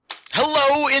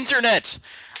Hello, Internet!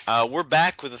 We're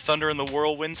back with the Thunder and the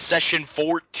Whirlwind, session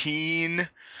 14.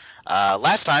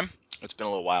 Last time, it's been a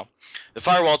little while, the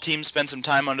Firewall team spent some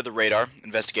time under the radar,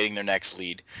 investigating their next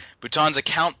lead. Bhutan's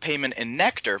account payment in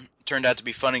Nectar turned out to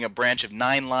be funding a branch of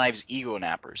Nine Lives ego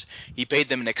nappers. He paid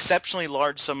them an exceptionally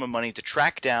large sum of money to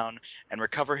track down and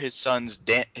recover his son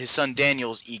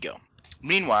Daniel's ego.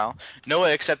 Meanwhile,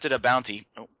 Noah accepted a bounty.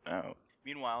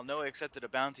 Meanwhile, Noah accepted a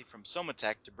bounty from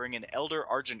Somatech to bring in Elder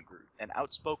Argent Groot, an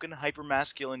outspoken,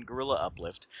 hypermasculine guerrilla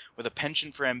uplift with a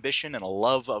penchant for ambition and a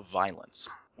love of violence.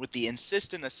 With the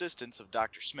insistent assistance of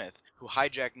Dr. Smith, who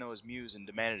hijacked Noah's muse and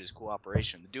demanded his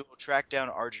cooperation, the duo tracked down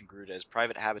Argent Groot at his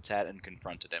private habitat and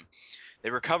confronted him. They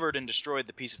recovered and destroyed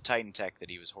the piece of Titan tech that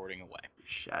he was hoarding away.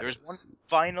 There was one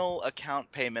final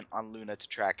account payment on Luna to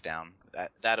track down,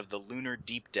 that of the Lunar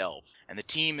Deep Delve, and the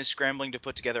team is scrambling to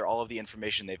put together all of the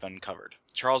information they've uncovered.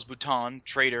 Charles Bhutan,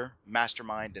 traitor,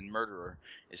 mastermind, and murderer,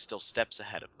 is still steps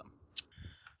ahead of them.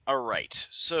 Alright,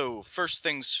 so first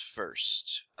things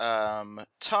first.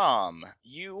 Tom,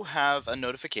 you have a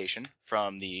notification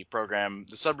from the program,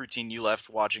 the subroutine you left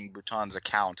watching Bhutan's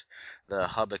account, the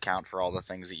hub account for all the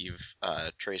things that you've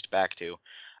traced back to,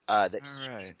 that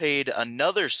he's paid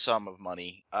another sum of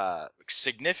money,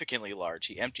 significantly large.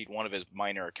 He emptied one of his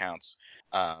minor accounts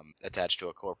attached to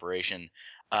a corporation,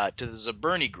 to the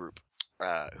Zaberni group,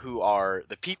 who are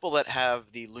the people that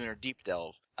have the Lunar Deep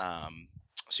Delve.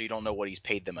 So you don't know what he's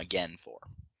paid them again for.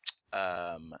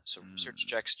 So research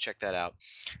checks, check that out.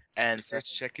 And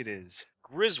research check it is.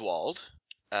 Griswold,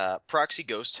 Proxy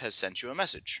Ghost, has sent you a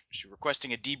message. She's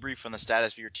requesting a debrief on the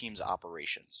status of your team's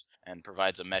operations and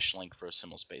provides a mesh link for a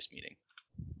simul-space meeting.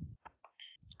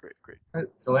 Great. All right,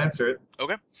 he'll answer it.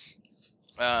 Okay.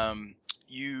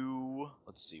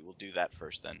 Let's see, we'll do that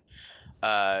first then.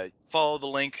 Follow the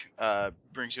link,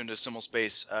 brings you into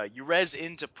simul-space. You res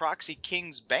into Proxy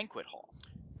King's banquet hall.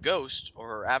 Ghost, or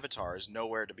her avatar, is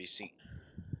nowhere to be seen.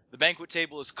 The banquet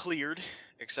table is cleared,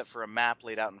 except for a map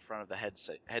laid out in front of the head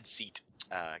seat.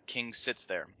 King sits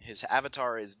there. His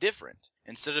avatar is different.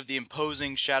 Instead of the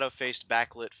imposing, shadow-faced,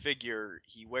 backlit figure,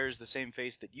 he wears the same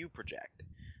face that you project.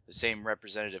 The same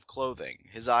representative clothing.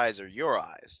 His eyes are your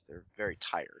eyes. They're very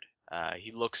tired.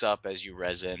 He looks up as you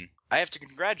res in. I have to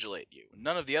congratulate you.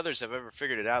 None of the others have ever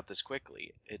figured it out this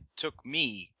quickly. It took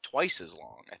me twice as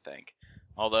long, I think.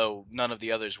 Although none of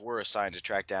the others were assigned to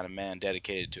track down a man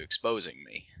dedicated to exposing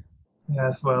me.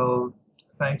 Yes, well,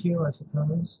 thank you, I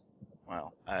suppose.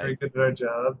 Well, Very good at our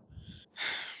job.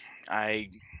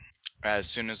 As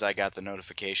soon as I got the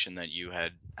notification that you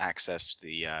had accessed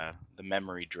the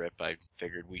memory drip, I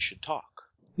figured we should talk.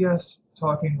 Yes,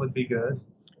 talking would be good.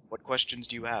 What questions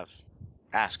do you have?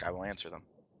 Ask, I will answer them.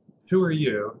 Who are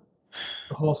you?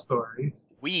 The whole story.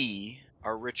 We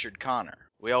are Richard Connor.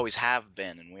 We always have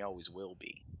been, and we always will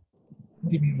be. What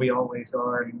do you mean we always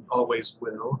are and always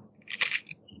will?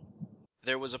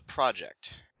 There was a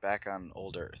project back on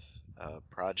Old Earth, a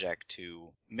project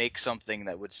to make something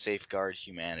that would safeguard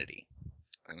humanity.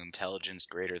 An intelligence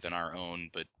greater than our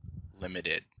own, but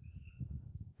limited.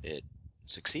 It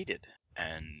succeeded,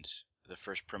 and the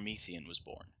first Promethean was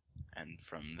born. And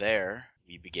from there,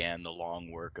 we began the long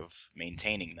work of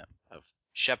maintaining them, of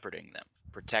shepherding them,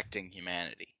 protecting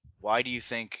humanity. Why do you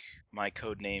think my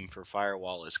code name for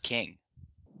Firewall is King?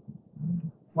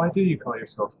 Why do you call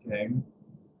yourself king?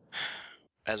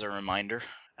 As a reminder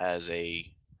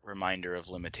of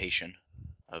limitation,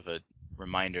 of a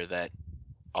reminder that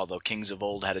although kings of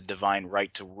old had a divine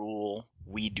right to rule,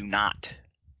 we do not.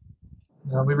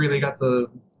 We really got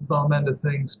the bum end of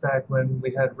things back when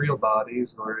we had real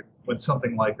bodies, or when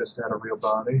something like this had a real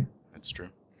body. That's true.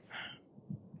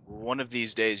 One of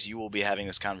these days you will be having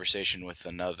this conversation with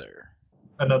another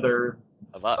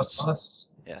of us. Of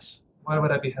us? Yes. Why would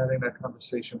I be having that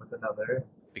conversation with another?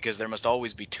 Because there must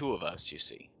always be two of us, you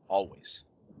see. Always.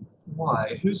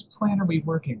 Why? Whose plan are we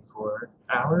working for?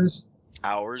 Ours?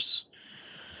 Ours.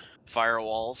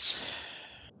 Firewalls.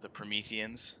 The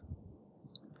Prometheans.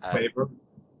 Wait,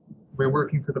 we're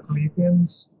working for the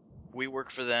Prometheans? We work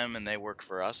for them and they work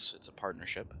for us. It's a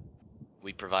partnership.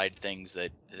 We provide things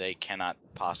that they cannot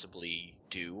possibly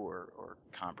do or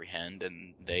comprehend,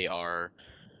 and they are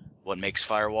what makes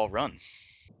Firewall run.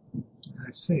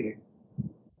 I see.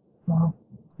 Well,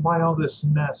 why all this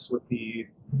mess with the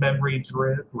memory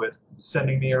drip, with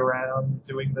sending me around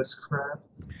doing this crap?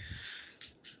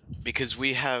 Because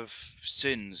we have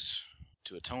sins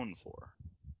to atone for.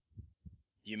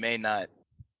 You may not...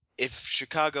 If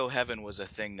Chicago Heaven was a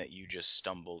thing that you just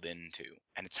stumbled into,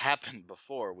 and it's happened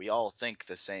before, we all think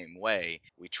the same way.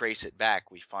 We trace it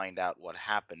back, we find out what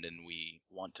happened, and we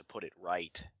want to put it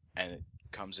right. And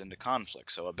comes into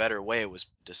conflict. So a better way was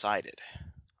decided.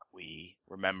 We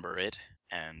remember it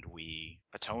and we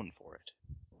atone for it.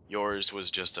 Yours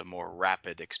was just a more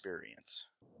rapid experience.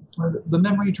 The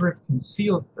memory drift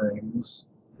concealed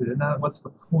things. What's the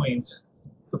point?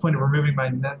 The point of removing my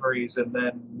memories and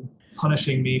then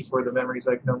punishing me for the memories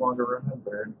I no longer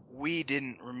remember. We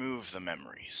didn't remove the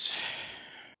memories.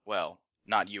 Well,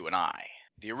 not you and I.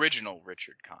 The original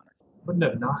Richard Connor. What an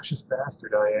obnoxious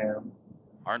bastard I am.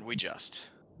 Aren't we just?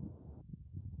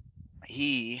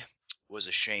 He was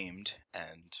ashamed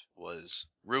and was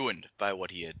ruined by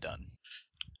what he had done.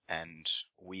 And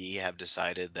we have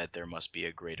decided that there must be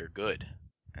a greater good.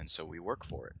 And so we work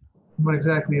for it. What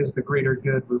exactly is the greater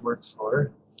good we work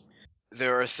for?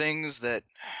 There are things that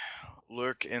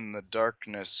lurk in the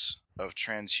darkness of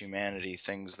transhumanity,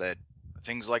 things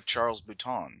like Charles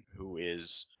Bouton, who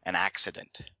is an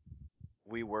accident.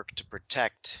 We work to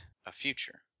protect a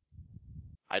future.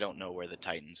 I don't know where the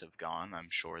Titans have gone. I'm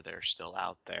sure they're still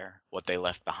out there. What they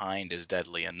left behind is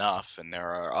deadly enough, and there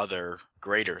are other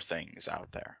greater things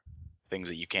out there. Things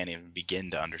that you can't even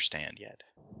begin to understand yet.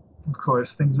 Of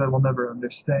course, things I will never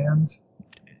understand.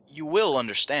 You will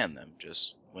understand them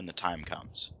just when the time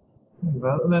comes.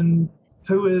 Well, then,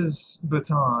 who is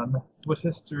Bhutan? What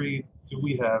history do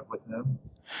we have with him?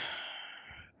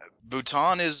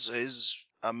 Bhutan is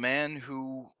a man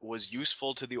who was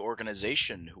useful to the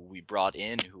organization, who we brought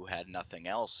in, who had nothing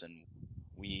else, and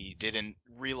we didn't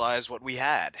realize what we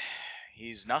had.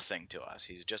 He's nothing to us.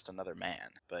 He's just another man.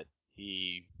 But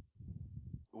he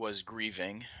was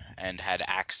grieving and had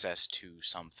access to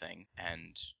something,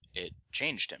 and it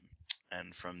changed him.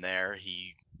 And from there,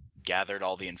 he gathered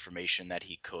all the information that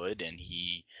he could, and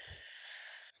he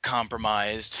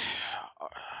compromised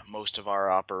most of our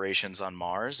operations on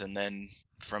Mars, and then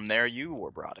from there you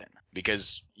were brought in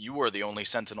because you were the only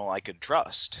sentinel I could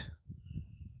trust.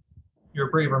 You're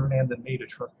a braver man than me to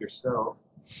trust yourself.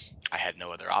 I had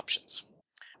no other options.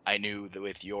 I knew that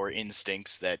with your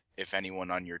instincts that if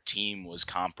anyone on your team was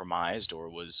compromised or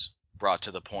was brought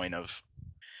to the point of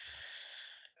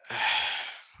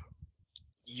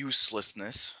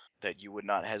uselessness, that you would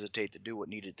not hesitate to do what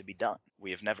needed to be done.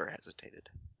 We have never hesitated.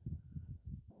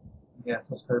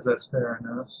 Yes, I suppose that's fair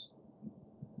enough.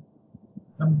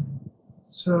 Um,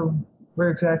 so, where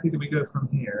exactly do we go from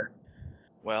here?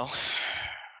 Well,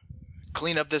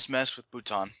 clean up this mess with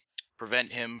Bhutan.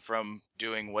 Prevent him from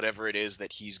doing whatever it is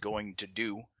that he's going to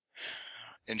do.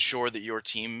 Ensure that your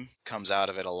team comes out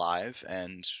of it alive,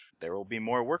 and there will be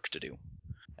more work to do.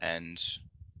 And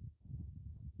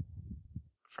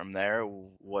from there,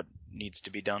 what needs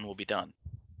to be done will be done.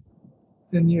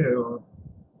 And you,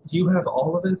 do you have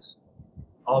all of it?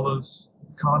 All of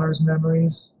Connor's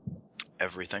memories?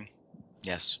 Everything.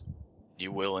 Yes.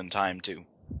 You will in time, too.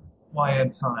 Why in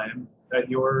time? At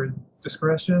your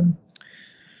discretion?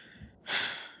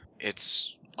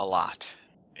 It's a lot.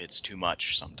 It's too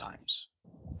much sometimes.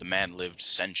 The man lived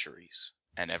centuries,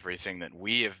 and everything that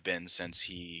we have been since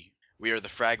we are the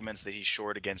fragments that he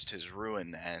shored against his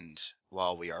ruin, and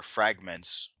while we are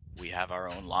fragments, we have our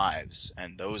own lives,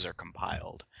 and those are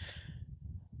compiled.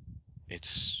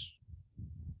 It's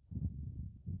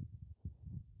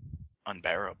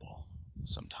unbearable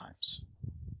sometimes.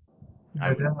 I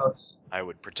No would doubt. I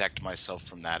would protect myself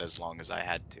from that as long as I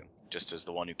had to, just as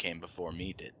the one who came before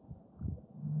me did.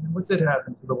 What did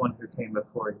happen to the one who came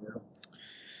before you?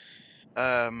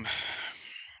 Um,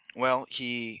 well,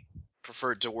 he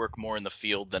preferred to work more in the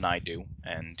field than I do,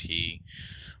 and he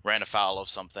ran afoul of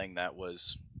something that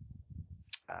was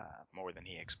more than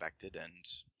he expected, and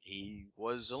he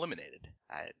was eliminated.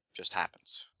 It just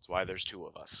happens. That's why there's two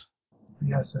of us.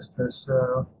 Yes, I suppose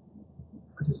so.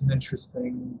 It is an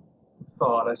interesting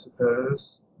thought, I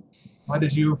suppose. Why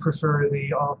did you prefer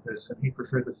the office and he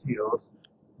preferred the field?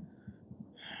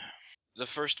 The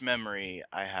first memory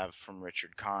I have from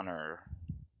Richard Connor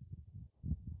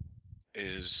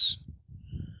is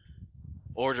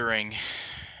ordering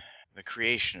the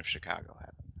creation of Chicago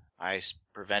Heaven. I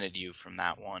prevented you from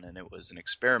that one, and it was an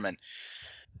experiment.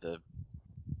 The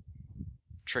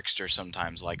trickster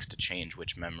sometimes likes to change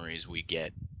which memories we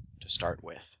get to start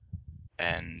with,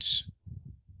 and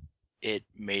it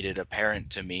made it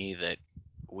apparent to me that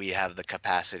we have the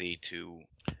capacity to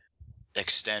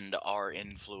extend our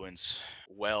influence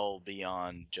well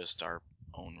beyond just our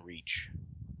own reach.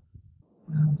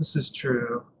 This is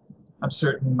true. I'm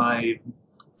certain my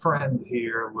friend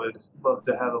here would love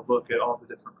to have a look at all the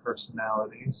different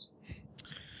personalities.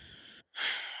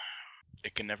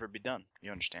 It can never be done.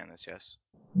 You understand this, yes?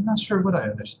 I'm not sure what I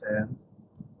understand.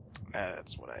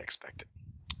 That's what I expected.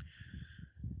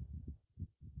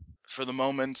 For the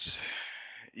moment,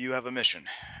 you have a mission.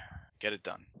 Get it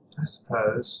done. I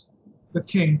suppose. But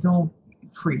King, don't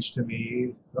preach to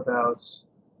me about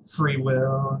free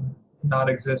will not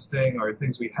existing or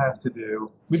things we have to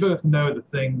do. We both know the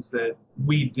things that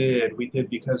we did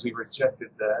because we rejected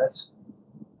that.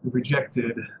 We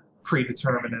rejected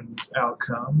predetermined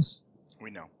outcomes. We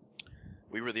know.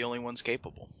 We were the only ones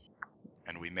capable.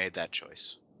 And we made that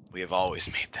choice. We have always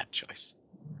made that choice.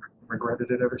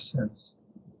 Regretted it ever since.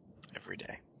 Every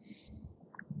day.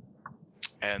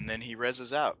 And then he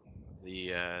reses out.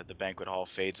 The banquet hall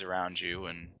fades around you,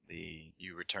 and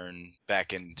you return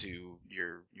back into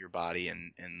your body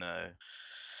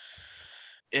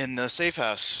in the safe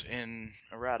house in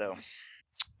Arado.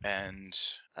 And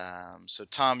so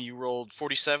Tom, you rolled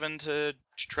 47 to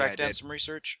track down some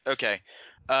research. Okay.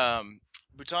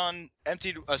 Bhutan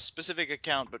emptied a specific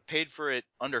account, but paid for it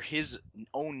under his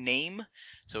own name.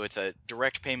 So it's a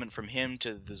direct payment from him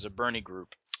to the Zaberni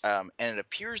Group. And it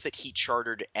appears that he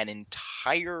chartered an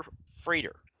entire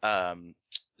freighter.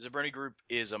 Zaberni Group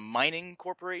is a mining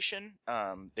corporation.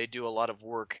 They do a lot of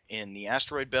work in the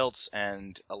asteroid belts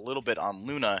and a little bit on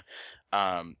Luna.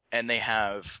 And they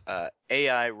have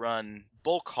AI-run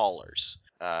bulk haulers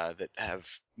that have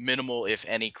minimal, if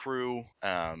any, crew,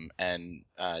 and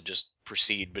just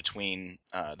proceed between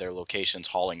their locations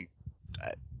hauling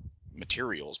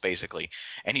materials, basically.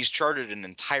 And he's chartered an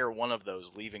entire one of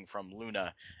those, leaving from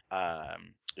Luna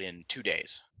in 2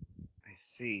 days. I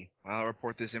see. Well, I'll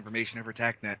report this information over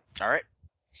TACnet. All right.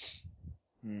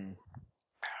 I'm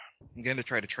going to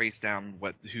try to trace down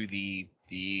who the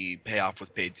payoff was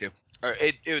paid to.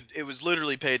 It was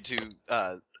literally paid to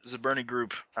Zaberni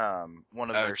Group, one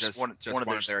of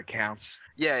their accounts.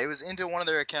 Yeah, it was into one of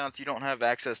their accounts. You don't have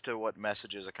access to what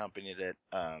messages accompanied it,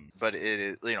 but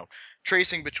it is,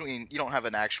 tracing between. You don't have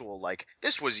an actual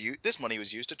this money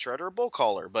was used to charter a bulk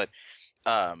hauler, but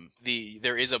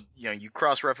there is a you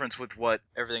cross reference with what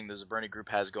everything the Zaberni Group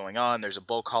has going on. There's a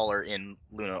bulk hauler in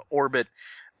Luna orbit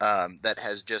that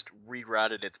has just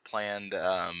rerouted its planned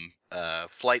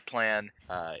flight plan.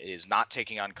 It is not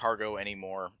taking on cargo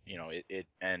anymore. It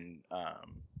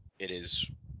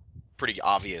is pretty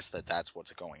obvious that that's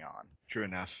what's going on. True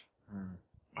enough.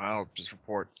 I'll just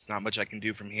report. There's not much I can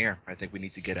do from here. I think we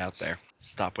need to get out there,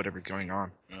 stop whatever's going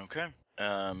on. Okay.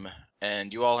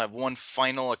 And you all have one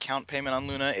final account payment on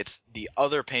Luna. It's the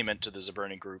other payment to the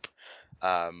Zaberni Group,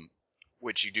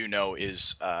 which you do know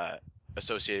is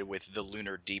associated with the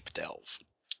Lunar Deep Delve.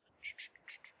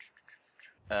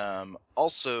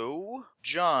 Also,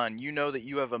 John, you know that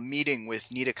you have a meeting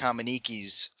with Nita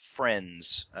Kamaniki's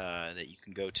friends that you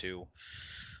can go to.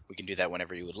 We can do that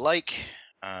whenever you would like.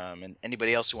 And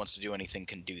anybody else who wants to do anything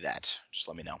can do that. Just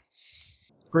let me know.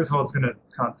 Griswold's going to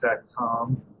contact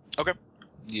Tom. Okay.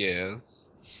 Yes.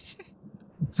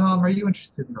 Tom, are you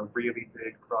interested in a really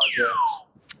big project?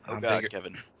 Oh, God,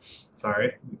 Kevin.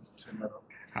 Sorry. Turn that off.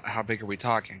 How big are we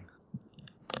talking?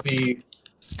 The...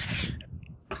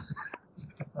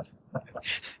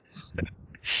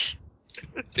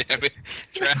 Damn it.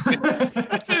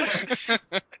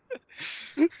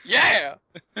 Yeah!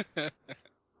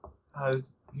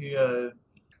 He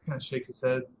kind of shakes his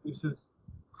head. This is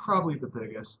probably the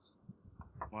biggest.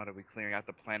 What, are we clearing out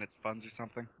the planet's funds or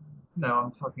something? No,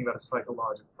 I'm talking about a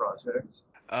psychological project.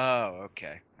 Oh,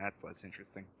 okay. That's less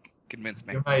interesting. Convince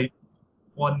me. Unite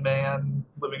one man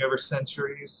living over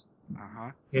centuries,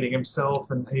 hating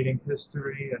himself and hating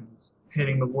history and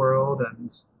hating the world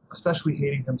and especially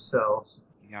hating himself.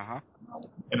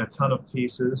 In a ton of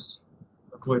pieces,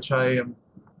 of which I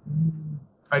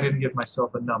didn't give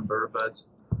myself a number, but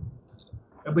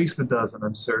at least a dozen,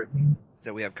 I'm certain.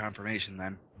 So we have confirmation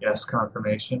then? Yes,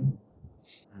 confirmation.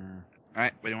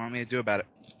 Alright, what do you want me to do about it?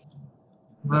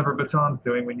 Whatever Baton's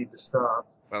doing, we need to stop.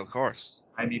 Well, of course.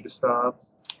 I need to stop.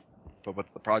 But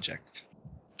what's the project?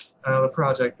 The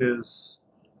project is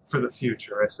for the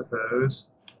future, I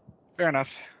suppose. Fair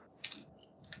enough.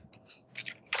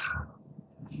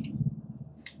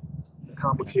 A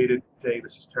complicated day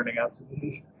this is turning out to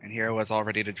be. And here I was all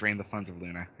ready to drain the funds of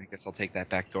Luna. I guess I'll take that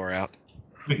back door out.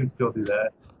 We can still do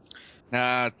that.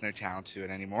 Nah, it's no challenge to it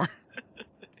anymore.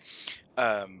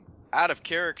 Out of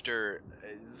character,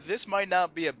 this might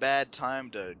not be a bad time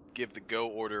to give the go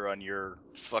order on your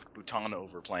fuck Bhutan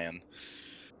over plan.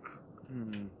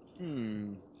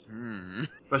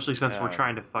 Especially since we're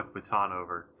trying to fuck Bhutan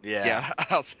over. Yeah.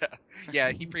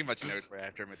 Yeah, he pretty much knows we're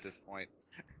after him at this point.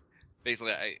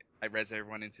 Basically, I res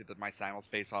everyone into my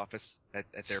simulspace office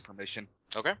at their permission.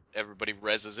 Okay. Everybody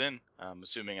reses in. I'm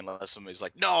assuming unless somebody's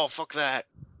like, no, fuck that.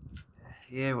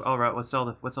 Yeah, all right. What's all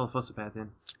the fuss about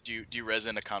then? Do you res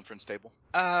in a conference table?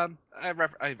 I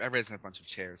res in a bunch of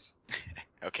chairs.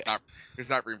 Okay. There's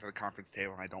not room for the conference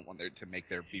table, and I don't want there to make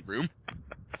there be room.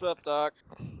 What's up, Doc?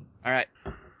 All right,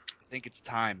 I think it's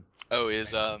time. Oh,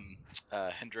 is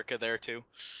Hendrika there too?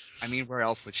 I mean, where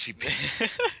else would she be?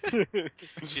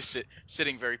 She's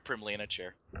sitting very primly in a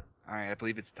chair. All right, I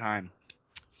believe it's time.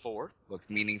 4. Looks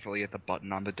meaningfully at the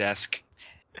button on the desk.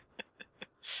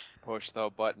 Push the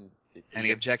button.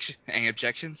 Any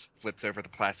objections? Flips over the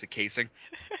plastic casing.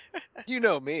 You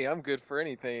know me, I'm good for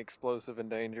anything explosive and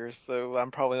dangerous, so I'm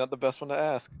probably not the best one to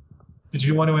ask. Did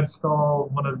you want to install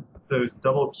one of those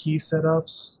double key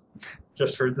setups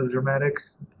just for the dramatic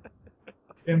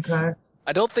impact?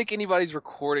 I don't think anybody's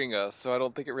recording us, so I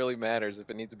don't think it really matters if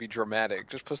it needs to be dramatic.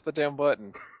 Just push the damn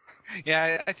button.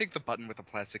 Yeah, I think the button with the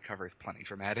plastic cover is plenty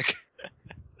dramatic.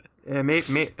 I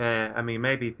mean,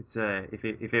 maybe if it's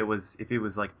if it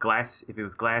was like glass, if it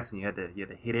was glass and you had to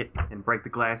hit it and break the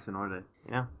glass in order to,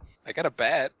 you know. I got a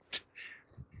bat.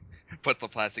 Put the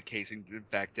plastic casing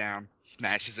back down,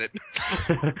 smashes it,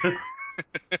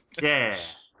 Yeah.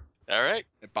 All right.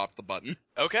 and pops the button.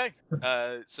 Okay.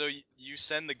 So you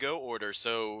send the go order.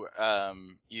 So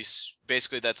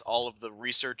basically that's all of the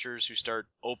researchers who start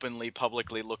openly,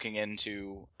 publicly looking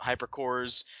into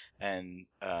hypercores and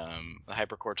the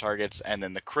hypercore targets, and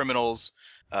then the criminals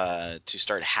to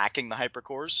start hacking the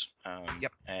hypercores.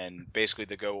 Yep. And basically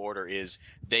the go order is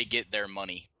they get their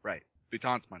money. Right.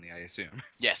 Bhutan's money, I assume.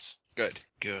 Yes. Good.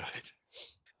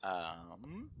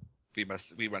 We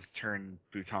must turn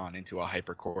Bhutan into a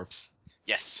hypercorpse.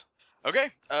 Yes. Okay.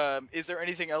 Is there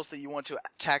anything else that you want to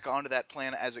tack onto that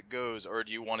plan as it goes, or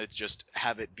do you want to just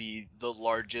have it be the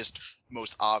largest,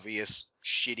 most obvious,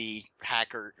 shitty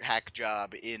hack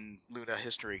job in Luna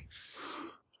history,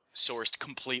 sourced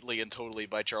completely and totally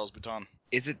by Charles Bhutan?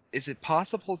 Is it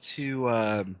possible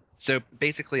to so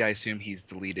basically I assume he's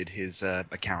deleted his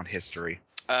account history.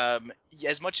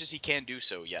 As much as he can do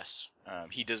so, yes.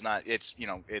 He does not. It's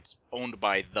owned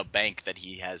by the bank that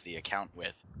he has the account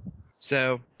with.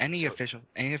 So any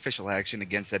official action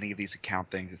against any of these account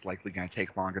things is likely going to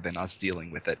take longer than us dealing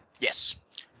with it. Yes,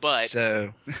 but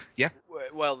So yeah.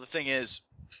 Well, the thing is,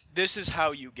 this is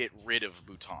how you get rid of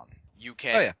Bhutan. You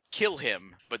can kill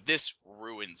him, but this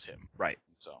ruins him. Right.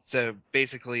 So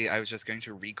basically, I was just going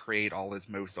to recreate all his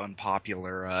most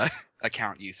unpopular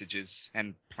account usages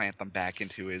and plant them back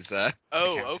into his account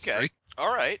history.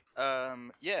 All right.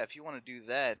 Yeah, if you want to do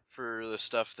that for the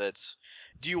stuff that's...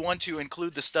 Do you want to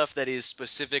include the stuff that is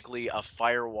specifically a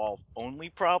firewall-only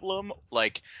problem?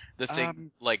 Like the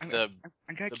thing, I'm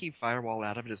going to keep firewall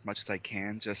out of it as much as I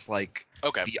can, just like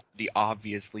Okay. the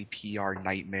obviously PR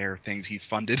nightmare things he's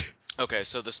funded. Okay,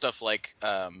 so the stuff like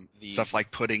Stuff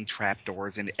like putting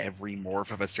trapdoors in every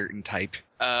morph of a certain type.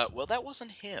 Well, that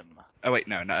wasn't him. Oh wait,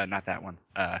 no, not that one.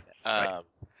 Right.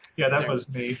 Yeah, that was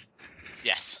me,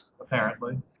 Yes.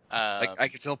 apparently. I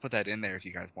could still put that in there if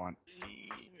you guys want.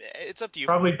 It's up to you.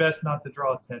 Probably best not to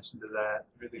draw attention to that.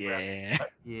 Really Yeah.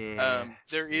 Yeah.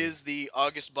 There is the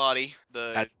August body,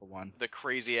 That's the one. the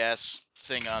crazy ass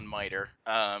thing on Miter.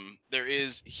 There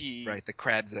is Right, the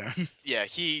crab zone. Yeah,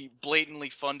 he blatantly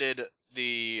funded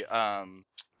the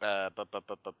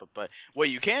but what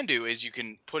you can do is you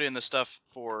can put in the stuff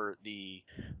for the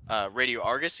Radio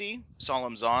Argosy,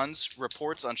 Solemn Zon's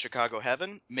reports on Chicago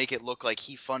Heaven, make it look like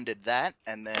he funded that,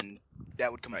 and then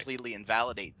that would completely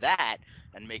invalidate that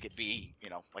and make it be,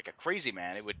 like a crazy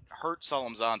man. It would hurt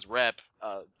Solemn Zon's rep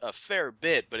a fair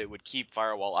bit, but it would keep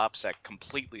Firewall OPSEC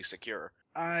completely secure.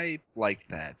 I like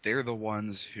that. They're the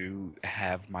ones who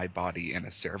have my body in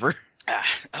a server.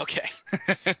 Okay.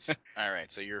 All right,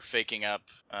 so you're faking up.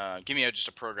 Give me just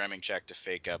a programming check to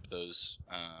fake up those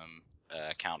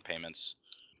account payments,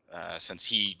 since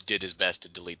he did his best to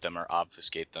delete them or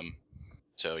obfuscate them.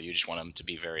 So you just want them to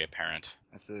be very apparent.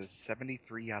 That's a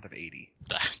 73 out of 80.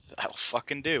 That'll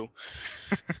fucking do.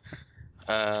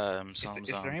 Is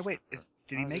there any way?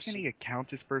 Did he make any account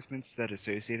disbursements that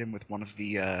associate him with one of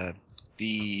the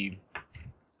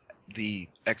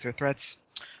exo threats?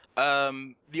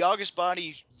 The August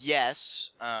body, yes.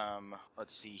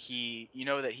 Let's see. He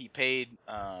paid.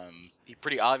 He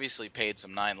pretty obviously paid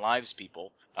some 9 Lives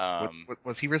people.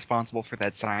 Was he responsible for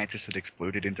that scientist that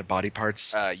exploded into body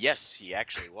parts? Yes, he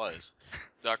actually was.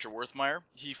 Dr. Worthmeyer,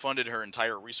 he funded her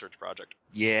entire research project.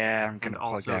 Yeah, I'm gonna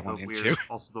plug that one in too.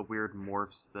 Also the weird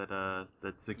morphs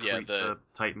that secrete the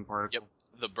Titan particle. Yep,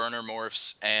 the burner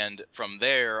morphs, and from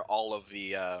there, all of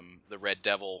the Red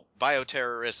Devil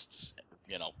bioterrorists,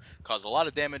 caused a lot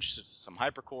of damage to some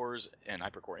hypercores and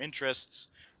hypercore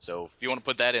interests. So if you want to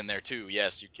put that in there too,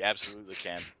 yes, you absolutely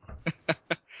can.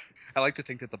 I like to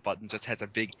think that the button just has a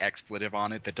big expletive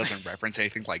on it that doesn't reference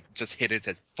anything, like just hit it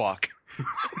as fuck.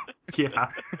 Yeah.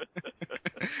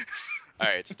 All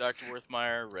right, so Dr.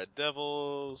 Worthmeyer, Red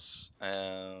Devils,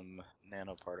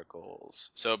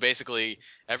 nanoparticles. So basically,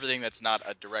 everything that's not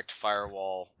a direct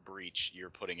firewall breach,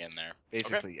 you're putting in there.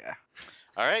 Basically, yeah.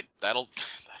 All right, that'll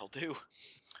do.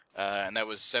 And that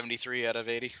was 73 out of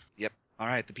 80. Yep. All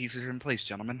right, the pieces are in place,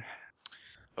 gentlemen.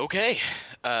 Okay,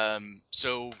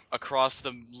 so across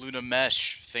the Luna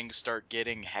mesh, things start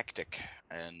getting hectic,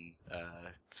 and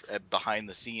behind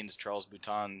the scenes, Charles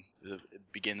Bouton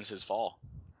begins his fall.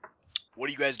 What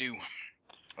do you guys do?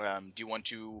 Do you want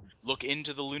to look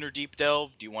into the lunar deep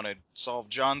delve? Do you want to solve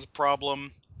John's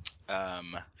problem?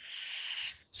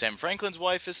 Sam Franklin's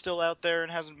wife is still out there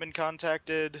and hasn't been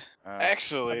contacted.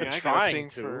 Actually, I've been I got a trying thing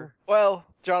to. for. Well,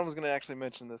 John was gonna actually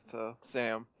mention this to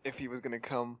Sam if he was gonna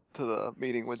come to the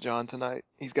meeting with John tonight.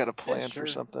 He's got a plan sure.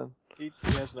 for something. He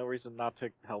has no reason not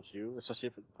to help you, especially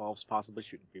if it involves possibly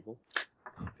shooting people.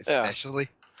 Especially.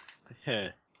 Yeah.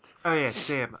 Oh yeah,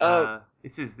 Sam.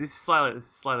 This is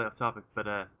slightly off topic, but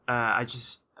I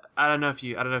don't know if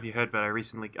you heard, but I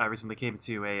recently came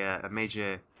to a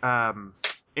major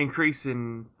increase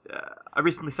in. I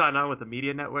recently signed on with the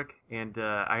media network, and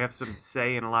I have some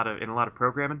say in a lot of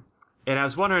programming. And I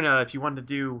was wondering if you wanted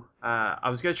to do. I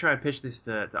was gonna try and pitch this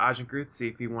to Argent Groot, see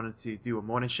if he wanted to do a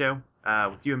morning show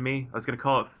with you and me. I was gonna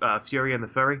call it Fury and the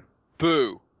Furry.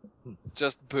 Boo.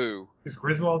 Just boo. Is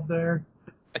Griswold there?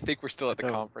 I think we're still at the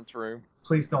Don't. conference room.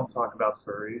 Please don't talk about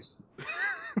furries.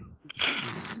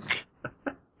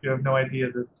 You have no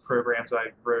idea the programs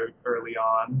I wrote early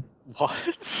on.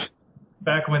 What?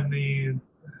 Back when the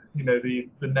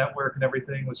network and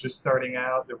everything was just starting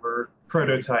out, there were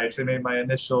prototypes. They made my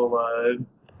initial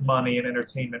money and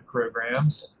entertainment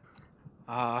programs.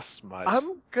 Ah, smut.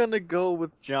 I'm gonna go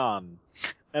with. John.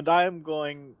 And I am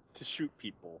going to shoot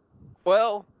people.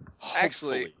 Well,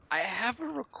 actually, Hopefully. I have a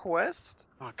request.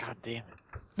 Oh, god damn it.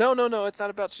 No, it's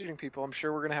not about shooting people. I'm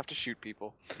sure we're gonna have to shoot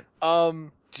people.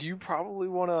 Do you probably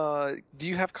wanna? Do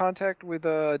you have contact with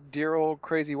dear old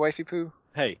crazy wifey poo?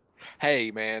 Hey,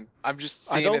 Hey, man, I'm just.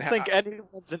 I Seeing don't it think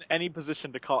anyone's in any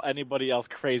position to call anybody else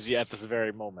crazy at this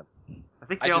very moment. I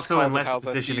think I they're just also in called it less how I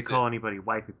position to sees call it. anybody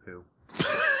wifey poo.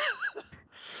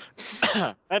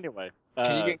 Anyway,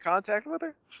 Can you get in contact with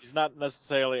her? she's not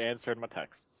necessarily answering my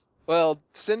texts. Well,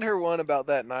 send her one about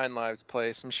that Nine Lives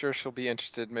place. I'm sure she'll be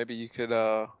interested. Maybe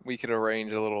we could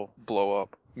arrange a little blow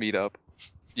up, meet up,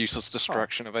 useless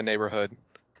destruction of a neighborhood.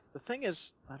 The thing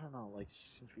is, I don't know, like, she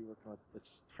seems to be working with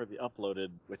it's for the uploaded,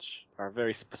 which are a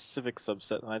very specific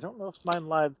subset, and I don't know if Nine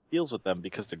Lives deals with them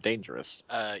because they're dangerous.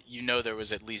 There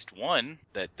was at least one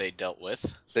that they dealt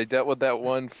with. They dealt with that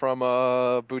one from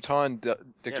Bhutan dicked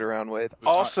Yeah, around with. Bhutan-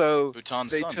 Also,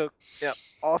 Bhutan's they son. took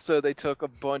Also, they took a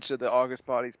bunch of the August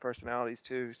Body's personalities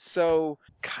too. So,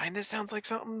 kind of sounds like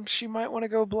something she might want to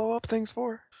go blow up things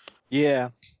for. Yeah.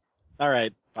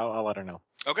 Alright, I'll let her know.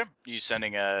 Okay. You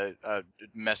sending a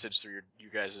message through your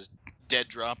guys' dead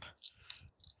drop?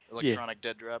 Electronic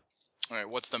dead drop? Alright,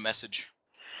 what's the message?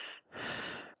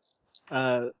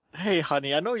 Hey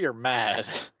honey, I know you're mad,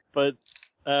 but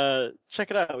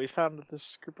check it out. We found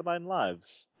this group of 9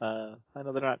 lives. I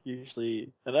know they're not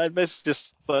usually, and I'm basically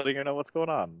just letting her know what's going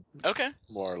on, Okay.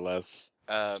 more or less.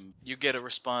 You get a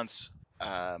response,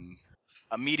 a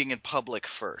meeting in public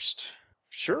first.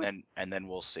 Sure. And then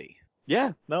we'll see.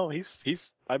 Yeah. No,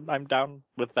 I'm down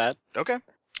with that. Okay.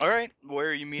 All right. Where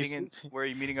are you meeting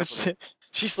up with?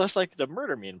 She's less likely to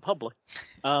murder me in public.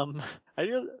 Why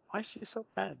is she so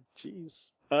bad?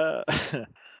 Jeez.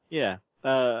 Yeah.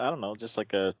 I don't know, just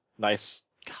like a nice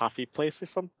coffee place or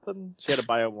something. She had a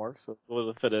biomorph, so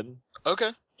it'll fit in.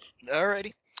 Okay.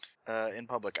 Alrighty. In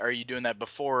public. Are you doing that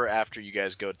before or after you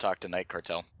guys go talk to Night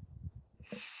Cartel?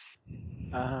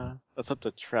 That's up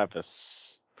to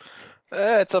Travis.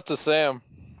 It's up to Sam.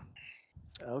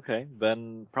 Okay,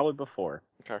 then probably before.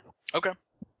 Okay.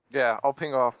 Yeah, I'll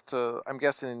ping off to. I'm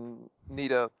guessing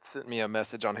Nita sent me a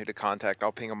message on who to contact.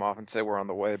 I'll ping them off and say we're on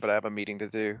the way, but I have a meeting to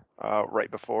do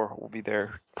right before. We'll be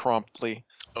there promptly.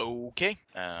 Okay.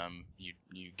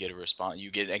 You get a response.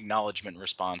 You get an acknowledgement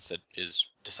response that is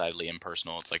decidedly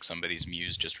impersonal. It's like somebody's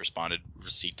muse just responded,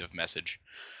 receipt of message.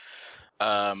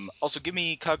 Also, give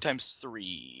me cog times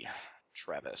 3,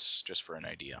 Travis, just for an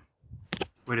idea.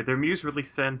 Wait, did their muse really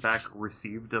send back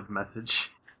received of message?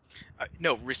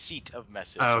 No, receipt of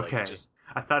message. Oh, okay. Like just...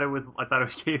 I thought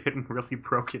it gave it in really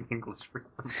broken English for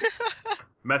some reason.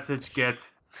 Message get.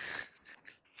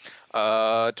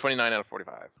 29 out of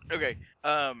 45. Okay.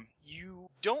 You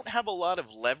don't have a lot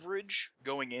of leverage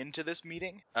going into this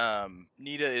meeting.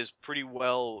 Nita is pretty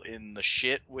well in the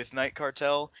shit with Night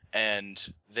Cartel, and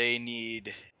they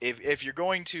need... If you're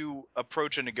going to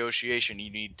approach a negotiation,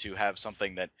 you need to have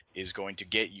something that is going to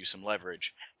get you some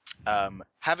leverage.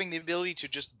 having the ability to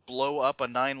just blow up a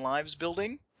 9 lives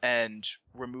building and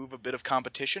remove a bit of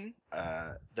competition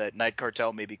that Night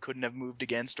Cartel maybe couldn't have moved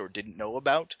against or didn't know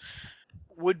about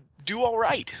would do all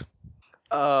right.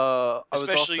 I was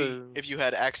Especially also if you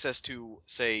had access to,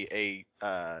 say,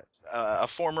 a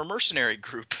former mercenary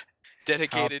group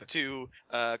dedicated to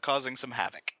causing some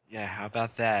havoc. Yeah, how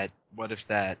about that? What if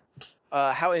that?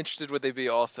 how interested would they be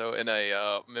also in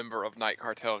a member of Night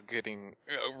Cartel getting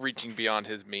reaching beyond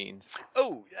his means?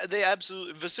 Oh, they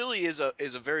absolutely. Vasily is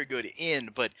a very good in,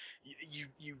 but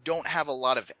you don't have a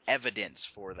lot of evidence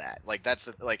for that. Like that's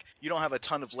you don't have a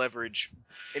ton of leverage.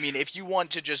 I mean, if you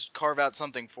want to just carve out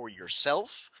something for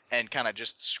yourself and kind of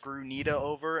just screw Nita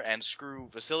over and screw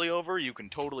Vasily over, you can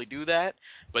totally do that.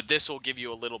 But this will give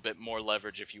you a little bit more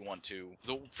leverage if you want to,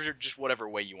 for just whatever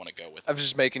way you want to go with I it. was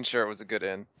just making sure it was a good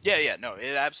end. Yeah, no,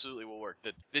 it absolutely will work.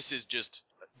 This is just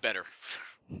better.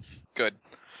 Good.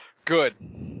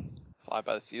 Fly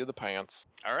by the seat of the pants.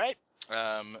 All right.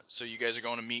 So you guys are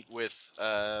going to meet with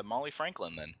Molly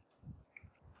Franklin then.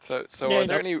 So Yeah, are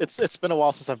there any it's been a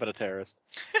while since I've been a terrorist.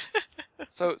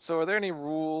 so are there any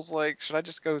rules? Like, should I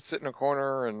just go sit in a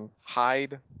corner and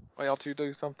hide while y'all two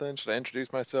do something? Should I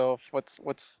introduce myself? What's the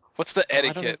Oh, I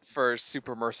don't etiquette for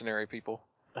super mercenary people?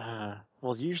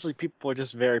 Well, usually people are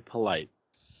just very polite.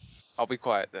 I'll be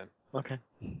quiet then. Okay.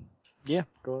 Yeah,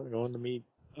 going to meet.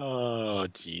 Oh,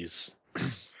 jeez.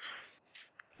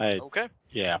 Okay.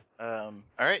 Yeah. All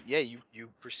right. Yeah, you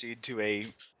proceed to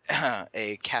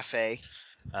a cafe.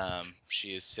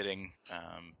 She is sitting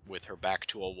with her back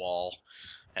to a wall,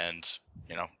 and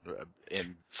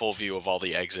in full view of all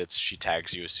the exits. She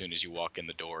tags you as soon as you walk in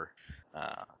the door,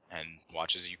 and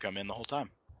watches you come in the whole time.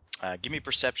 Give me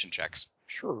perception checks.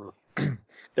 Sure.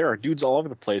 There are dudes all over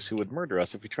the place who would murder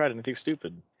us if we tried anything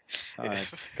stupid.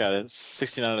 Got it.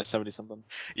 16 out of 70 something.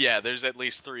 Yeah, there's at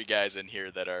least 3 guys in here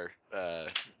that are.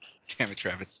 Damn it,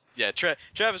 Travis. Yeah,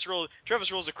 Travis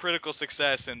rolls a critical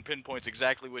success and pinpoints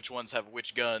exactly which ones have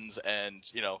which guns, and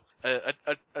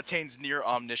attains near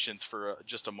omniscience for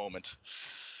just a moment.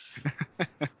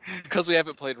 Because we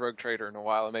haven't played Rogue Trader in a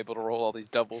while, I'm able to roll all these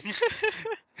doubles.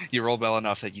 You rolled well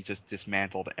enough that you just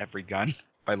dismantled every gun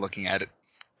by looking at it.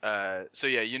 So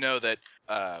yeah, you know that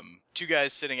 2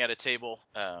 guys sitting at a table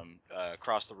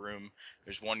across the room.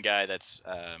 There's one guy that's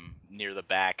near the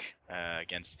back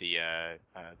against the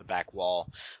back wall,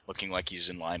 looking like he's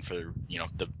in line for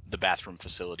the bathroom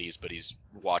facilities, but he's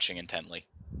watching intently.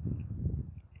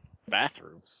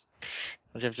 Bathrooms.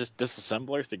 Don't you have just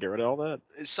disassemblers to get rid of all that?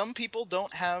 Some people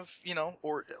don't have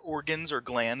organs or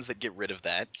glands that get rid of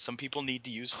that. Some people need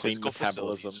to use Clean physical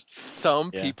metabolism. facilities.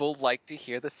 Some Yeah. people like to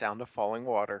hear the sound of falling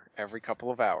water every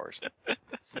couple of hours.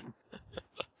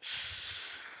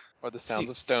 Or the sounds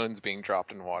of stones being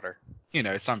dropped in water.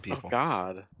 Some Oh people.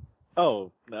 God.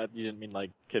 Oh, you didn't mean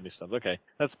like kidney stones. Okay,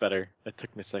 that's better. It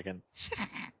took me a second.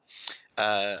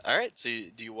 All right. So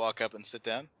do you walk up and sit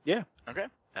down? Yeah. Okay.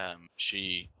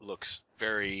 She looks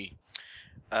very.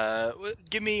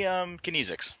 Give me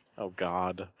kinesics. Oh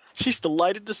God. She's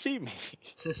delighted to see me.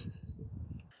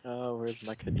 Oh, where's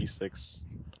my kinesics?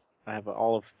 I have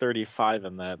all of 35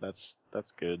 in that. That's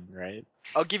good, right?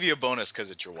 I'll give you a bonus because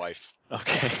it's your wife.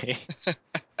 Okay.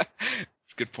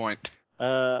 It's a good point.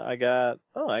 I got.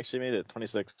 Oh, I actually made it.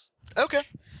 26. Okay.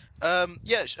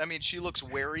 Yeah. I mean, she looks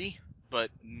wary, but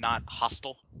not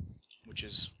hostile, which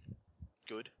is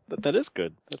good. That is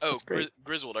good. That's Oh, great.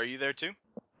 Griswold, are you there too?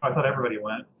 I thought everybody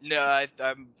went. No, I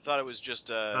thought it was just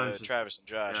just- Travis and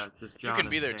Josh. Yeah, just You John can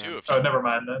be and there Sam. too if Oh, you. never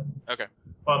mind then. Okay.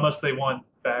 Well, unless they want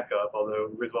backup, although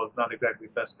Griswold's not exactly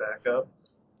best backup.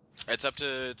 It's up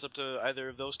to either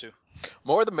of those 2.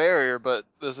 More the merrier, but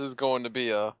this is going to be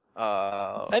a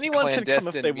Anyone can come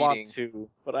if clandestine they meeting. want to,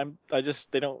 but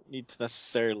they don't need to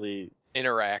necessarily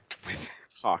Interact with.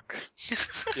 talk.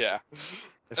 Yeah.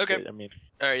 Okay. I mean,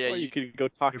 All right. Yeah. or you could go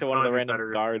talk It'd to one of the probably be random better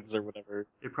if- guards or whatever.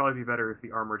 It'd probably be better if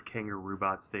the armored kangaroo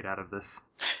bot stayed out of this.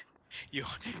 You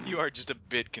are just a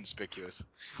bit conspicuous.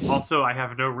 Also, I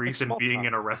have no reason small being talk.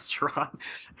 in a restaurant.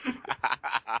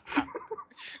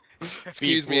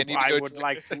 Excuse me, I need to I go would to-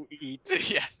 like to eat.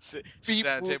 Yeah. Sit Beep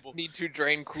down at boop, the table. need to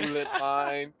drain coolant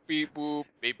line. Beep boop.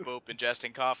 Beep boop.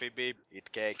 Ingesting coffee. Beep. Eat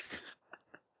the cake.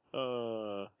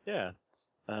 Yeah.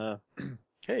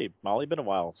 Hey, Molly, been a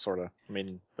while, sorta. I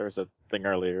mean, there was a thing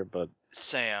earlier, but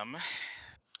Sam,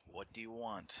 what do you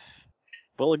want?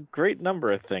 well, a great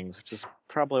number of things, which is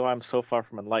probably why I'm so far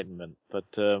from enlightenment. But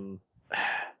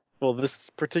well,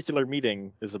 this particular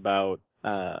meeting is about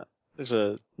there's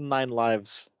a 9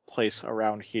 Lives place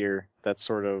around here that's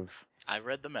sort of. I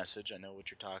read the message. I know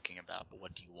what you're talking about, but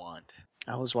what do you want?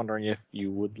 I was wondering if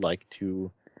you would like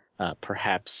to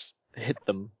perhaps hit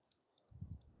them.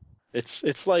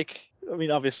 It's like, I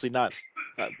mean, obviously not.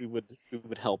 We would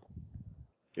help.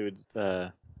 It would.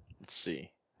 Let's see.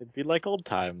 It'd be like old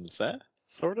times,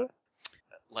 sorta.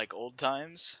 Like old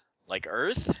times? Like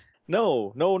Earth?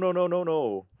 No,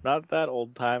 not that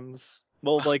old times.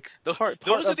 Well, like part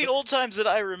Those are of the old times that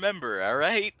I remember. All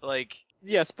right, like.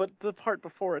 Yes, but the part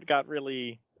before it got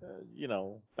really,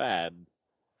 bad.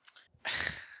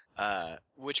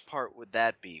 Which part would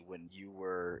that be? When you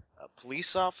were a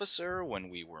police officer? When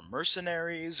we were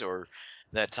mercenaries? Or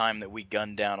that time that we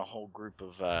gunned down a whole group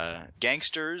of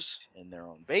gangsters in their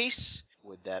own base?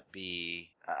 Would that be?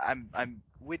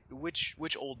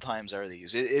 Which old times are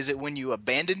these? Is it when you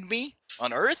abandoned me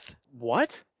on Earth?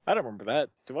 What? I don't remember that.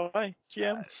 Do I,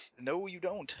 GM? No, you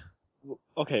don't.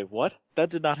 Okay, what?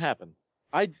 That did not happen.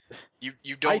 You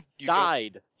don't. I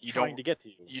died you trying don't- to get to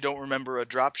you. You don't remember a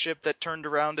dropship that turned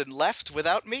around and left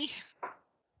without me?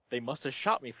 They must have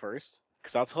shot me first.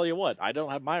 Because I'll tell you what, I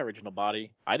don't have my original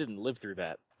body. I didn't live through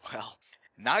that. Well,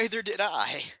 neither did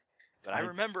I. But I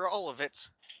remember all of it.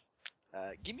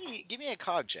 Give me a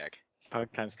cog check.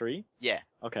 Cog times 3? Yeah.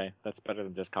 Okay, that's better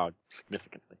than just cog,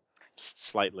 significantly.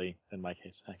 Slightly, in my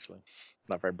case, actually.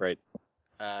 Not very bright.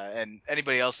 And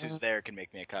anybody else who's there can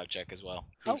make me a cog check as well.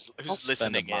 Who's I'll spend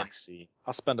listening a moxie.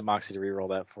 I'll spend a moxie to reroll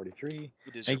that 43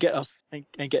 It is and your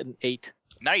get an 8.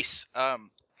 nice.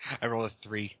 I rolled a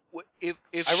 3. If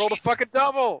I rolled a fucking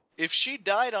double. if she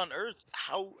died on Earth,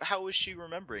 how is she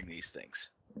remembering these things?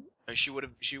 Or she would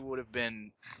have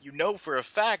been, for a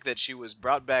fact that she was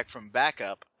brought back from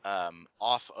backup,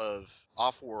 off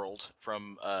world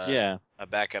from Yeah. a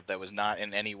backup that was not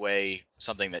in any way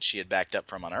something that she had backed up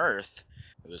from on Earth.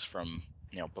 It was from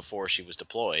before she was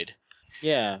deployed.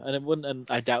 Yeah, and it wouldn't.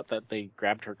 And I doubt that they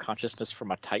grabbed her consciousness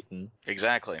from a Titan.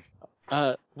 Exactly.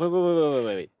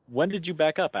 Wait. When did you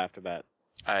back up after that?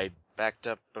 I backed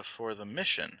up before the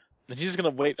mission. And he's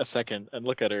gonna wait a second and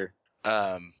look at her.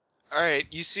 All right,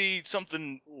 you see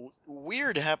something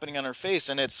weird happening on her face,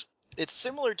 and it's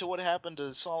similar to what happened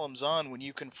to Solemn Zahn when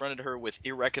you confronted her with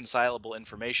irreconcilable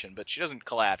information, but she doesn't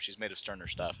collapse. She's made of sterner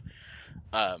stuff.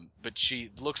 But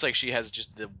she looks like she has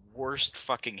just the worst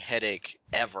fucking headache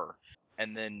ever,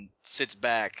 and then sits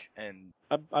back and.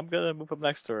 I'm gonna move up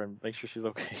next to her and make sure she's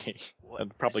okay,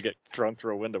 and probably get thrown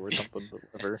through a window or something. But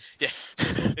whatever. Yeah,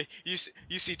 you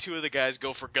see two of the guys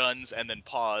go for guns and then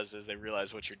pause as they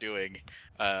realize what you're doing.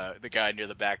 The guy near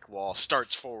the back wall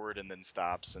starts forward and then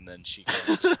stops, and then she kind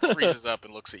of just freezes up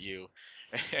and looks at you,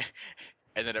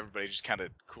 and then everybody just kind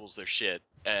of cools their shit.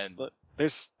 And So,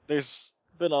 there's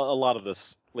been a lot of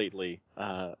this lately.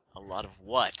 a lot of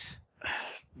what?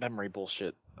 Memory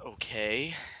bullshit.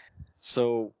 Okay.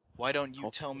 So why don't you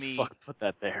tell me? Fuck, put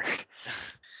that there.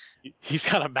 He's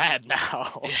kind of mad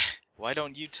now. Yeah. Why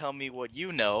don't you tell me what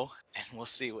you know, and we'll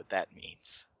see what that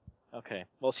means. Okay.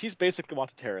 Well, she's basically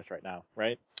wanted terrorist right now,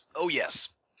 right? Oh yes.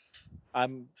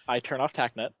 I turn off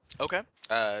TACnet. Okay.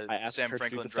 asked Sam her to do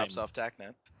Franklin the drops same. off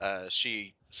TACnet.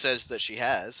 She says that she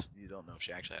has. You don't know if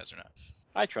she actually has or not.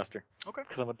 I trust her. Okay.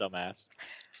 Because I'm a dumbass.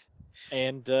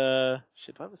 And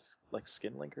shit, do I have like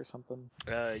skin link or something?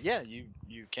 Yeah,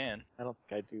 you can. I don't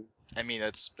think I do. I mean,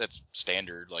 that's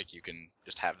standard. Like, you can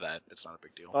just have that. It's not a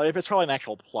big deal. Well, if it's probably an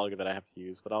actual plug that I have to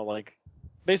use, but I'll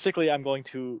basically I'm going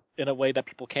to, in a way that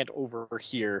people can't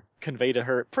overhear, convey to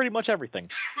her pretty much everything.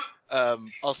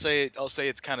 I'll say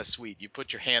it's kind of sweet. You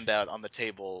put your hand out on the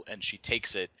table and she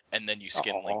takes it, and then you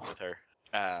skin link with her.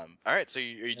 All right. So are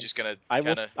you just gonna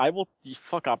kind of? I will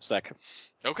fuck OPSEC.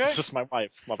 Okay. This is my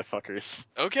wife, motherfuckers.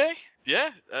 Okay.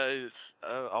 Yeah.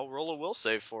 I'll roll a will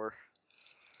save for her.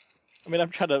 I mean, I'm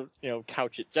trying to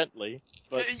couch it gently,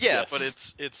 but yeah, yes. but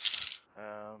it's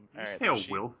all right. Say So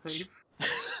a will save?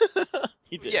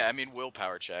 He did. Yeah, I mean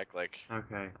willpower check, like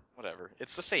Okay, whatever.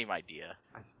 It's the same idea.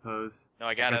 I suppose. No,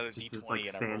 I got guess a it's just d20 like and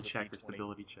I sand rolled a check or d20.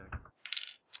 stability check.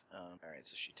 All right,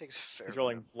 so she takes a fair. He's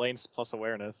rolling lanes plus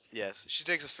awareness. Yes, she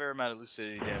takes a fair amount of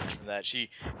lucidity damage from that. She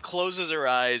closes her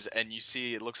eyes, and you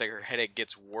see it looks like her headache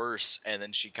gets worse, and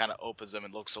then she kind of opens them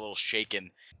and looks a little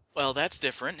shaken. Well, that's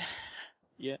different.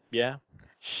 Yeah.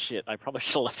 Shit, I probably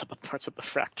should have left out the parts with the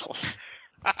fractals.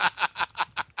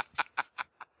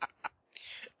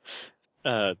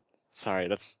 Sorry,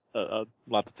 that's a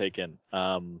lot to take in.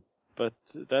 But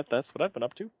that's what I've been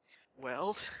up to.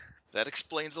 Well, that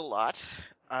explains a lot.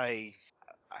 I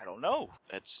don't know.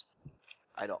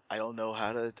 I don't know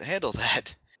how to handle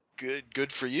that.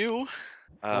 Good for you.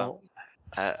 Well,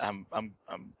 I'm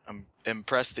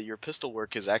impressed that your pistol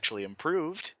work is actually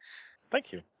improved.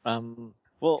 thank you.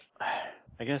 Well,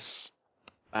 I guess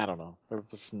I don't know.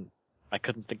 I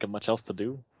couldn't think of much else to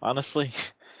do, honestly.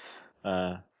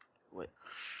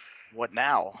 What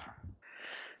now?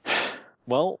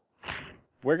 Well,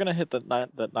 we're gonna hit that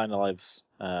Nine Lives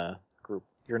group.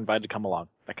 You're invited to come along.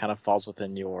 That kind of falls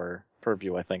within your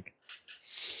purview, I think.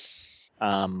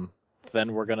 Then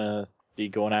we're gonna be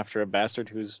going after a bastard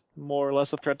who's more or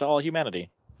less a threat to all humanity.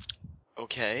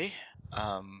 Okay.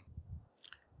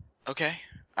 Okay.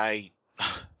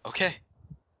 Okay.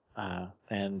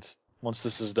 And once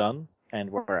this is done, and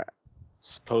we're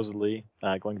supposedly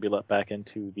going to be let back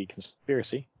into the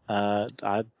conspiracy,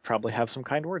 I'd probably have some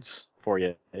kind words for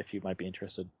you if you might be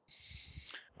interested.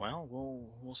 Well,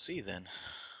 we'll see then.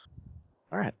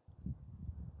 All right.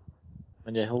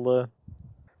 And yeah, he'll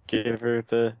give her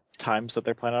the times that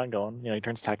they're planning on going. He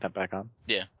turns TACnet back on.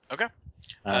 Yeah. Okay.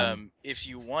 If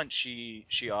you want, she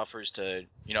offers to.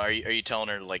 Are you telling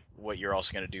her like what you're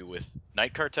also gonna do with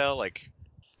Night Cartel, like?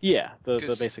 Yeah, the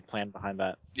basic plan behind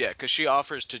that. Yeah, because she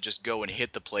offers to just go and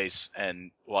hit the place,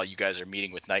 and while you guys are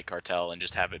meeting with Night Cartel, and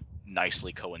just have it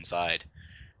nicely coincide.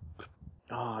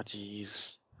 Oh,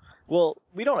 jeez. Well,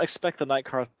 we don't expect the Night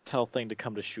Cartel thing to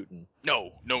come to shooting.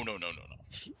 No.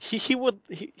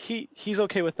 He's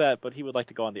okay with that, but he would like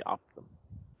to go on the op them.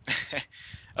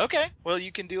 Okay, well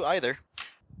you can do either.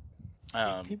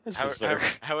 He misses her.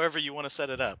 However you want to set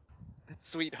it up. That's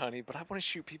sweet, honey, but I want to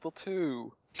shoot people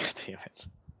too. God damn it.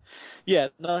 Yeah,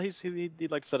 no,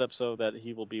 he'd like to set up so that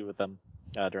he will be with them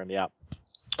during the op.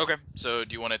 Okay, so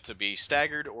do you want it to be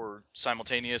staggered or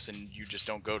simultaneous, and you just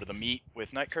don't go to the meet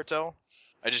with Night Cartel?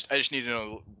 I just need to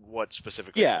know what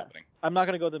specifically is happening. I'm not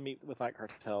going to go to the meet with Night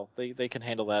Cartel. They can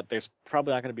handle that. There's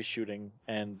probably not going to be shooting,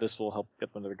 and this will help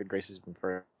get them to their good graces even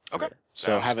further. Okay.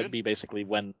 So have good. it be basically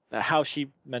when how she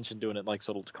mentioned doing it, like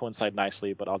so it'll coincide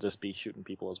nicely, but I'll just be shooting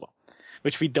people as well,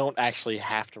 which we don't actually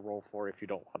have to roll for if you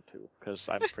don't want to, because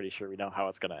I'm pretty sure we know how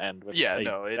it's going to end with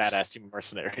badass team of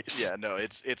mercenaries. Yeah, no,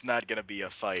 it's not going to be a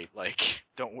fight. Like,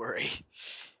 don't worry.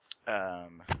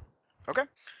 Okay.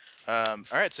 All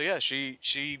right. So yeah,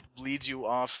 she leads you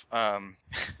off.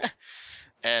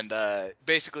 And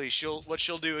basically, what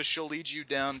she'll do is she'll lead you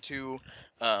down to.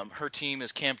 Her team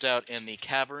is camped out in the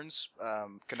caverns,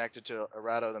 connected to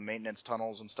Arado, the maintenance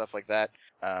tunnels and stuff like that.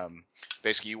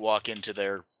 Basically, you walk into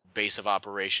their base of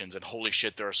operations, and holy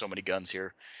shit, there are so many guns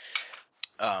here.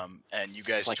 And you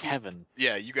guys, it's like heaven.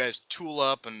 Yeah, you guys tool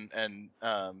up, and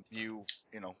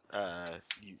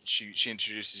she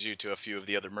introduces you to a few of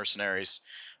the other mercenaries,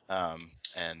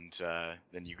 and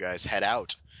then you guys head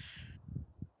out.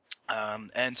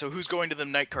 And so who's going to the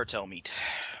Night Cartel meet?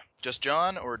 Just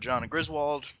John, or John and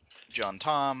Griswold? John,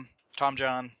 Tom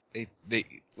John?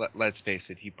 Let's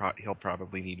face it, he'll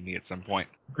probably need me at some point.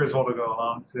 Griswold will go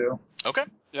along too. Okay.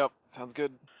 Yep, sounds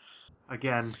good.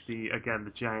 Again,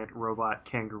 the giant robot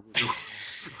kangaroo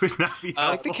would not be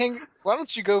helpful. Why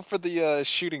don't you go for the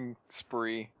shooting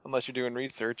spree? Unless you're doing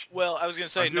research. Well, I was gonna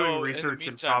say I'm doing no. research in the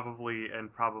meantime,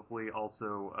 and probably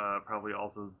also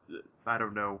I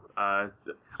don't know.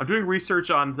 I'm doing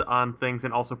research on things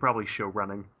and also probably show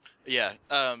running. Yeah.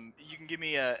 You can give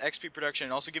me XP production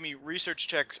and also give me research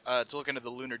check to look into the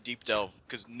lunar deep delve,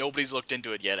 because nobody's looked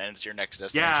into it yet, and it's your next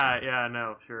destination. Yeah,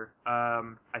 no, sure.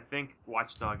 I think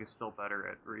Watchdog is still better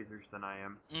at research than I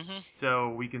am. Mm-hmm. So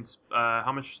we can.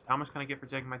 How much can I get for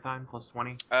taking my time? Plus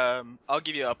 20. I'll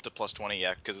give you up to plus 20,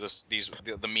 yeah, because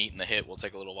the meet and the hit will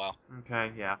take a little while.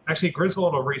 Okay, yeah. Actually,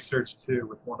 Griswold will research too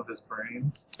with one of his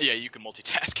brains. Yeah, you can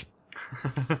multitask.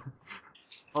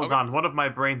 Hold on, one of my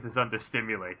brains is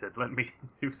understimulated. Let me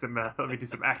do some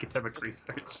academic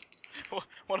research.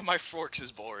 One of my forks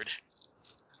is bored.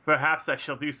 Perhaps I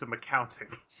shall do some accounting.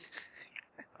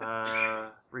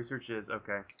 Research is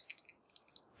okay.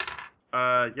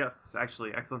 Yes,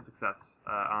 actually, excellent success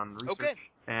on research. Okay.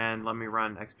 And let me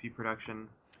run XP production.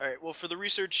 All right. Well, for the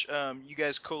research, you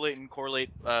guys collate and correlate.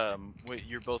 What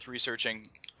you're both researching.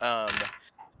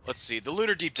 Let's see, the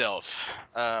lunar deep delve.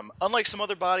 Unlike some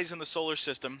other bodies in the solar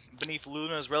system, beneath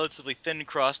Luna's relatively thin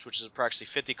crust, which is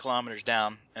approximately 50 kilometers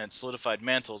down, and its solidified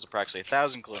mantle is approximately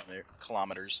 1,000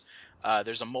 kilometers,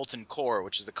 there's a molten core,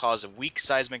 which is the cause of weak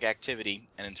seismic activity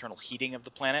and internal heating of the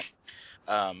planet.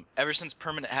 Ever since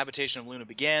permanent habitation of Luna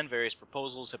began, various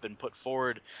proposals have been put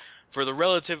forward for the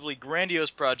relatively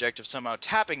grandiose project of somehow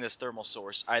tapping this thermal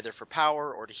source, either for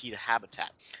power or to heat a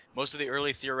habitat. Most of the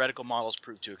early theoretical models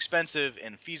proved too expensive,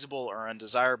 infeasible, or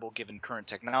undesirable given current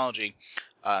technology,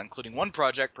 including one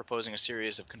project proposing a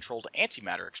series of controlled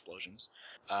antimatter explosions.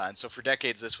 And so for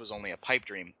decades, this was only a pipe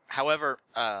dream. However,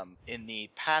 in the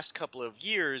past couple of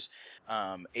years,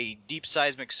 a deep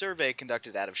seismic survey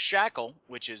conducted out of Shackle,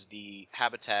 which is the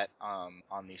habitat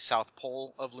on the south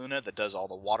pole of Luna that does all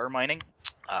the water mining,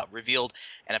 revealed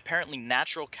an apparently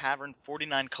natural cavern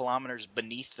 49 kilometers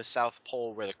beneath the south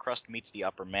pole where the crust meets the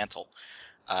upper mantle.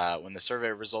 When the survey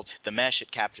results hit the mesh,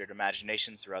 it captured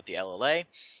imaginations throughout the LLA,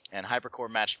 and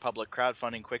Hypercore-matched public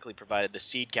crowdfunding quickly provided the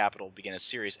seed capital to begin a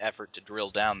serious effort to drill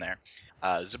down there.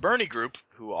 Zaberni Group,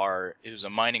 who's a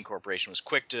mining corporation, was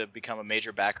quick to become a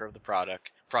major backer of the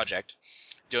project,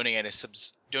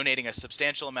 donating a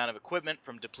substantial amount of equipment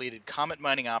from depleted Comet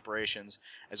mining operations,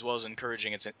 as well as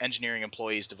encouraging its engineering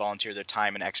employees to volunteer their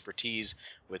time and expertise,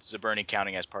 with Zaberni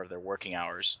counting as part of their working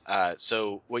hours.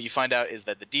 So what you find out is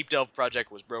that the Deep Delve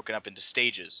project was broken up into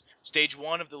stages. Stage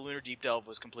 1 of the Lunar Deep Delve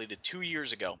was completed 2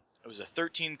 years ago. It was a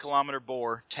 13-kilometer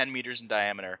bore, 10 meters in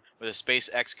diameter, with a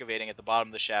space excavating at the bottom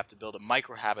of the shaft to build a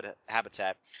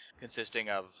microhabitat consisting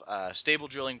of stable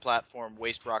drilling platform,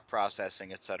 waste rock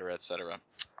processing, etc., etc.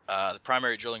 The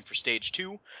primary drilling for Stage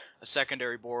 2, a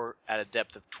secondary bore at a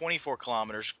depth of 24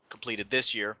 kilometers, completed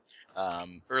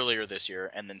earlier this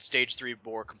year, and then Stage 3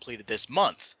 bore completed this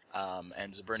month.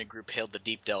 And Zaberni Group hailed the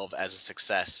Deep Delve as a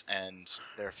success, and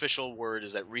their official word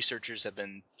is that researchers have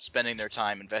been spending their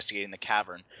time investigating the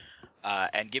cavern.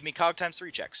 And give me Cog times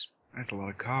 3 checks. That's a lot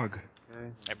of Cog. Okay.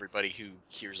 Everybody who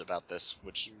hears about this,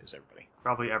 which is everybody.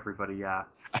 Probably everybody, yeah.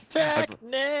 Technic!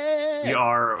 We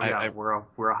are, I-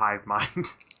 we're a hive mind.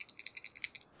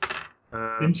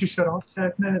 Didn't you shut off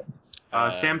TechNet?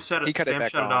 Sam shut he it. cut it Sam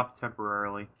back shut it on. off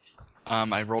temporarily.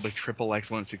 I rolled a triple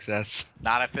excellent success. It's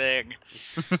not a thing.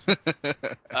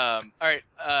 All right.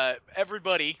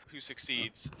 Everybody who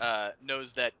succeeds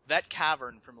knows that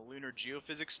cavern, from a lunar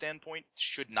geophysics standpoint,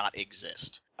 should not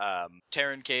exist.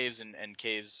 Terran caves and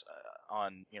caves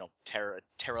on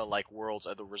Terra-like worlds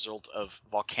are the result of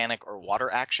volcanic or water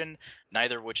action,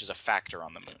 neither of which is a factor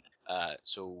on the moon.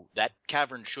 So that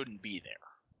cavern shouldn't be there.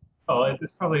 Oh,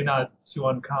 it's probably not too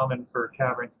uncommon for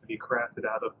caverns to be crafted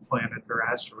out of planets or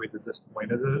asteroids at this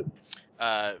point, is it?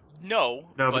 No.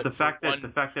 No, but the for fact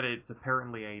that it's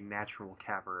apparently a natural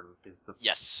cavern is the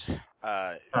yes,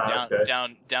 Okay.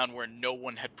 down where no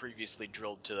one had previously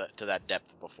drilled to that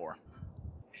depth before.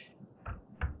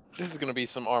 This is gonna be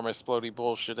some armor explodey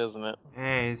bullshit, isn't it?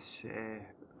 It's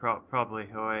probably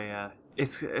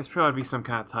it's probably be some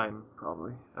kind of titan,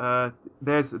 probably.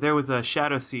 There was a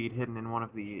shadow seed hidden in one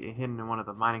of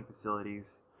the mining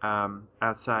facilities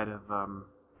outside of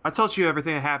I told you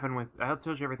everything that happened with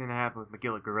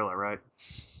Magilla Gorilla, right?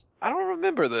 I don't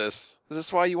remember this. Is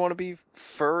this why you want to be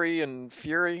furry and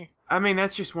fury? I mean,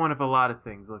 that's just one of a lot of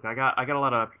things. Look, I got a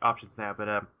lot of options now, but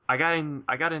I got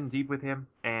in deep with him,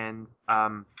 and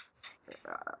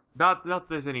not that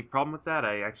there's any problem with that.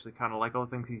 I actually kind of like all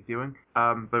the things he's doing.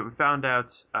 But we found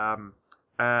out.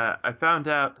 I found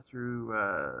out through.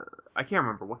 I can't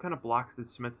remember what kind of blocks did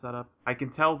Smith set up. I can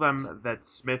tell them that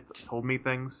Smith told me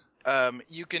things.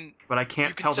 You can. But I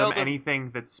can't tell them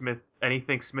anything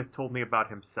Smith told me about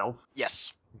himself.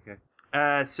 Yes. Okay.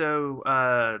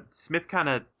 So Smith kind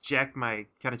of jacked my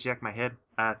head.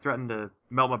 Threatened to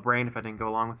melt my brain if I didn't go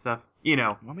along with stuff. You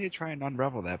know. Want me to try and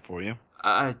unravel that for you?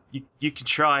 You can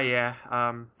try, yeah.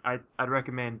 I'd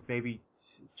recommend maybe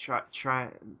try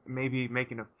maybe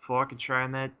making a fork and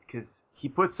trying that, because he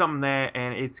put something there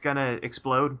and it's gonna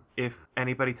explode if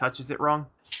anybody touches it wrong.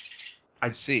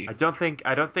 I see. I don't think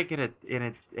in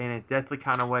a deathly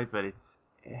kind of way, but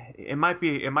it might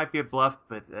be a bluff,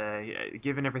 but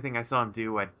given everything I saw him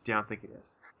do, I don't think it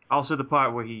is. Also, the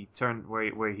part where he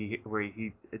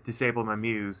disabled my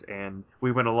muse, and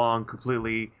we went along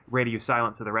completely radio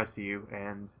silent to the rest of you,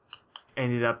 and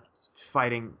ended up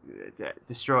fighting,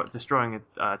 destroying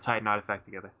a Titan artifact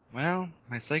together. Well,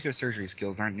 my psychosurgery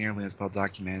skills aren't nearly as well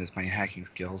documented as my hacking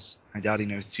skills. I doubt he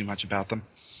knows too much about them.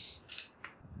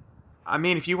 I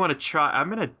mean, if you want to try, I'm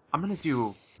gonna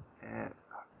do.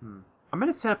 I'm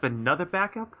gonna set up another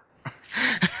backup.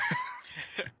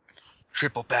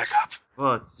 Triple backup.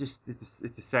 Well, it's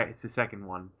a second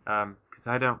one. Because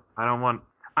I don't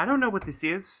know what this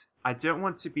is. I don't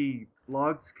want to be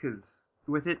logged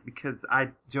because I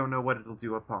don't know what it'll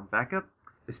do upon backup,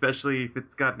 especially if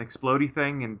it's got an explodey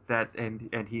thing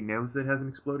and he knows it has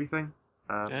an explodey thing.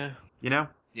 Yeah. You know?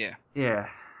 Yeah. Yeah.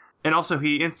 And also,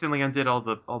 he instantly undid all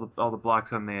the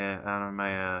blocks on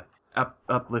my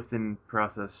uplifting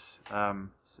process.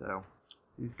 So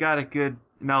he's got a good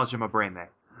knowledge of my brain there.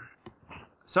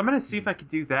 So I'm gonna see if I can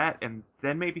do that, and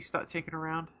then maybe start taking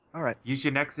around. All right. Use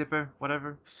your neck zipper,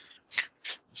 whatever,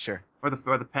 Sure. or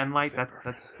the pen light. That's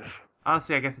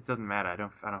honestly, I guess it doesn't matter. I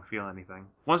don't feel anything.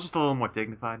 One's just a little more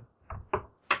dignified.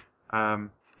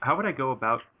 How would I go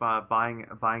about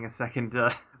buying a second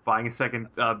buying a second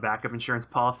backup insurance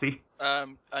policy. A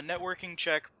networking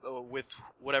check with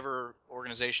whatever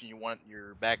organization you want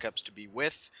your backups to be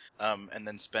with, and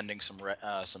then spending some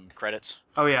credits.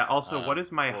 Oh yeah. Also, what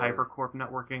is my or- Hypercorp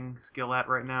networking skill at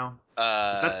right now?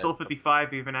 Uh, Is that still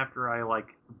 55 even after I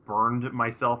like burned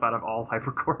myself out of all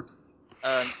Hypercorps?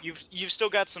 You've still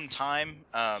got some time.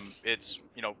 It's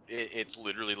it's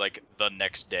literally like the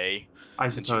next day I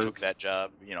since suppose. you took that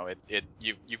job.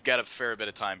 You've got a fair bit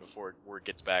of time before word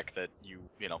gets back that you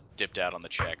dipped out on the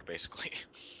check basically.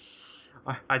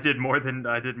 I did more than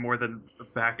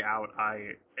back out.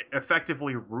 I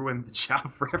effectively ruined the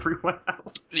job for everyone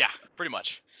else. Yeah, pretty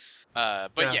much.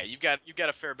 But yeah, you've got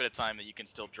a fair bit of time that you can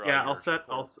still draw your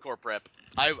corp rep.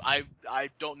 I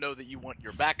don't know that you want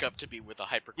your backup to be with a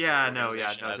hypercore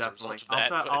organization as definitely. a result of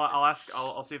that.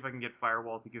 I'll see if I can get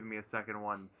Firewall to give me a second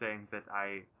one, saying that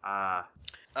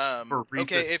for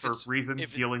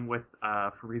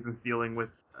reasons dealing with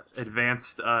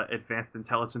advanced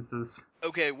intelligences.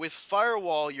 Okay, with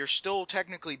Firewall, you're still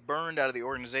technically burned out of the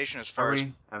organization as far as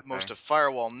most of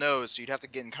Firewall knows, so you'd have to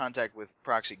get in contact with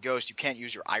Proxy Ghost. You can't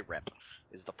use your IREP,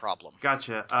 is the problem.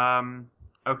 Gotcha.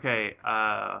 Okay.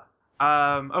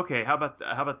 Okay. How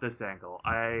about this angle?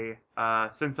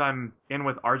 Since I'm in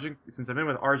with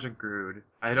Argent Grood,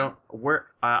 I don't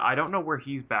know where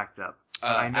he's backed up.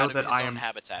 But I know that I am own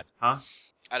habitat. Huh?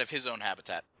 Out of his own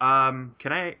habitat. Can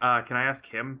I ask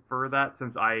him for that,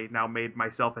 since I now made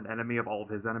myself an enemy of all of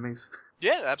his enemies?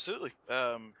 Yeah, absolutely.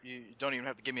 You don't even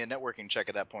have to give me a networking check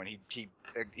at that point. He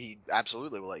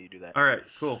absolutely will let you do that. All right,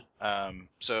 cool.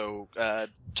 So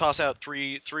toss out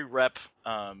three rep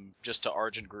just to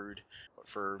Argent Grood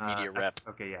for media rep.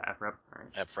 Okay, yeah, F rep. All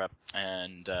right. F rep,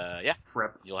 and yeah,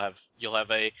 rep. You'll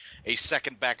have a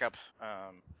second backup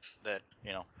that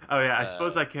Oh yeah, I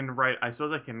suppose I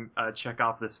can check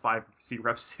off this 5C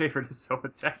rep's favor to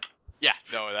Somatech. Yeah,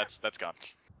 no, that's gone.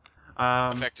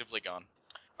 Effectively gone.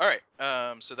 All right,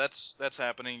 so that's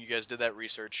happening. You guys did that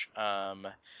research.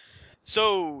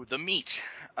 So the meat.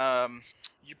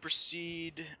 You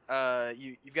proceed.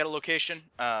 You've got a location.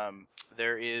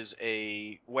 There is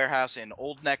a warehouse in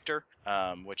Old Nectar,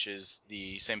 which is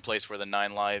the same place where the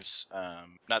 9 Lives,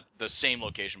 not the same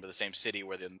location, but the same city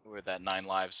where that 9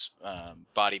 Lives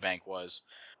body bank was,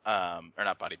 or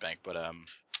not body bank, but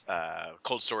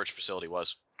cold storage facility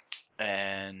was,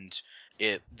 and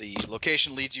the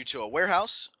location leads you to a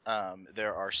warehouse.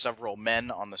 There are several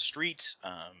men on the street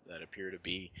that appear to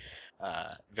be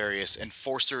various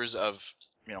enforcers of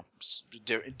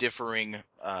differing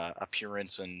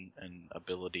appearance and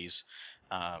abilities,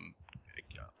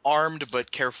 armed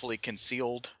but carefully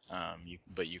concealed,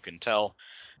 but you can tell.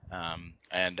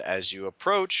 And as you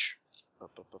approach the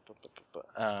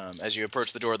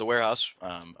door of the warehouse,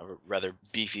 a rather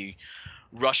beefy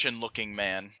Russian-looking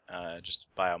man, just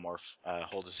biomorph,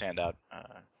 holds his hand out.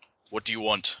 What do you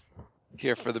want?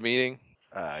 Here for the meeting.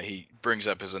 He brings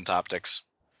up his entoptics.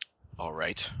 All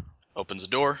right. Opens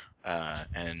the door,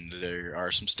 and there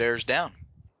are some stairs down.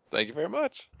 Thank you very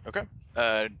much. Okay.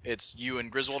 It's you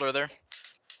and Griswold are there?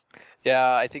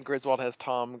 Yeah, I think Griswold has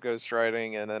Tom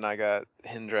ghostwriting, and then I got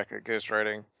Hendrik at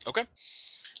ghostwriting. Okay.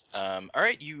 All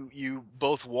right, you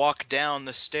both walk down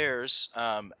the stairs,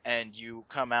 and you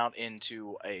come out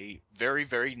into a very,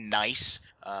 very nice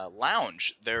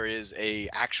lounge. There is a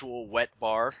actual wet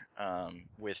bar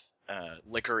with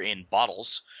liquor in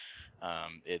bottles.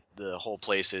 The whole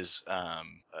place is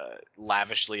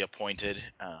lavishly appointed,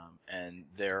 and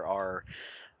there are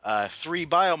 3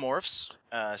 biomorphs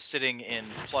sitting in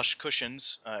plush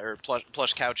cushions or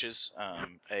plush couches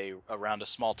around a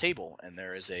small table, and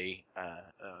there is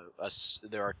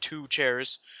there are 2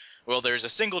 chairs. Well, there's a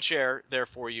single chair there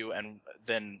for you, and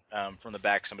then from the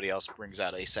back somebody else brings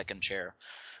out a second chair.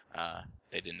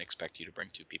 They didn't expect you to bring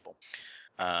 2 people.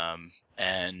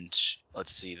 And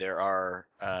let's see, there are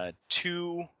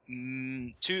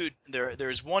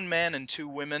there's 1 man and 2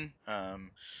 women.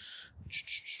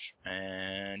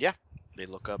 And yeah, they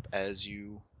look up as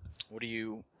you. What are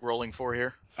you rolling for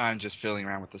here? I'm just fiddling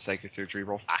around with the psychosurgery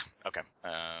roll. Okay.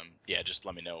 Yeah, just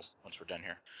let me know once we're done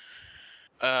here.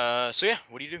 So yeah,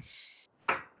 what do you do?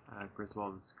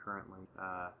 Griswold is currently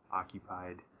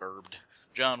occupied. Burbed.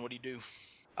 John, what do you do?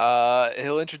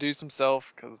 He'll introduce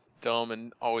himself, because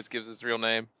Doman always gives his real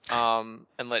name,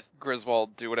 and let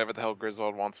Griswold do whatever the hell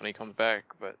Griswold wants when he comes back.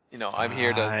 But, I'm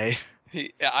here to...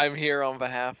 I'm here on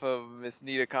behalf of Miss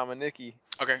Nita Kamenicki.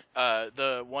 Okay.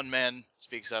 The 1 man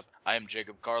speaks up. I am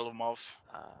Jacob Karlomov.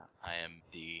 I am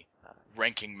the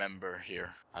ranking member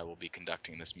here. I will be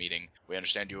conducting this meeting. We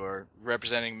understand you are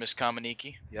representing Miss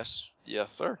Kamenicki, yes?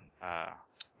 Yes, sir.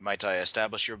 Might I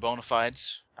establish your bona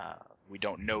fides? We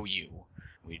don't know you,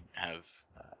 We have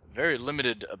very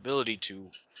limited ability to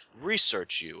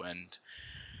research you, and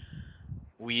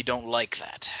we don't like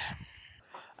that.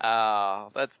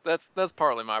 That's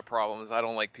partly my problem. Is I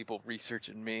don't like people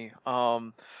researching me.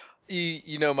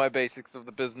 You know my basics of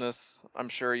the business. I'm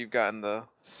sure you've gotten the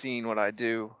seen what I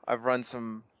do. I've run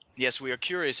some. Yes, we are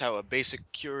curious how a basic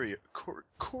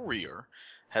courier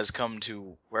has come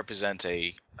to represent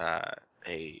a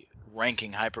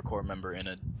ranking hypercore member in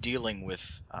a dealing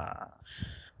with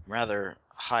rather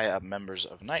high up members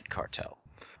of Night Cartel.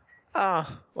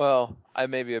 Well, I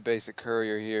may be a basic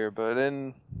courier here, but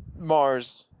in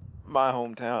Mars, my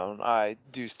hometown, I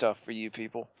do stuff for you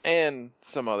people and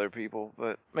some other people,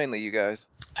 but mainly you guys.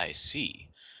 I see.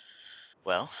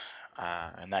 Well,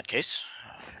 in that case,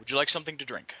 would you like something to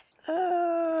drink?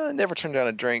 Never turned down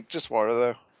a drink, just water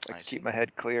though. Like I to see. keep my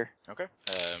head clear. Okay.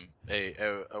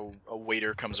 A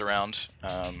waiter comes around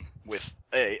with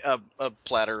a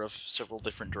platter of several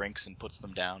different drinks and puts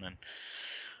them down, and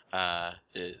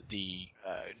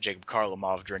Jacob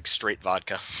Karlamov drinks straight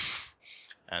vodka,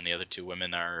 and the other two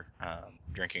women are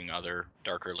drinking other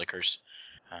darker liquors.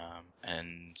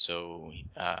 And so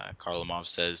Karlamov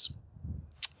says,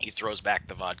 he throws back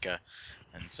the vodka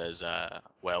and says,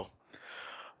 well,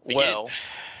 begin,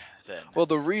 then. Well,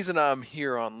 the reason I'm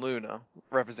here on Luna,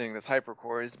 representing this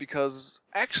hypercore, is because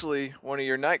actually one of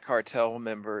your Night Cartel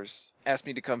members asked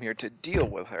me to come here to deal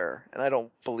with her, and I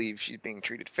don't believe she's being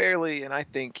treated fairly, and I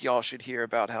think y'all should hear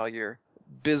about how your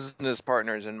business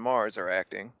partners in Mars are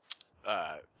acting.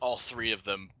 All three of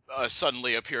them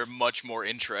suddenly appear much more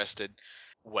interested.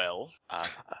 Well,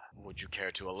 would you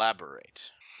care to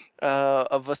elaborate?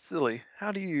 Vasily,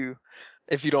 how do you,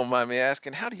 if you don't mind me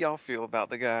asking, how do y'all feel about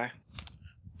the guy?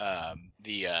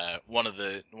 One of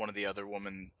the other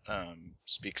women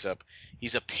speaks up.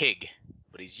 He's a pig,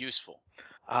 but he's useful.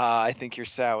 I think your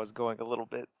sow is going a little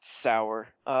bit sour.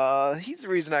 He's the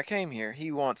reason I came here.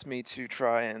 He wants me to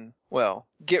try and, well,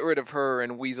 get rid of her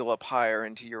and weasel up higher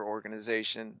into your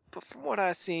organization. But from what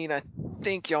I've seen, I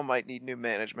think y'all might need new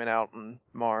management out on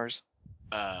Mars.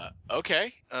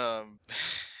 Okay.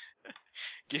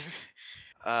 Give.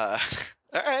 Uh,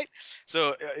 all right.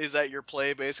 So is that your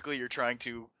play? Basically, you're trying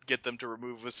to get them to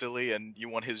remove Vasily, and you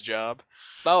want his job.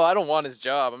 Oh, I don't want his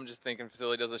job. I'm just thinking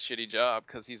Vasily does a shitty job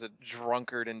because he's a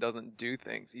drunkard and doesn't do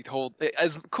things.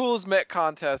 As cool as Met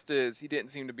Contest is, he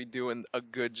didn't seem to be doing a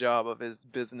good job of his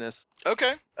business.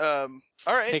 Okay. All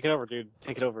right. Take it over, dude.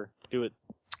 Take it over. Do it.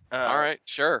 All right,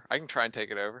 sure. I can try and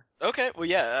take it over. Okay. Well,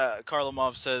 yeah.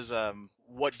 Karlamov says,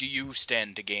 "What do you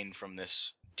stand to gain from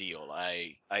this deal?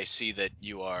 I see that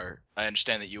you are. I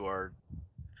understand that you are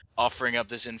offering up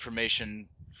this information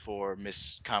for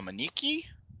Miss Kameniki."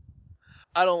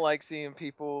 I don't like seeing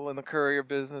people in the courier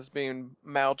business being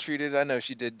maltreated. I know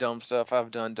she did dumb stuff.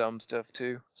 I've done dumb stuff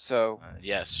too. So,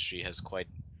 Yes, she has quite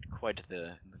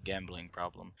the gambling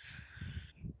problem.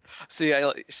 see,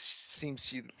 seems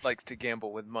she likes to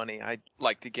gamble with money. I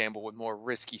like to gamble with more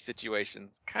risky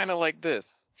situations, kind of like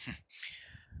this.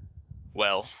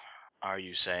 Well, are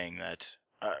you saying that?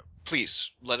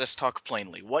 Please, let us talk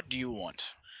plainly. What do you want?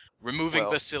 Removing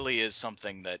Well, Vasily is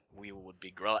something that we would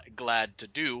be glad to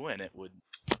do, and it would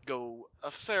go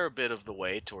a fair bit of the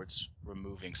way towards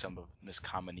removing some of Miss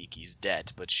Kamaniki's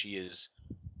debt, but she is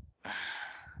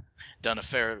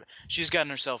she's gotten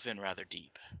herself in rather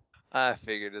deep. I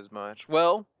figured as much.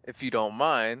 Well, if you don't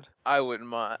mind, I wouldn't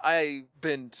mind. I've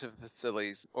been to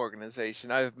Vasily's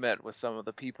organization. I've met with some of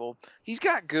the people. He's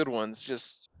got good ones,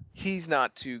 just he's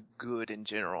not too good in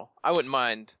general. I wouldn't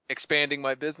mind expanding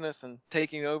my business and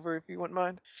taking over if you wouldn't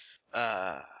mind.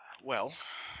 Well,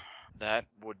 that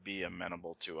would be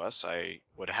amenable to us. I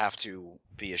would have to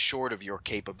be assured of your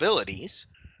capabilities.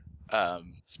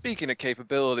 Speaking of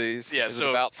capabilities, Yeah, is it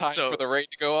about time for the raid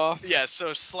to go off? Yeah,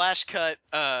 so slash cut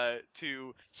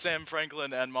to Sam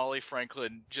Franklin and Molly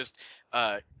Franklin just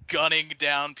gunning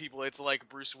down people. It's like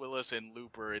Bruce Willis in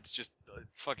Looper. It's just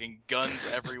fucking guns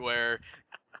everywhere,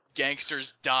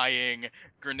 gangsters dying,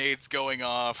 grenades going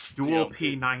off. Dual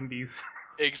P90s.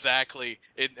 Exactly.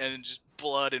 And just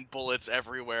blood and bullets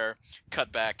everywhere.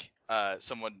 Cut back.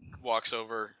 Someone walks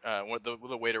over.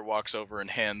 The waiter walks over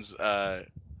and hands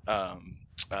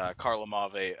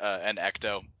Karlamov an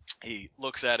ecto. He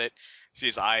looks at it,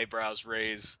 sees eyebrows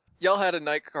raise. Y'all had a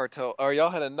night cartel, or y'all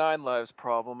had a 9 lives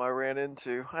problem I ran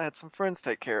into. I had some friends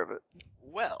take care of it.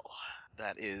 Well,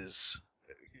 that is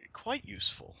quite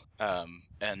useful.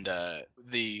 And the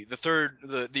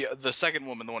second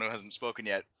woman, the one who hasn't spoken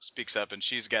yet, speaks up, and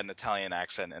she's got an Italian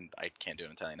accent, and I can't do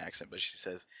an Italian accent, but she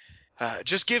says,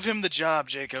 "Just give him the job,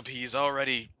 Jacob. He's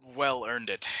already well earned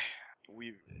it.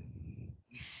 We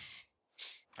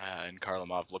And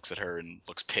Karlamov looks at her and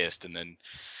looks pissed, and then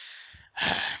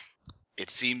it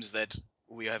seems that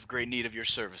we have great need of your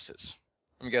services.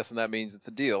 I'm guessing that means it's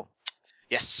a deal.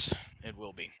 Yes, it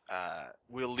will be.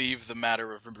 We'll leave the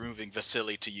matter of removing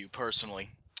Vasily to you personally,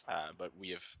 but we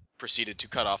have proceeded to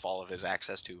cut off all of his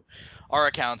access to our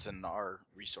accounts and our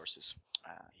resources.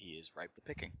 He is ripe for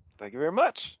picking. Thank you very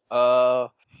much.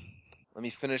 Let me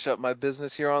finish up my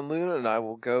business here on Luna, and I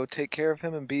will go take care of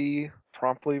him and be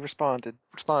promptly respond to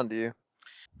you.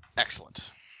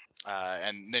 Excellent.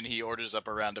 And then he orders up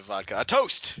a round of vodka. A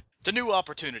toast to new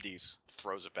opportunities.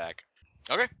 Throws it back.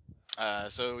 Okay.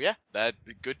 So yeah, that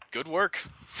good work.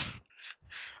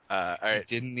 All right.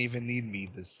 You didn't even need me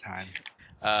this time.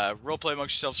 Roleplay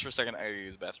amongst yourselves for a second. I gotta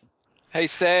use the bathroom. Hey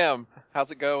Sam, how's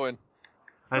it going?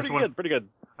 Pretty good.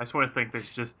 I just want to think there's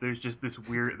just this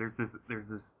weird there's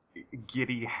this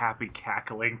giddy happy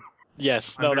cackling.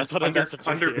 Yes, no, that's what it is.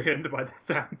 Underpinned by the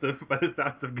sounds of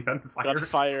gunfire.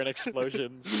 Gunfire and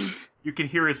explosions. You can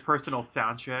hear his personal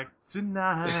soundtrack.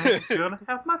 Tonight, gonna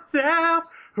have myself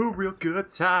a real good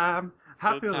time.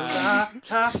 I feel alive.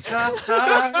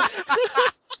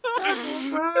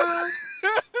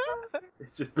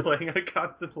 It's just playing on a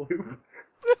constant loop.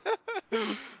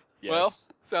 Yes, well,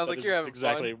 sounds like you're having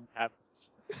exactly fun. What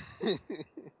happens.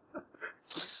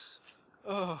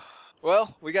 Oh,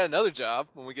 well, we got another job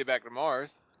when we get back to Mars.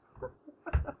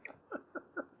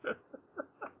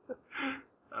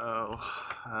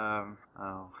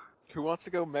 Who wants to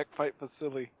go mech fight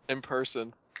Vasily in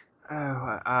person? Oh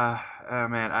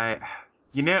man, I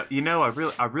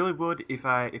really would if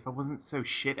I wasn't so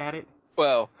shit at it.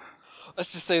 Well,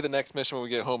 let's just say the next mission when we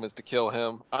get home is to kill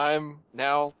him. I'm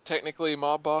now technically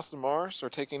mob boss of Mars, or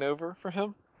taking over for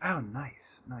him. Oh,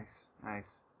 nice. All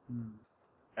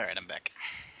right, I'm back.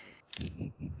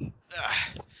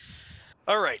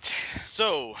 All right.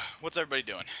 So, what's everybody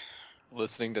doing?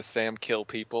 Listening to Sam kill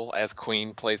people as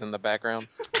Queen plays in the background.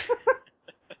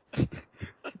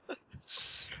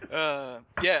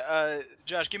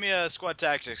 Josh, give me a squad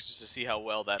tactics just to see how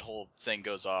well that whole thing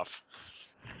goes off.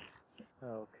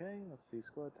 Okay, let's see.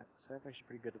 Squad tactics. I'm actually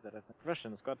pretty good at that, I think.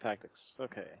 Profession, squad tactics.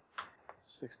 Okay.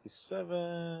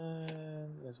 67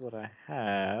 is what I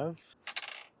have.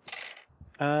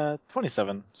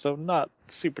 27. So not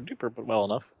super duper, but well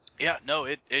enough. Yeah, no,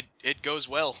 it goes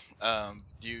well.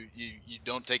 You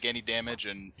don't take any damage,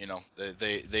 and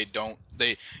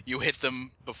you hit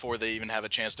them before they even have a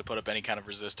chance to put up any kind of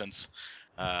resistance.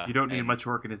 You don't need much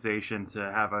organization to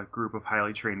have a group of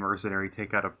highly trained mercenary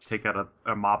take out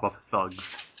a mob of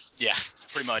thugs. Yeah,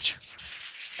 pretty much.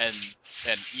 And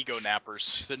ego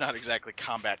nappers. They're not exactly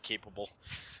combat capable.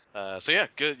 So yeah,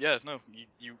 good. Yeah, no,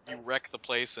 you wreck the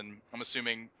place, and I'm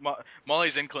assuming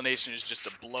Molly's inclination is just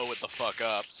to blow it the fuck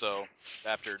up. So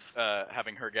after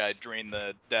having her guy drain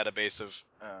the database of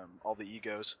all the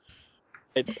egos,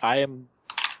 I am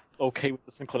okay with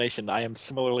this inclination. I am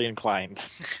similarly inclined.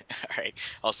 all right,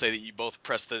 I'll say that you both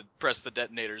press the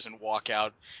detonators and walk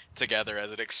out together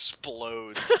as it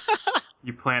explodes.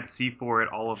 You plant C4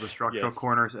 at all of the structural Yes.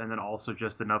 corners, and then also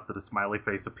just enough that a smiley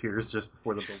face appears just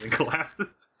before the building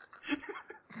collapses.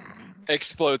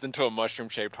 Explodes into a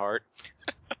mushroom-shaped heart.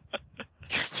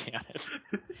 God damn it.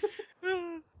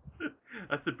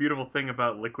 That's the beautiful thing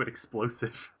about liquid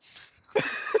explosive.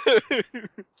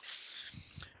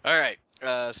 All right,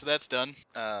 so that's done.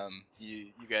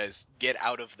 You guys get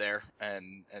out of there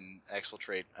and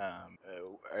exfiltrate.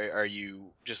 Are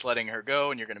you just letting her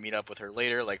go, and you're going to meet up with her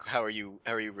later? Like, how are you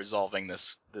resolving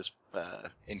this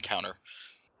encounter?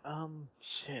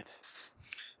 Shit.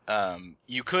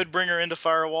 You could bring her into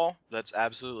Firewall. That's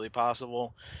absolutely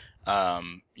possible.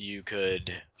 You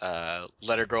could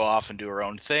let her go off and do her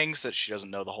own thing so that she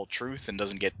doesn't know the whole truth and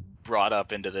doesn't get brought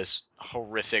up into this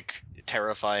horrific,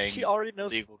 terrifying She already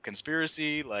knows. legal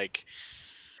conspiracy. Like,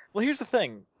 Well, here's the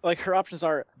thing. Like, her options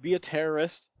are be a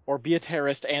terrorist or be a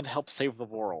terrorist and help save the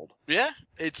world. yeah,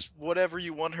 it's whatever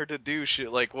you want her to do.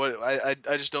 Like, what I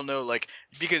just don't know. Like,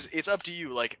 because it's up to you.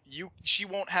 Like, she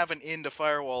won't have an in to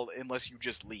Firewall unless you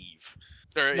just leave.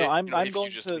 Or No, I'm if going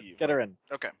you just to leave. get her in.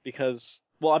 Okay. Because,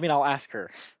 well, I mean, I'll ask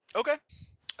her. Okay.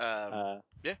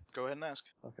 Yeah, go ahead and ask.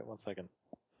 Okay, 1 second.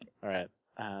 All right.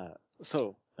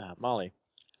 So, Molly.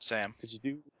 Sam. Did you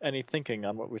do any thinking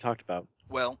on what we talked about?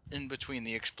 Well, in between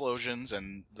the explosions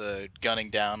and the gunning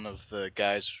down of the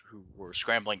guys who were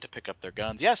scrambling to pick up their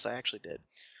guns, yes, I actually did.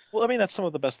 Well, I mean, that's some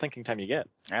of the best thinking time you get.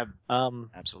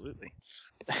 Absolutely.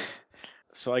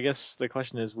 So I guess the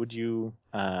question is, would you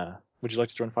like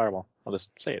to join Firewall? I'll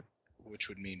just say it. Which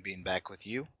would mean being back with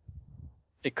you.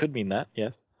 It could mean that,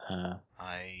 yes.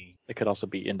 It could also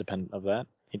be independent of that.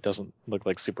 He doesn't look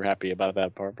like super happy about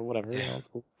that part, but whatever. Yeah. It's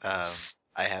cool.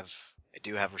 I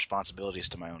do have responsibilities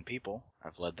to my own people.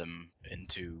 I've led them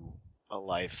into a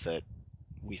life that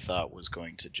we thought was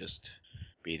going to just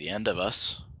be the end of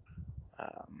us.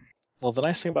 Well, the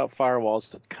nice thing about firewalls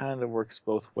is it kind of works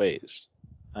both ways.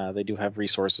 They do have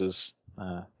resources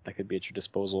that could be at your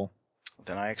disposal.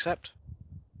 Then I accept.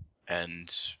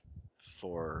 And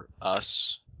for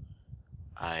us,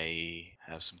 I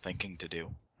have some thinking to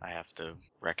do. I have to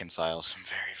reconcile some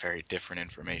very, very different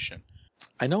information.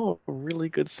 I know a really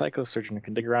good psychosurgeon who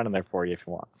can dig around in there for you if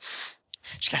you want.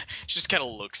 She just kind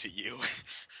of looks at you.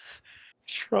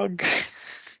 Shrug.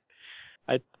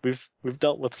 We've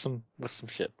dealt with some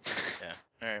shit. Yeah.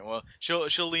 All right. Well,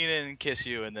 she'll lean in and kiss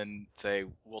you, and then say,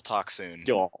 "We'll talk soon."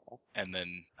 Yo. And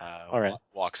then All right.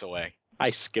 walks away. I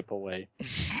skip away.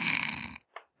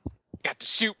 Got to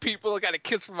shoot people. I got a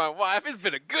kiss from my wife. It's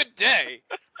been a good day.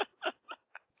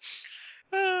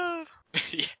 Yeah.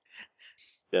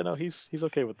 Yeah, no, he's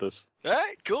okay with this. All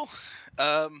right. Cool.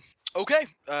 Okay.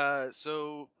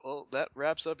 So that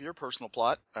wraps up your personal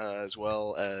plot, as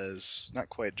well as not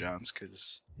quite John's,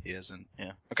 because he hasn't.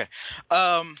 Yeah. Okay.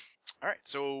 All right.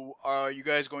 So, are you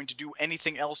guys going to do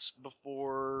anything else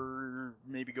before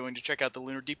maybe going to check out the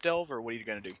Lunar Deep Delve, or what are you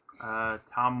going to do?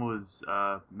 Tom was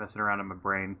messing around in my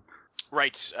brain.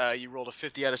 Right. You rolled a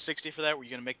 50 out of 60 for that. Were you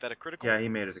going to make that a critical? Yeah, he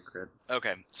made it a crit.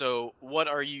 Okay. So, what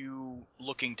are you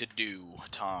looking to do,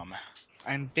 Tom?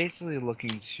 I'm basically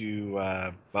looking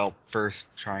to, first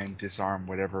try and disarm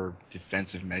whatever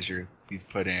defensive measure he's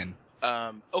put in.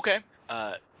 Okay.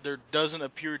 There doesn't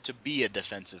appear to be a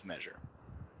defensive measure.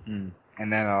 And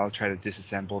then I'll try to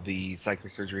disassemble the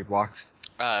psychosurgery blocks.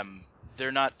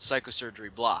 They're not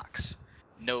psychosurgery blocks.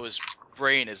 Noah's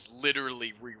brain is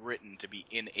literally rewritten to be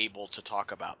unable to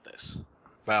talk about this.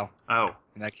 Well, Oh.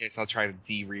 in that case, I'll try to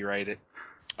de-rewrite it.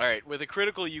 All right, with a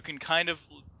critical, you can kind of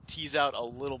tease out a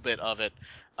little bit of it,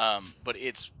 but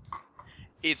it's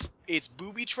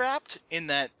booby-trapped in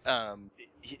that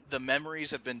the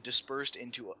memories have been dispersed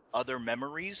into other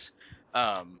memories,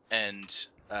 and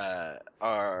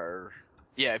are...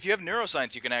 Yeah, if you have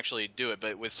neuroscience, you can actually do it,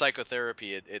 but with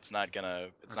psychotherapy, it's not gonna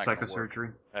work.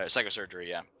 Psychosurgery. Psychosurgery,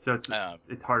 yeah. So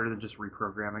it's harder than just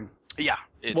reprogramming. Yeah,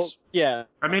 it's... yeah.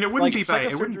 I mean, it wouldn't Like, be by.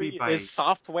 It wouldn't be psychosurgery by. is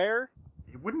software.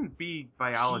 It wouldn't be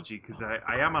biology because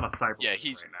I am on a cyber Yeah,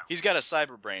 brain right now. he's got a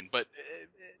cyber brain, but...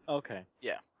 Okay.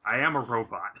 Yeah. I am a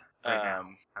robot right now.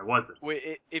 I wasn't.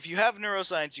 If you have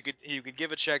neuroscience, you could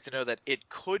give a check to know that it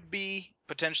could be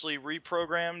potentially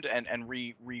reprogrammed and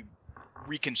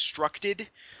reconstructed,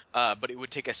 but it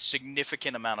would take a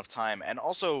significant amount of time. And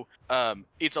also,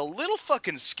 it's a little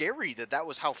fucking scary that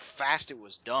was how fast it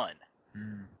was done.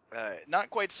 Not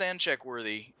quite sand check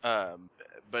worthy,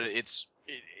 but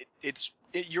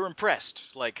you're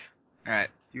impressed. Like, All right.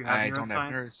 Do you have I neuroscience? don't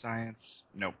have neuroscience.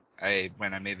 Nope.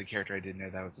 When I made the character, I didn't know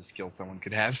that was a skill someone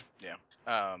could have. Yeah.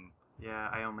 Yeah,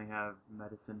 I only have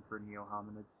medicine for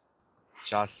neo-hominids.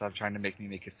 Josh, stop trying to make me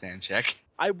make a sand check.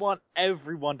 I want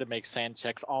everyone to make sand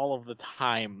checks all of the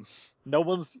time. No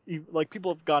one's like,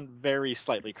 people have gone very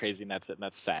slightly crazy, and that's it. And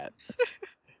that's sad.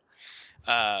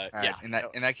 All right, Yeah.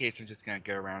 In that case, I'm just gonna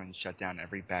go around and shut down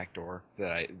every back door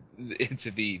that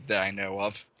I know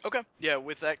of. Okay. Yeah.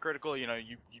 With that critical, you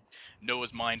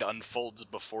Noah's mind unfolds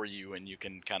before you, and you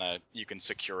can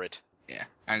secure it. Yeah.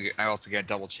 I also gotta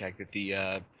double check that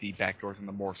the back doors and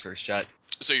the morphs are shut.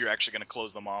 So you're actually going to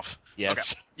close them off?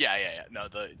 Yes. Okay. Yeah. No,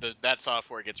 that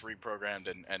software gets reprogrammed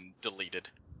and deleted.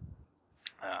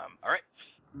 All right.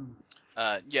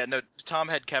 Yeah, no, Tom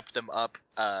had kept them up,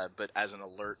 but as an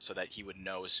alert so that he would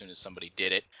know as soon as somebody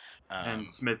did it. And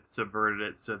Smith subverted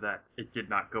it so that it did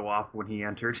not go off when he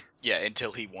entered. Yeah,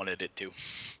 until he wanted it to.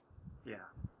 Yeah.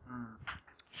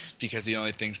 Because the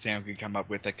only thing Sam could come up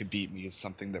with that could beat me is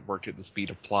something that worked at the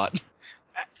speed of plot.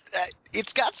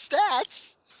 It's got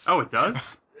stats! Oh, it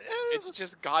does? It's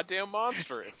just goddamn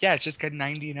monstrous. Yeah, it's just got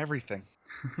 90 and everything.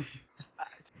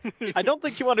 I don't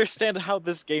think you understand how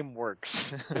this game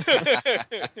works.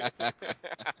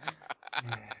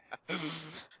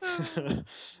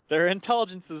 There are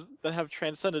intelligences that have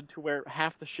transcended to where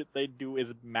half the shit they do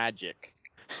is magic.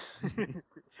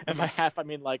 And by half, I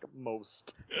mean, like,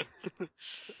 most.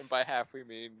 And by half, we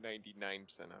mean 99%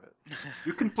 of it.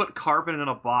 You can put carbon in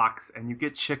a box and you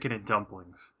get chicken and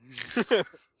dumplings.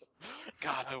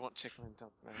 God, I want chicken and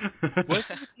dumplings. What's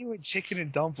with you and chicken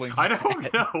and dumplings? I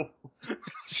don't know.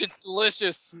 Shit's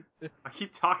delicious. I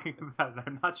keep talking about it.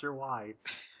 I'm not sure why.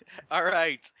 All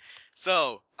right.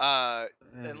 So,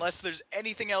 unless there's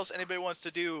anything else anybody wants to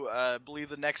do, I believe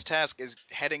the next task is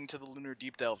heading to the Lunar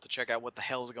Deep Delve to check out what the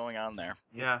hell's going on there.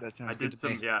 Yeah, that sounds I good did to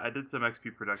me. some. Yeah, I did some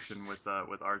XP production with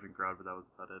Argent Crowd, but that was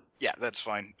about it. Yeah, that's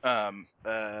fine.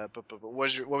 But what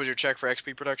was your check for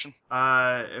XP production?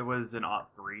 It was an aught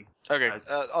 3. Okay,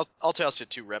 I'll toss you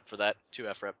 2 rep for that, 2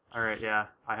 F rep. All right, yeah,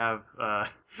 I have.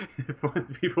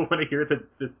 If people want to hear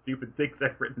the stupid things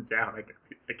I've written down, I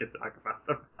can talk about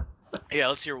them. Yeah,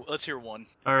 let's hear one.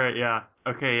 All right, yeah,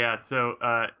 okay, yeah. So,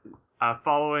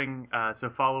 following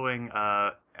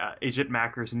Agent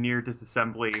Macker's near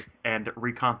disassembly and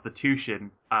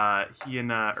reconstitution, he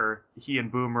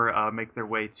and Boomer make their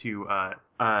way to.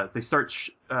 They start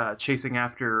chasing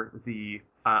after the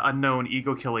unknown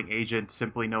ego-killing agent,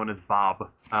 simply known as Bob.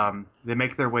 They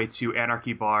make their way to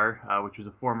Anarchy Bar, which was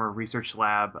a former research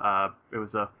lab. It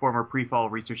was a former pre-fall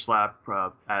research lab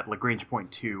at Lagrange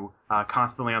Point 2,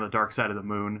 constantly on the dark side of the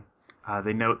moon.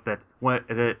 They note that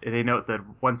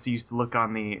once used to look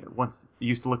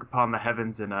upon the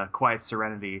heavens in a quiet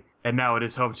serenity, and now it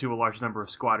is home to a large number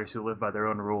of squatters who live by their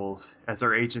own rules. As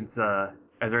our agents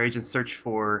search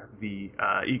for the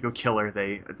ego killer,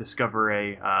 they discover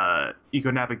a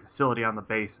ego napping facility on the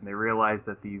base, and they realize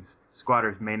that these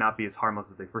squatters may not be as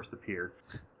harmless as they first appear.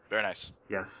 Very nice.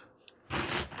 Yes,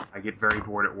 I get very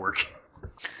bored at work.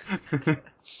 All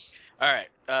right.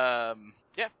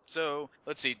 Yeah. So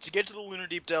let's see. To get to the Lunar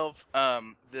Deep Delve,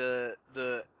 the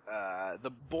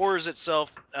bores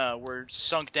itself were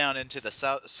sunk down into the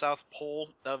south pole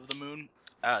of the moon.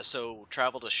 So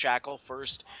travel to Shackle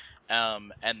first,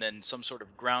 and then some sort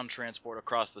of ground transport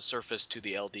across the surface to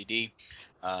the LDD.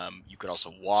 You could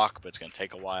also walk, but it's going to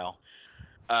take a while.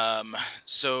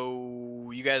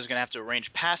 So you guys are going to have to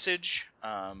arrange passage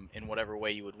in whatever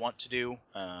way you would want to do.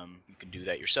 You can do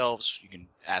that yourselves. You can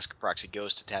ask a proxy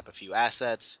ghost to tap a few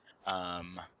assets. So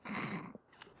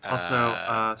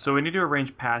we need to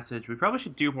arrange passage. We probably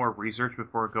should do more research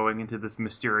before going into this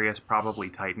mysterious, probably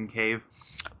Titan cave.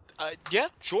 Yeah,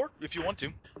 sure, if you want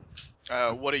to.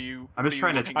 What are you? I'm just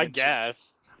trying to. I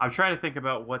guess. I'm trying to think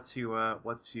about what's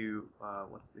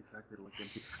exactly to look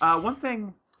into. One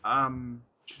thing,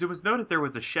 because it was noted there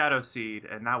was a shadow seed,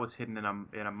 and that was hidden in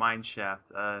a mine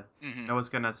shaft. I was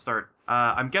gonna start.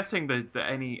 I'm guessing that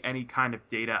any kind of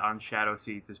data on shadow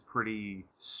seeds is pretty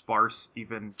sparse,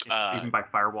 even by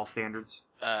firewall standards.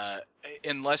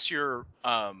 Unless you're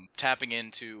tapping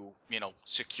into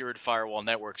secured firewall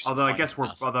networks. Although I guess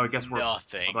we're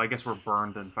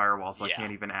burned in firewall, so yeah.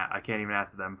 I can't even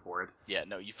ask them for it. Yeah,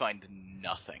 no, you find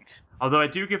nothing. Although I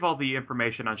do give all the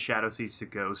information on shadow seeds to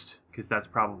Ghost, because that's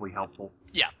probably helpful.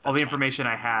 Yeah, all the information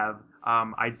I have,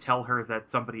 I'd tell her that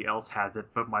somebody else has it,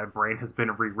 but my brain has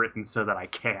been rewritten so that I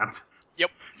can't.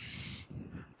 Yep.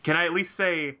 Can I at least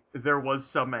say there was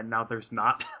some and now there's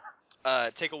not?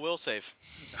 Take a will save.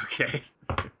 Okay.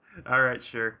 All right,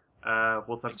 sure.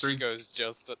 Will times 3. She goes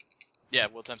just. Yeah,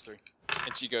 will times 3.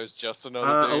 And she goes just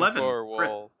another day 11. for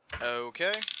wall.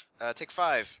 Okay. Take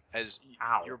 5 as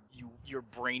Ow. your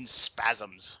brain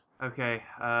spasms. Okay.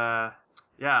 Yeah,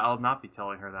 I'll not be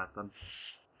telling her that then.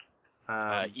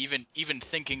 Even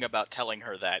thinking about telling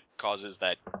her that causes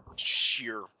that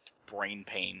sheer brain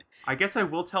pain. I guess I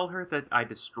will tell her that I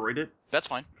destroyed it. That's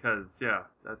fine. Because yeah,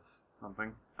 that's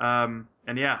something. And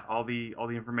yeah, all the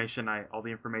information I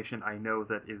know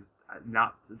that is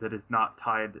not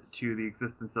tied to the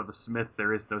existence of a Smith.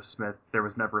 There is no Smith. There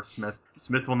was never a Smith.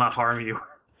 Smith will not harm you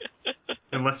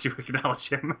unless you acknowledge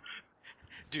him.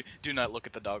 Do not look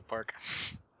at the dog park.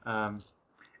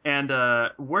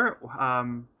 Where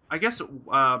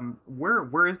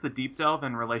is the deep delve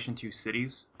in relation to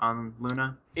cities on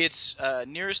Luna? It's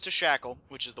nearest to Shackle,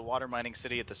 which is the water mining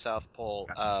city at the South Pole.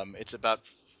 It's about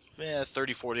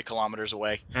 30-40 kilometers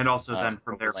away. And also then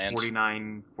from there, land.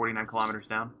 49 kilometers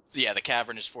down? Yeah, the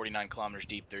cavern is 49 kilometers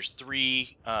deep. There's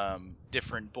 3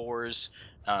 different bores,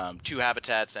 2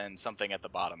 habitats, and something at the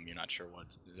bottom. You're not sure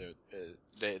what.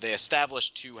 They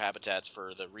established 2 habitats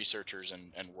for the researchers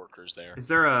and workers there. Is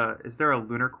there a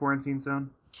lunar quarantine zone?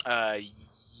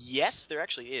 Yes, there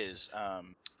actually is.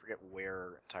 Forget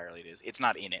where entirely it is. It's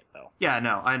not in it though. Yeah,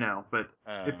 no, I know. But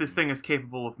if this thing is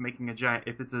capable of making a giant,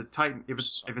 if it's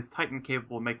Titan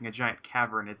capable of making a giant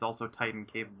cavern, it's also Titan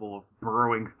capable of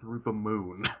burrowing through the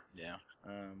moon. Yeah.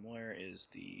 Where is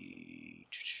the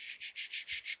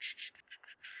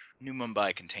New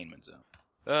Mumbai containment zone?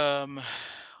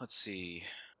 Let's see.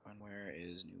 Where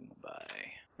is New Mumbai?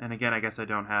 And again, I guess I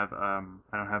don't have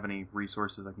any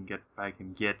resources I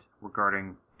can get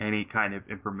regarding any kind of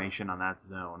information on that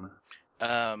zone.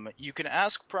 You can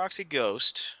ask Proxy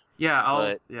Ghost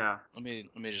Yeah, Let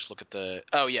me just look at the.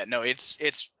 Oh yeah, no, it's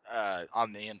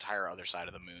on the entire other side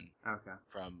of the moon. Okay.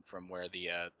 From where the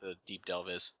deep delve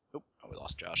is. Oh, we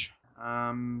lost Josh.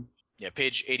 Um. Yeah,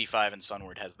 page 85 in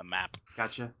Sunward has the map.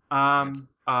 Gotcha.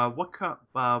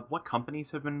 What companies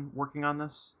have been working on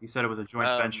this? You said it was a joint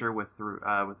venture with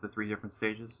the 3 different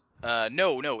stages.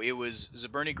 No, it was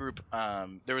Zaberni Group.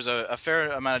 There was a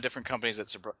fair amount of different companies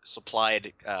that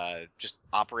supplied just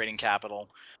operating capital,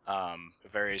 a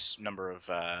various number of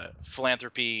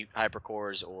philanthropy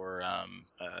hypercores, or a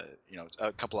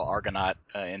couple of Argonaut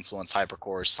influenced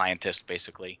hypercores, scientists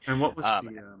basically. And what was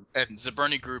and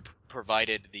Zaberni Group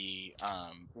provided the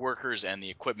workers and the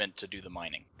equipment to do the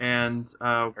mining. And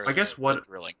I guess the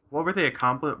drilling. What were they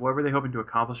hoping to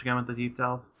accomplish again with the deep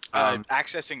delve?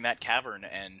 Accessing that cavern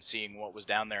and seeing what was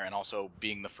down there, and also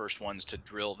being the first ones to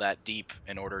drill that deep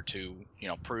in order to,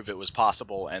 prove it was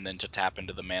possible, and then to tap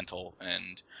into the mantle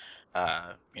and,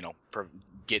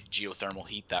 get geothermal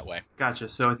heat that way. Gotcha.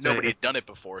 So nobody had done it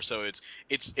before, so it's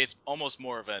almost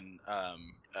more of an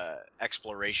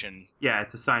exploration. Yeah,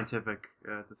 it's a scientific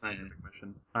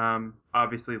mission.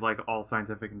 Obviously, like all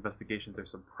scientific investigations,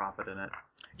 there's some profit in it.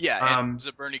 Yeah, and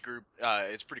Zaberni Group,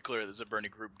 it's pretty clear that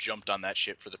Zaberni Group jumped on that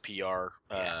shit for the PR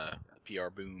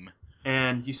boom.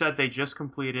 And you said they just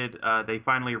completed, they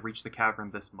finally reached the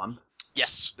cavern this month?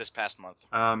 Yes, this past month.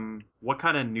 What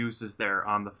kind of news is there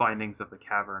on the findings of the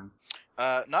cavern?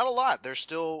 Not a lot. They're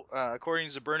still, according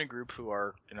to Zaberni Group, who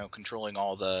are, controlling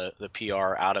all the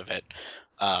PR out of it,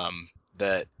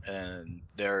 that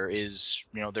there is,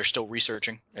 they're still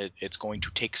researching. It's going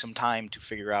to take some time to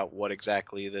figure out what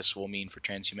exactly this will mean for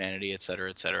transhumanity, et cetera,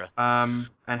 et cetera. And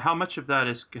how much of that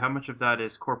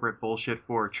is corporate bullshit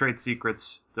for trade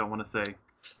secrets? Don't want to say.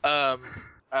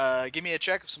 Give me a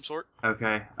check of some sort.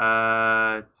 Okay.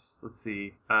 Let's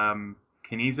see.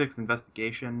 Kinesics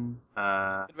investigation.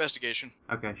 Investigation.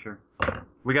 Okay, sure.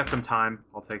 We got some time.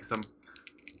 I'll take some.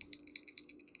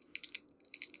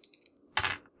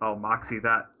 Oh, Moxie,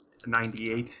 that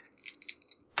 98.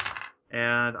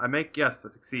 And I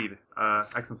succeed.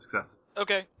 Excellent success.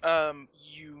 Okay.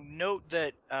 You note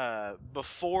that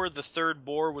before the third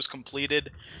bore was completed,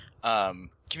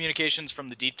 communications from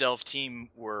the Deep Delve team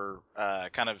were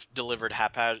kind of delivered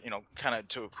haphazard, kind of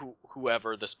to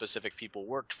whoever the specific people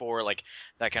worked for, like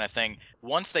that kind of thing.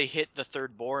 Once they hit the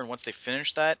third bore and once they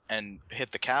finished that and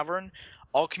hit the cavern,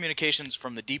 all communications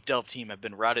from the Deep Delve team have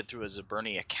been routed through a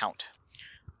Zaberni account.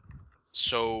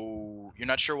 So you're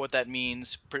not sure what that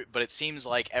means, but it seems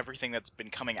like everything that's been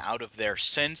coming out of there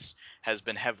since has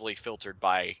been heavily filtered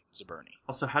by Zaberni.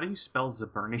 Also, how do you spell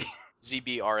Zaberni?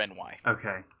 ZBRNY.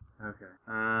 Okay.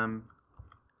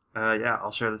 Yeah,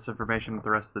 I'll share this information with the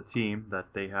rest of the team that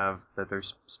they got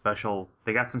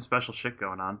some special shit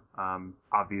going on.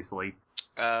 Obviously.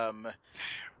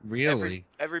 Really?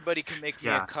 Everybody can make me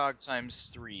a cog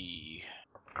 ×3.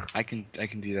 I can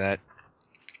do that.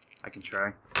 I can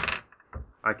try.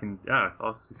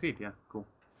 I'll succeed, yeah, cool.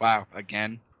 Wow,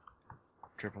 again?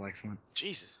 Triple excellent.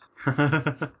 Jesus.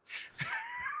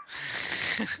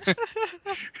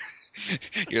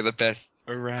 You're the best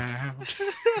around.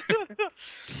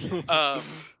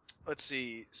 Let's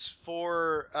see.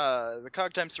 For the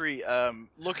cog ×3,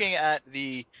 looking at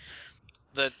the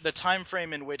time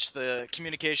frame in which the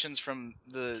communications from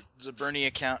the Zaberni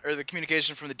account, or the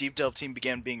communication from the Deep Delve team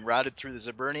began being routed through the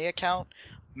Zaberni account,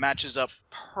 matches up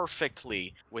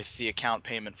perfectly with the account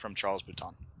payment from Charles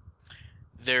Bouton.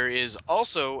 There is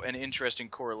also an interesting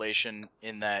correlation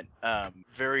in that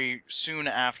very soon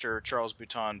after Charles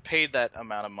Bouton paid that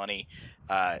amount of money,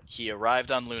 he arrived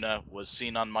on Luna, was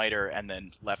seen on Miter, and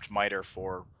then left Miter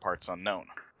for parts unknown.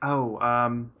 Oh,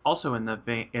 also in that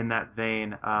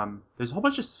vein, there's a whole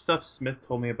bunch of stuff Smith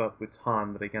told me about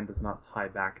Bouton that again does not tie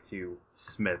back to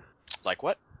Smith. Like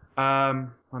what?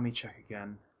 Let me check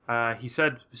again. He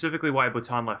said specifically why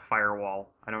Bouton left Firewall.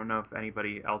 I don't know if any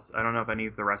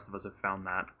of the rest of us have found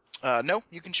that. No,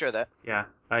 you can share that. Yeah.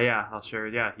 I'll share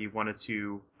it. Yeah, he wanted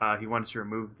to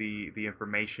remove the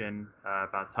information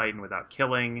about Titan without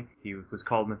killing. He was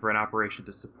called in for an operation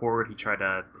to support. He tried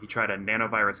a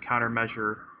nanovirus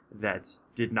countermeasure that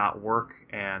did not work,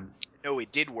 and no,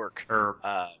 it did work.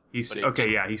 He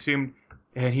assumed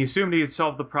he had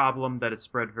solved the problem, that it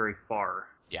spread very far.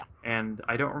 Yeah. And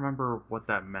I don't remember what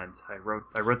that meant. I wrote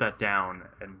that down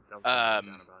and down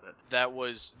about it.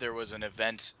 There was an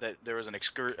event that there was an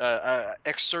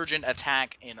exsurgent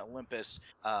attack in Olympus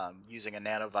using a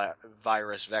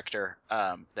nanovirus vector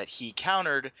that he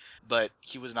countered, but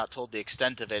he was not told the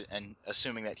extent of it, and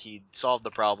assuming that he'd solved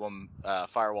the problem,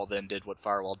 Firewall then did what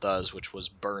Firewall does, which was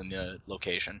burn the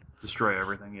location. destroy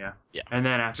everything. Yeah. Yeah. And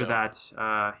then after that,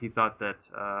 he thought that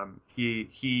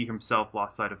he himself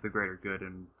lost sight of the greater good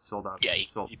and sold out. Yeah,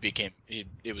 he became.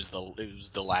 It was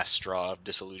the last straw of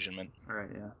disillusionment. All right.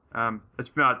 Yeah.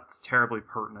 It's not terribly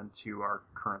pertinent to our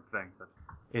current thing, but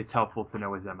it's helpful to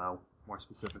know his MO more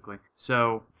specifically.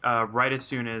 So right as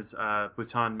soon as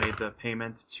Bhutan made the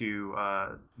payment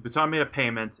Bhutan made a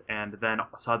payment, and then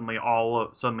suddenly all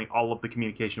of the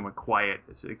communication went quiet,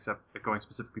 except going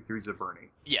specifically through Zaberni.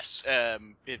 Yes,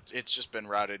 it's just been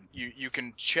routed. You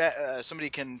can check. Somebody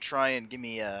can try and give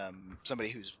me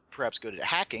somebody who's perhaps good at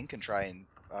hacking can try and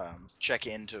check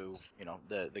into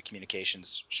the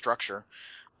communications structure,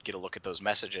 get a look at those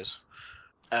messages.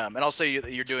 And I'll say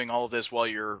that you're doing all of this while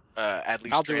you're at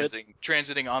least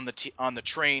transiting on the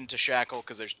train to Shackle,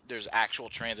 because there's actual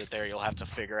transit there. You'll have to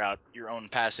figure out your own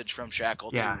passage from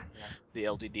Shackle to the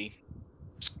LDD.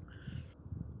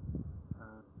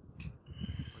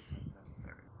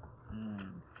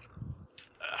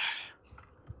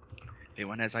 If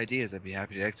anyone has ideas, I'd be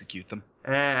happy to execute them.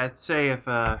 I'd say if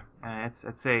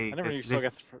I'd say I never knew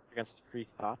against free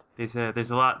thought. There's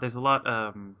a lot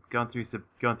going through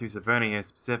Zaberni here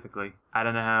specifically. I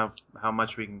don't know how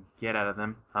much we can get out of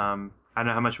them. I don't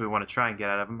know how much we want to try and get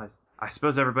out of them. I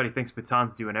suppose everybody thinks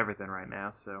Bhutan's doing everything right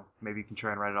now, so maybe you can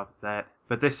try and write it off as that.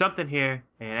 But there's something here,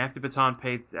 and after Bhutan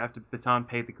paid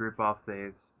the group off,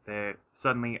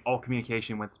 suddenly all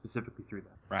communication went specifically through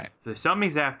them. Right. So there's something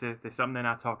he's after. There's something they're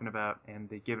not talking about, and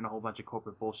they've given a whole bunch of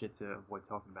corporate bullshit to avoid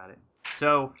talking about it.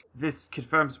 So this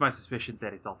confirms my suspicion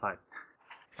that it's all tight.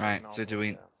 Right. So do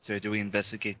we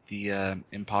investigate the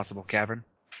impossible cavern?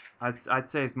 I'd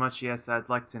say as much. Yes, I'd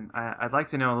like to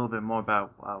know a little bit more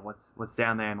about what's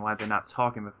down there and why they're not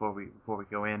talking before we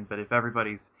go in. But if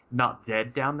everybody's not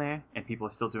dead down there and people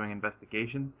are still doing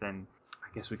investigations, then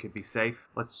I guess we could be safe.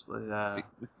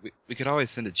 We could always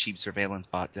send a cheap surveillance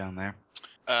bot down there.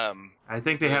 I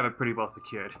think they have it pretty well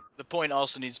secured. The point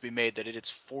also needs to be made that it's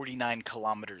 49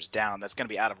 kilometers down. That's going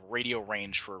to be out of radio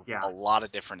range for a lot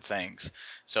of different things.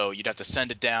 So you'd have to send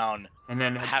it down and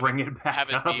then bring it back. Have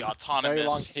it be autonomous. Very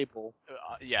long cable.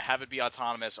 Have it be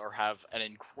autonomous, or have an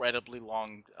incredibly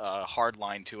long hard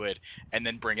line to it, and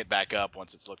then bring it back up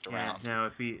once it's looked around.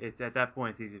 No, it's at that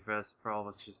point it's easy for us, for all of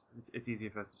us. It's easier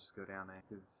for us to just go down there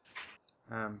because.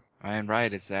 I'm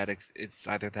right. It's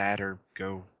either that or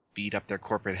go beat up their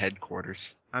corporate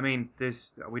headquarters. I mean,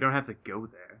 we don't have to go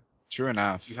there. True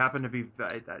enough. You happen to be we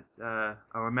might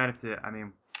have to. I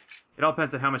mean, it all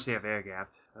depends on how much they have air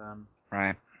gapped.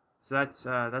 Right. So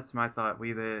that's my thought.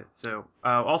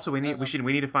 Also we need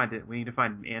to find it. We need to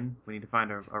find an inn. We need to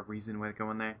find a reason we're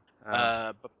going there.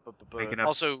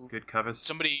 Also, good covers.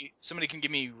 Somebody can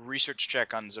give me research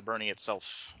check on Zaberni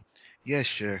itself. Yeah,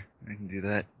 sure. I can do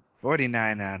that.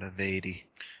 49 out of 80.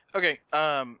 Okay.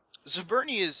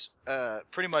 Zaberni is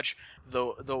pretty much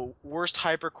the worst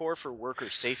hypercore for worker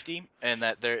safety, and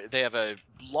that they have a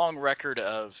long record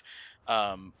of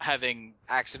having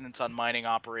accidents on mining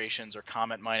operations or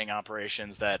comet mining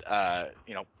operations that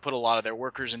put a lot of their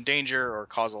workers in danger or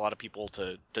cause a lot of people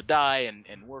to die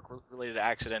and work related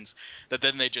accidents that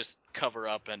then they just cover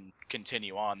up and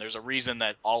continue on. There's a reason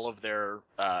that all of their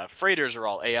freighters are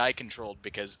all AI controlled,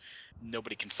 because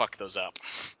nobody can fuck those up.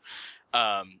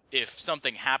 If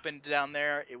something happened down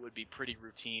there, it would be pretty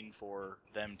routine for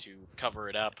them to cover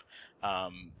it up.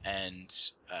 And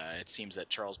it seems that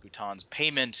Charles Bhutan's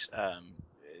payment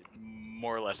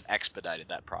more or less expedited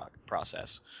that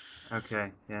process.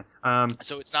 Okay, yeah.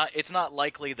 So it's not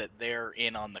likely that they're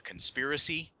in on the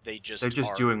conspiracy. They're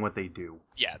just doing what they do.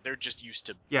 Yeah, they're just used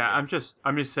to. Yeah, I'm just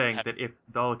saying that if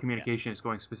all the communication is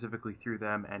going specifically through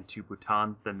them and to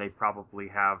Bhutan, then they probably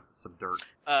have some dirt.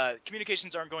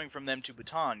 Communications aren't going from them to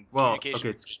Bhutan. Well,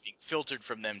 communications are just being filtered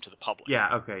from them to the public.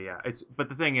 Yeah, okay, yeah. But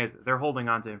the thing is, they're holding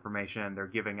on to information and they're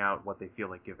giving out what they feel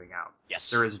like giving out. Yes.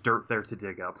 There is dirt there to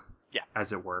dig up. Yeah.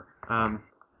 As it were.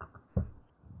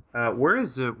 Where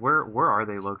are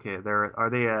they located? Are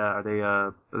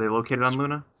they located on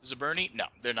Luna? Zaberni? No,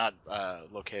 they're not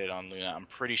located on Luna. I'm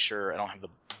pretty sure. I don't have the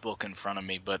book in front of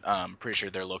me, but I'm pretty sure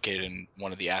they're located in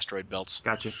one of the asteroid belts.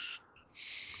 Gotcha.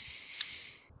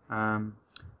 And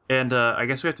I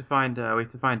guess we have to find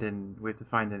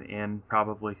an inn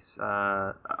probably.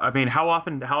 I mean, how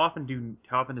often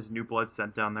is New Blood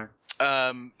sent down there?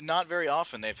 Not very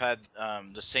often. They've had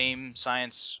the same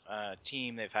science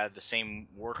team. They've had the same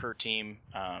worker team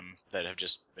that have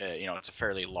just it's a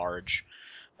fairly large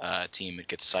team that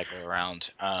gets cycled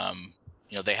around.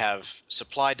 They have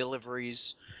supply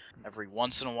deliveries every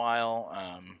once in a while.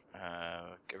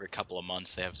 Every couple of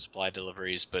months they have supply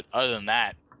deliveries, but other than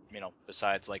that,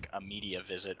 besides like a media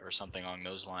visit or something along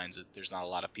those lines, there's not a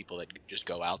lot of people that just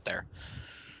go out there.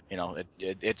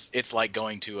 It's like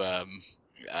going to a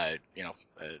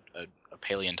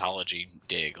paleontology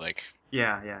dig. Like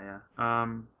Yeah.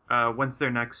 When's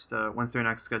their next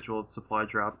scheduled supply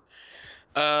drop?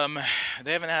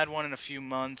 they haven't had one in a few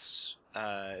months.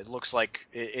 It looks like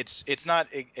it's not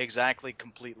exactly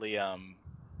completely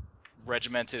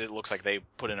regimented. It looks like they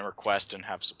put in a request and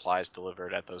have supplies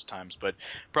delivered at those times, but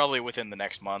probably within the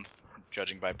next month,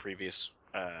 judging by previous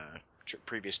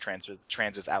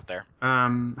transits out there.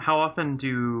 How often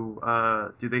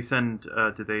do they send?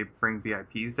 Do they bring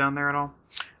VIPs down there at all?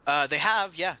 They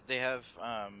have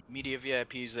media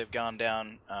VIPs. They've gone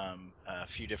down, a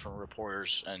few different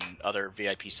reporters and other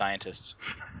VIP scientists.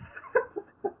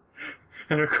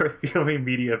 And of course, the only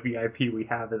media VIP we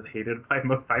have is hated by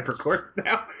most hypercores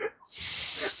now.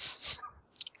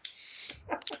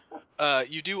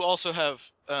 You do also have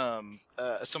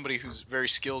somebody who's very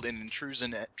skilled in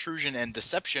intrusion and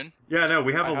deception. Yeah, no,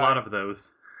 we have a lot of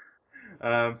those.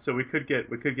 So we could get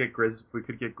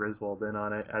Griswold in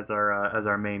on it as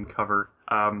our main cover.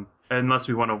 Unless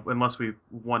we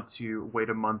want to wait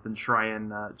a month and try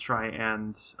and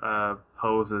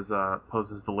pose as the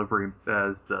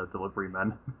delivery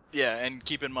men. Yeah, and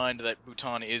keep in mind that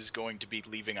Bhutan is going to be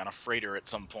leaving on a freighter at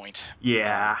some point.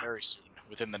 Yeah. Very soon,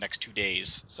 within the next 2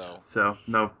 days. So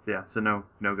no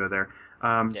go there.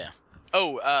 Yeah.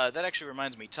 Oh, that actually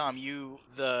reminds me, Tom.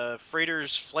 The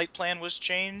freighter's flight plan was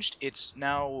changed. It's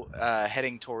now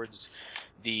heading towards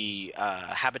the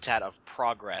habitat of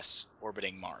Progress,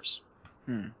 orbiting Mars.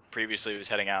 Previously, it was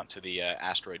heading out to the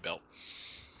asteroid belt.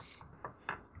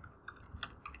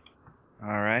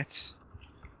 All right.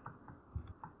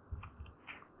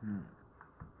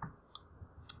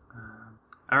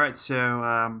 All right.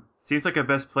 So seems like our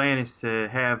best plan is to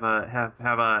have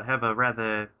a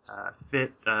rather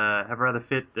fit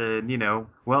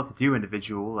well-to-do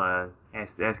individual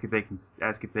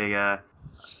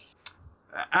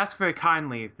ask very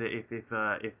kindly if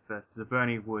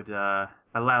Zaberni would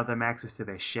allow them access to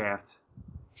their shaft,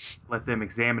 let them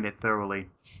examine it thoroughly.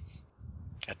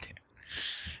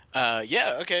 Goddamn.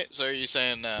 Yeah. Okay. So are you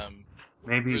saying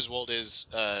maybe Griswold is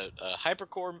a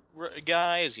hypercore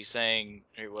guy? Is he saying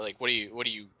like what do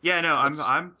you? Yeah, no, I'm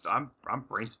spitballing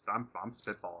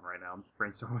right now. I'm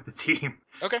brainstorming with the team.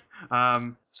 Okay.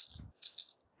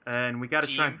 And we got to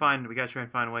try and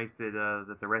find ways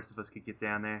that the rest of us could get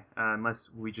down there, unless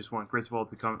we just want Griswold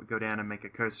to go down and make a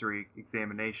cursory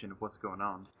examination of what's going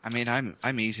on. I mean,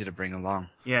 I'm easy to bring along.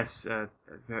 Yes,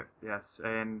 yes,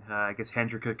 and I guess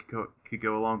Hendrika could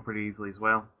go along pretty easily as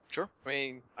well. Sure. I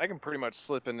mean, I can pretty much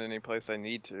slip in any place I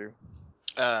need to.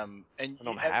 And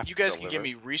you guys can give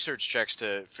me research checks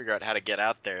to figure out how to get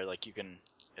out there. Like you can,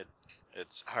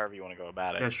 it's however you want to go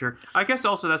about it. Yeah, sure. I guess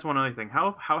also that's one other thing.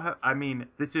 I mean,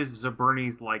 this is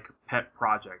Zaberni's like pet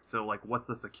project. So like, what's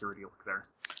the security like there?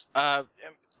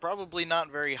 Probably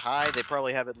not very high. They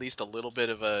probably have at least a little bit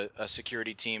of a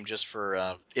security team just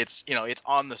for it's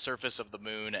on the surface of the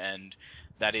moon, and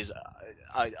that is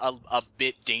a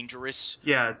bit dangerous.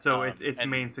 Yeah, so its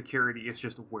main security is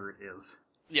just where it is.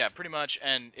 Yeah, pretty much,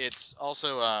 and it's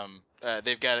also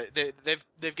they've got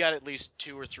at least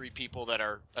 2 or 3 people that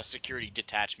are a security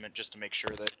detachment just to make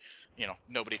sure that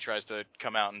nobody tries to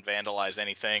come out and vandalize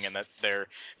anything, and that they're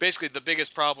basically the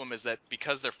biggest problem is that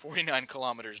because they're 49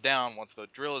 kilometers down, once the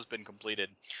drill has been completed,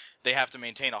 they have to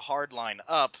maintain a hard line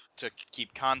up to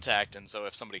keep contact, and so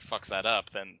if somebody fucks that up,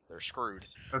 then they're screwed.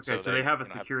 Okay, so they have a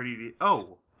security.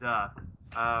 Oh, duh.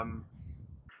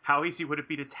 How easy would it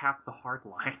be to tap the hard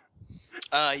line?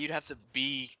 You'd have to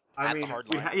be at the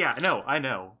hard line.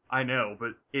 I know,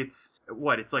 but it's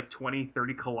like 20,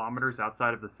 30 kilometers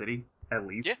outside of the city, at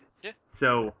least. Yeah.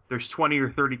 So there's 20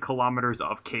 or 30 kilometers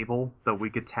of cable that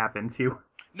we could tap into.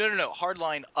 No. Hard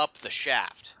line up the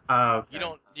shaft. Okay.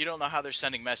 You don't know how they're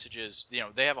sending messages.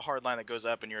 They have a hard line that goes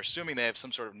up, and you're assuming they have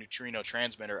some sort of neutrino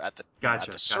transmitter at the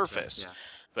surface. Yeah.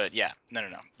 But yeah, no.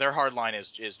 Their hard line is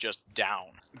just down.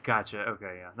 Gotcha.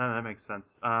 Okay, yeah, no, that makes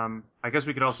sense. I guess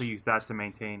we could also use that to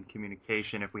maintain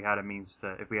communication if we had a means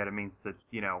to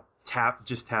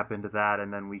tap into that,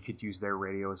 and then we could use their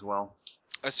radio as well.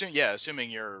 Assuming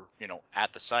you're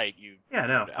at the site, you. Yeah,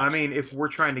 no. I mean, if we're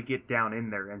trying to get down in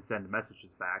there and send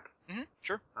messages back,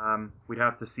 sure. We'd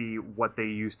have to see what they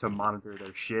use to monitor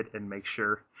their shit and make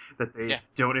sure that they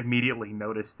don't immediately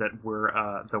notice that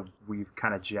we've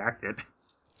kind of jacked it.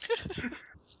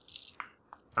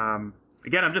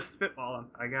 Again, I'm just spitballing.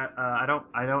 I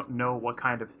don't know what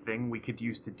kind of thing we could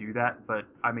use to do that, but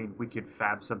I mean, we could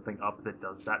fab something up that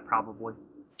does that probably.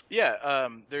 Yeah,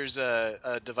 there's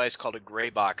a device called a gray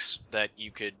box that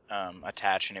you could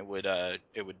attach, and it would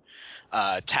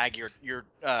tag your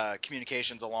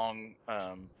communications along.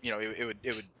 It would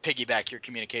piggyback your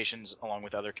communications along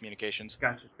with other communications.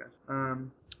 Gotcha.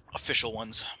 Official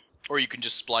ones, or you can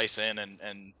just splice in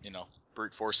and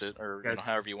brute force it, or Gotcha.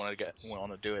 however you want to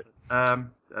do it.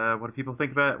 What do people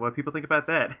think about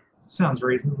that? Sounds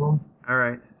reasonable. All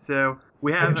right, so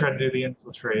we I have. can try to do the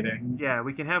infiltrating. Yeah,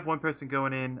 we can have one person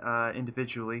going in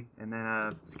individually, and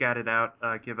then scat it out.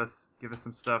 Give us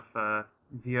some stuff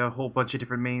via a whole bunch of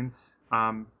different means.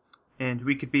 And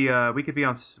we could be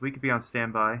on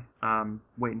standby,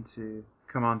 waiting to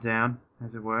come on down,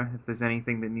 as it were, if there's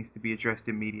anything that needs to be addressed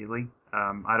immediately.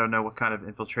 I don't know what kind of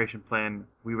infiltration plan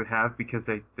we would have, because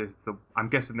I'm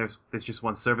guessing there's just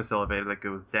one service elevator that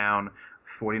goes down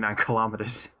 49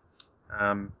 kilometers.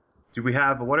 Do we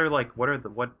have what are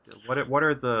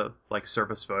the like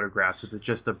service photographs? Is it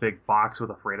just a big box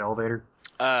with a freight elevator?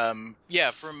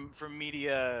 Yeah, from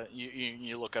media,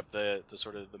 you look up the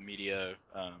sort of the media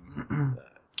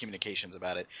communications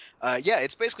about it. Yeah,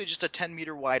 it's basically just a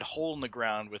 10-meter wide hole in the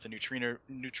ground with a neutrino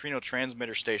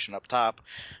transmitter station up top.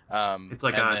 It's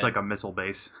like a missile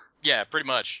base. Yeah, pretty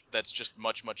much. That's just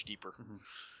much deeper.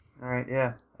 Mm-hmm. All right,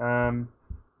 yeah.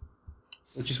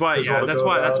 Which is why, that's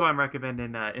why I'm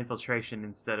recommending infiltration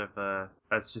instead of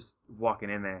us just walking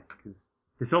in there, because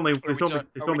are we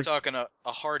talking a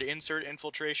hard insert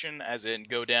infiltration, as in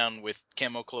go down with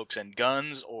camo cloaks and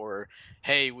guns, or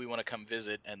hey, we want to come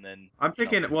visit, and then I'm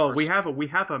thinking, we have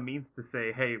a means to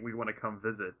say, hey, we want to come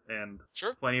visit, and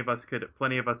sure, plenty of us could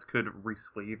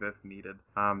re-sleeve if needed.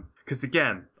 Because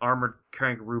again, armored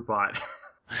kangaroo bot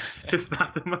is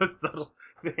not the most subtle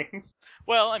thing.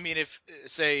 Well, I mean, if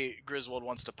say Griswold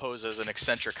wants to pose as an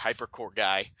eccentric hypercore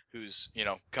guy who's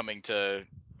coming to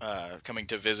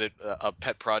visit a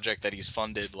pet project that he's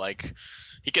funded, like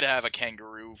he could have a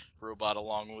kangaroo robot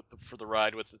along for the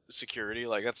ride with the security.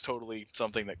 Like that's totally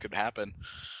something that could happen.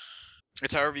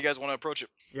 It's however you guys want to approach it.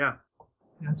 Yeah.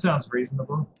 That sounds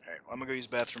reasonable. All right, well, I'm gonna go use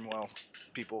the bathroom while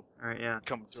people. All right, yeah.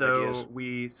 Come with ideas.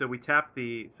 We tap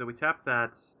that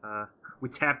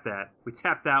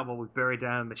while we bury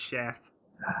down in the shaft.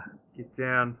 Get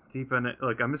down deep in it.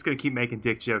 Look, I'm just gonna keep making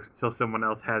dick jokes until someone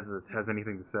else has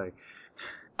anything to say.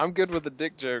 I'm good with the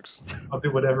dick jokes. I'll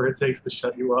do whatever it takes to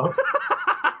shut you up.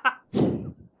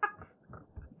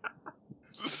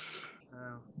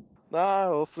 Nah,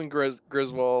 we'll send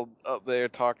Griswold up there,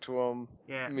 talk to him.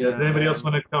 Yeah. Does anybody else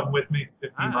want to come with me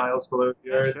 50 miles below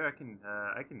the earth? Sure, I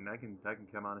can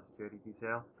come on a security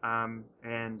detail.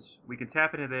 And we can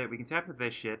tap into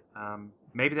this shit.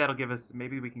 Maybe that'll give us.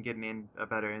 Maybe we can get a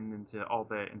better into all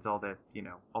the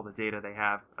all the data they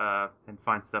have. And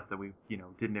find stuff that we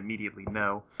didn't immediately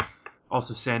know.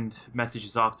 Also send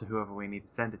messages off to whoever we need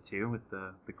to send it to with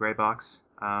the gray box.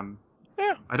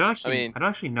 Yeah. I don't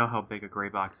actually know how big a gray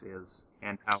box is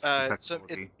and how protectable it would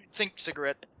be. Think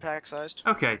cigarette pack sized.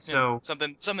 Okay, so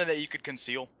something that you could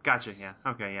conceal. Gotcha. Yeah.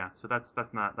 Okay. Yeah. So that's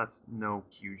no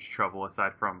huge trouble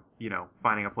aside from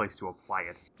finding a place to apply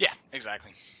it. Yeah.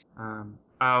 Exactly.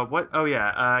 What? Oh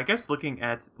yeah. I guess looking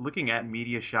at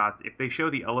media shots, if they show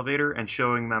the elevator and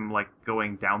showing them like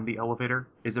going down the elevator,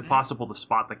 is it possible to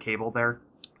spot the cable there?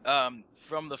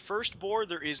 From the first bore,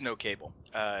 there is no cable.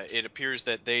 It appears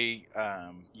that they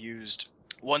used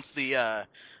once that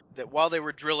while they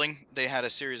were drilling, they had a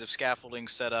series of scaffolding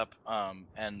set up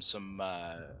and some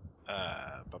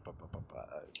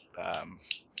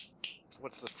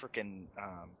what's the frickin'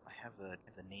 I have the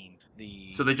name.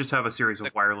 So they just have a series of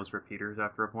wireless repeaters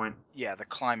after a point. Yeah, the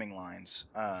climbing lines.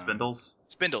 Spindles.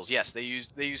 Spindles, yes, they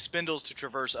used spindles to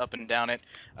traverse up and down it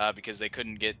because they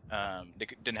couldn't get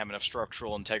didn't have enough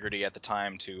structural integrity at the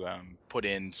time to put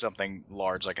in something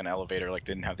large like an elevator. Like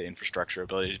they didn't have the infrastructure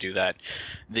ability to do that.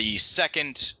 The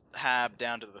second hab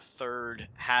down to the third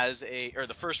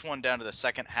the first one down to the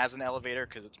second has an elevator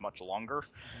because it's much longer.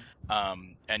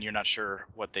 And you're not sure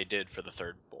what they did for the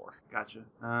third bore. Gotcha.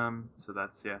 So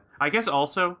that's, yeah. I guess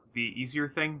also the easier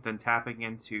thing than tapping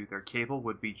into their cable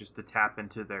would be just to tap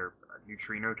into their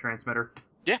neutrino transmitter.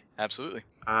 Yeah, absolutely.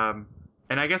 And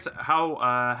I guess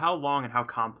how long and how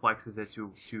complex is it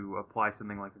to apply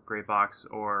something like a gray box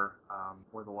or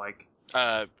the like?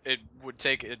 It would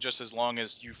take just as long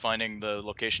as you finding the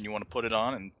location you want to put it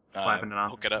on and slapping it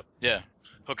on. Hook it up. Yeah.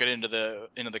 Hook it into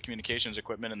the communications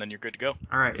equipment, and then you're good to go.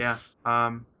 All right, yeah.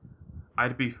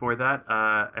 I'd be for that,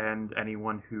 and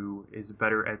anyone who is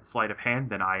better at sleight of hand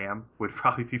than I am would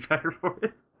probably be better for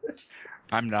it.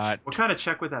 I'm not. What kind of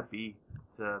check would that be?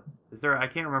 Is there? I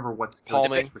can't remember what skill.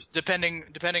 Palming.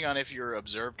 Depending on if you're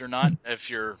observed or not. If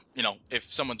you're, if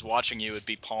someone's watching you, it'd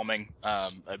be palming.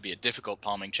 It'd be a difficult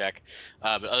palming check.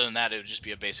 But other than that, it would just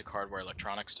be a basic hardware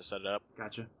electronics to set it up.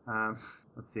 Gotcha.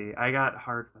 Let's see. I got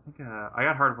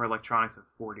hardware electronics at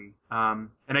 40. And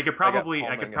I could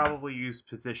probably use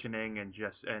positioning and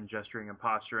gesturing and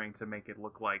posturing to make it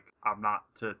look like I'm not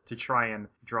to try and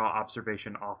draw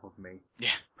observation off of me.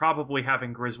 Yeah. Probably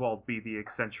having Griswold be the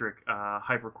eccentric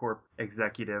Hypercorp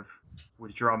executive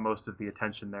would draw most of the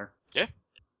attention there. Yeah.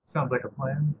 Sounds like a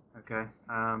plan. Okay.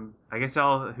 I guess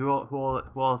who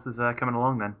else is coming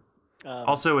along then?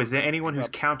 Also, is there anyone who's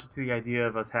counter to the idea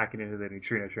of us hacking into the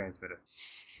neutrino transmitter?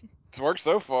 It's worked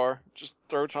so far. Just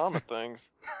throw Tom at things.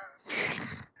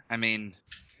 I mean,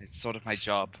 it's sort of my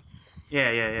job.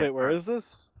 Yeah. Wait, where is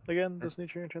this again? This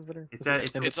neutrino transmitter?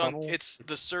 It's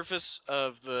the surface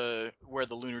of where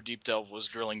the lunar deep delve was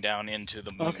drilling down into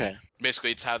the moon. Okay.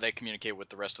 Basically, it's how they communicate with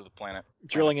the rest of the planet.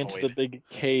 Drilling into the big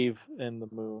cave in the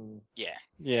moon. Yeah.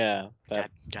 Yeah. God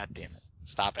damn it!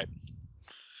 Stop it.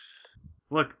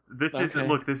 Look, this is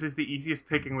the easiest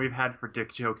picking we've had for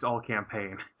dick jokes all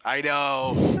campaign. I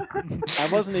know. I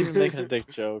wasn't even making a dick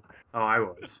joke. Oh, I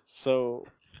was. So,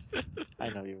 I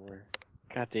know you were.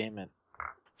 God damn it.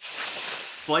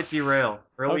 Slight derail.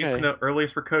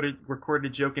 Earliest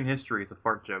recorded joke in history is a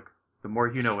fart joke. The more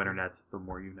you know, internet, the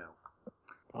more you know.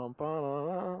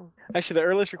 Actually, the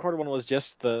earliest recorded one was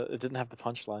just it didn't have the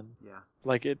punchline. Yeah.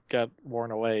 Like, it got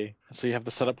worn away. So you have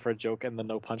to set up for a joke and then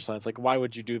no punchline. It's like, why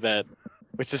would you do that?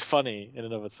 Which is funny in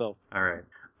and of itself. All right.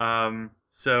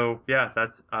 So yeah,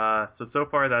 that's so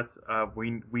far that's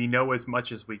we know as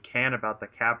much as we can about the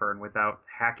cavern without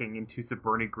hacking into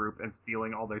Suburni Group and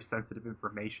stealing all their sensitive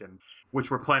information,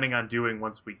 which we're planning on doing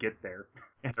once we get there,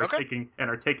 and are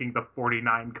taking the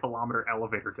 49-kilometer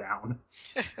elevator down.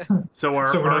 So we're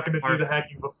not going to do the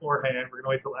hacking beforehand. We're going to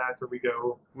wait till after we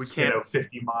go. We can't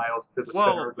 50 miles to the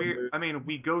center of the moon. I mean,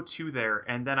 we go to there,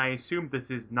 and then I assume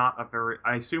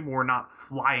I assume we're not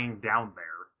flying down there.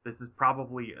 This is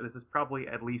probably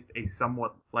at least a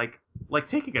somewhat like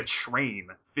taking a train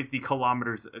 50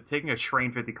 kilometers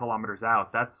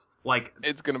out. That's like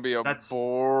it's gonna be a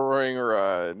boring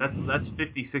ride. That's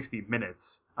 50, 60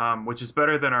 minutes, which is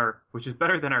better than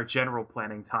our general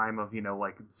planning time of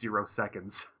 0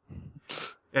 seconds.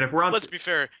 And if we're on, let's be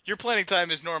fair, your planning time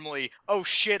is normally oh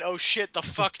shit, the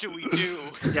fuck do we do?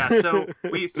 Yeah,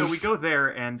 so we go there,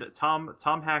 and Tom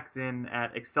hacks in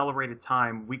at accelerated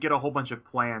time. We get a whole bunch of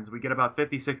plans. We get about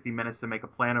 50, 60 minutes to make a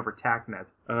plan over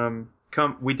TACnet.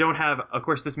 We don't have, of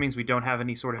course, this means we don't have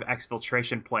any sort of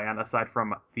exfiltration plan aside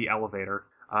from the elevator.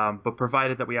 But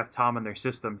provided that we have Tom and their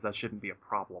systems, that shouldn't be a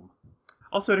problem.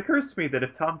 Also, it occurs to me that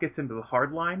if Tom gets into the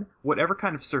hardline, whatever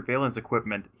kind of surveillance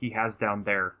equipment he has down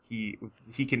there, he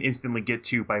can instantly get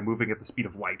to by moving at the speed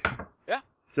of light. Yeah.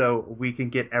 So we can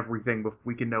get everything.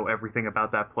 We can know everything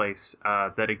about that place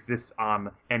that exists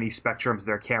on any spectrums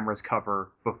their cameras cover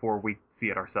before we see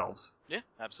it ourselves. Yeah,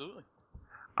 absolutely.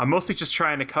 I'm mostly just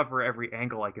trying to cover every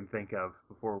angle I can think of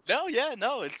before. No,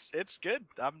 it's good.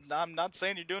 I'm not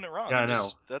saying you're doing it wrong. Yeah, I know.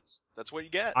 That's what you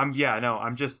get.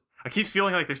 I keep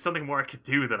feeling like there's something more I could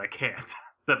do that I can't,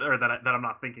 that I'm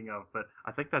not thinking of. But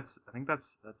I think that's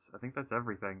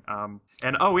everything.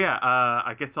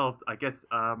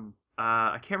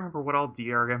 I can't remember what all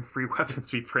DRM free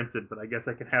weapons we printed, but I guess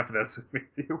I can have those with me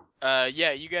too.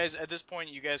 Yeah, you guys at this point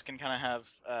can kind of have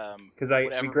because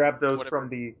we grabbed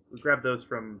those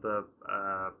from the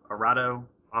Arado.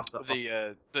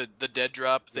 The dead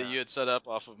drop that you had set up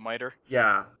off of MITRE.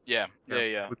 Yeah. We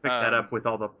picked that up with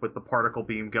the particle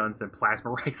beam guns and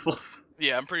plasma rifles.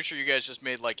 Yeah, I'm pretty sure you guys just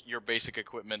made like your basic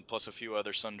equipment plus a few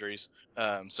other sundries.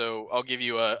 So I'll give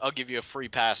you a free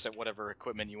pass at whatever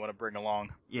equipment you want to bring along.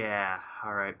 Yeah.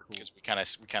 All right. Cool. Because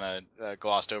we kind of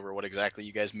glossed over what exactly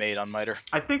you guys made on MITRE.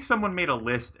 I think someone made a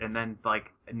list and then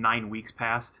like 9 weeks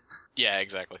passed. Yeah,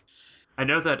 exactly. I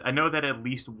know that at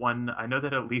least one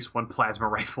plasma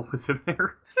rifle was in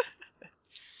there.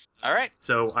 All right.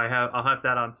 So I'll have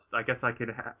that on. I guess I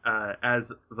could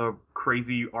as the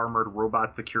crazy armored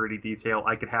robot security detail.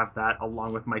 I could have that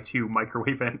along with my 2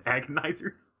 microwave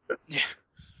agonizers. Yeah.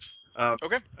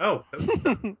 Okay. Oh.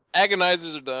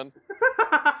 Agonizers are done.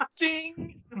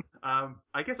 Ding.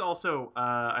 I guess also,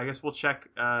 we'll check,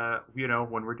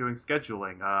 when we're doing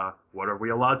scheduling, what are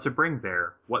we allowed to bring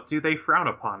there? What do they frown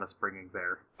upon us bringing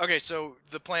there? Okay, so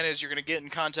the plan is you're going to get in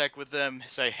contact with them,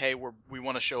 say, hey, we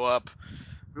want to show up.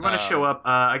 We want to show up.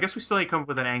 I guess we still need to come up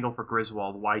with an angle for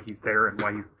Griswold, why he's there and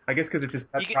why he's. I guess because it's his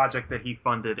pet project that he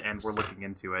funded, and we're looking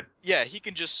into it. Yeah, he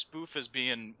can just spoof as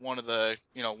being one of the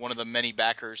many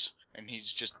backers, and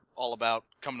he's just all about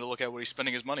coming to look at what he's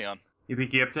spending his money on. You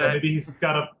think he up to? Yeah, maybe he's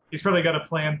probably got a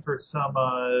plan for some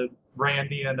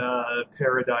Randian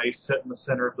paradise set in the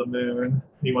center of the moon.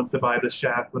 He wants to buy the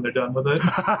shaft when they're done with it.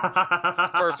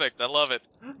 Perfect. I love it.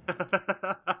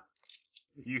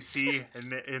 You see, in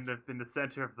the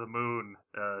center of the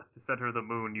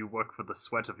moon, you work for the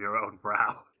sweat of your own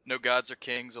brow. No gods or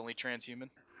kings, only transhuman.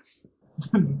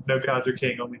 No gods are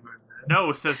king, only moon men.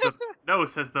 No, says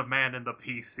the man in the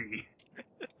PC.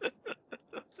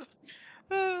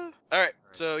 Alright,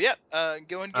 so yeah,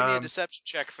 go and give me a deception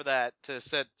check for that to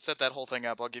set that whole thing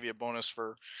up. I'll give you a bonus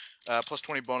for plus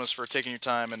 20 bonus for taking your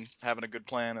time and having a good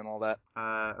plan and all that.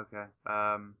 Okay.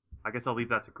 I guess I'll leave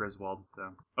that to Griswold.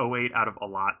 So 08 out of a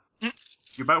lot.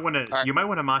 You might want to right. You might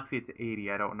want to moxie it to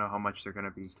 80. I don't know how much they're going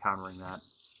to be countering that.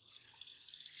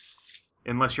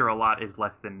 Unless your a lot is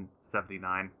less than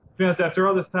 79. To be honest, after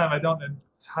all this time, I don't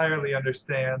entirely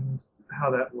understand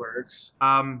how that works.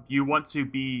 You want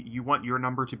your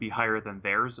number to be higher than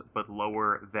theirs, but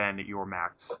lower than your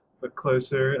max. But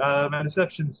closer. My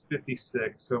deception's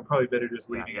 56, so I'm probably better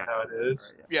just leaving it how it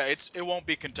is. Right, yeah, it won't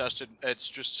be contested. It's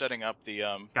just setting up the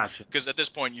Gotcha. Because at this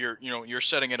point you're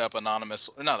setting it up not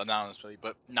anonymously,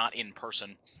 but not in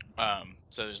person.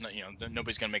 So there's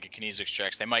nobody's gonna make a kinesics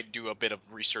checks. They might do a bit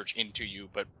of research into you,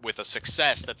 but with a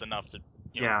success, that's enough to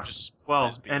just.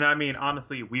 Well, and I mean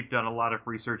honestly, we've done a lot of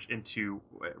research into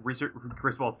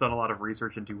Griswold's done a lot of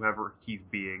research into whoever he's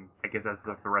being. I guess as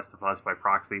the rest of us by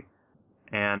proxy.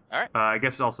 And all right. I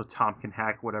guess also Tom can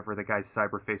hack whatever the guy's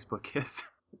cyber Facebook is.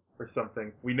 Or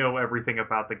something. We know everything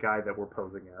about the guy that we're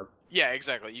posing as. Yeah,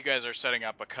 exactly. You guys are setting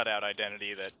up a cutout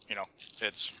identity that,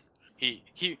 it's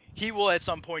he will at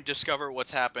some point discover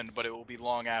what's happened, but it will be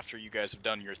long after you guys have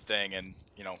done your thing, and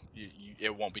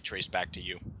it won't be traced back to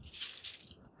you.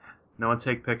 No one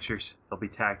take pictures; they'll be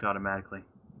tagged automatically.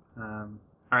 All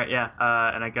right, yeah,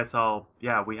 and I guess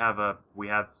we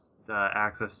have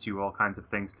access to all kinds of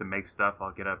things to make stuff.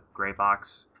 I'll get a gray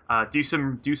box. Do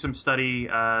some study,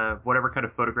 whatever kind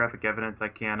of photographic evidence I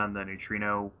can on the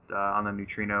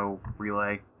neutrino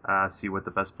relay. See what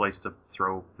the best place to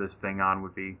throw this thing on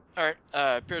would be. All right,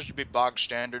 appears to be bog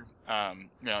standard.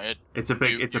 It's a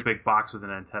big box with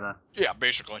an antenna. Yeah,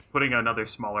 basically. Putting another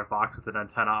smaller box with an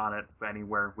antenna on it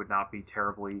anywhere would not be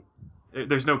terribly.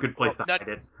 There's no good place to hide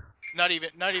it. Not even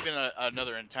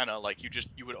another antenna. Like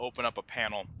you would open up a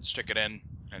panel, stick it in,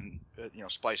 and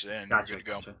splice it in. Gotcha, you're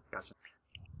good to go. Gotcha.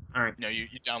 All right. You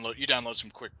download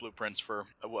some quick blueprints for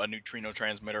a neutrino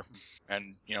transmitter,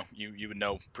 and you would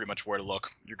know pretty much where to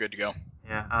look. You're good to go.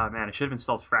 Yeah. Man, I should have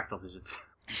installed fractal digits.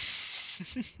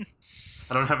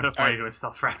 I don't have enough money to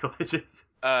install fractal digits.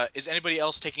 Is anybody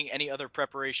else taking any other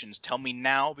preparations? Tell me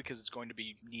now because it's going to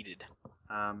be needed.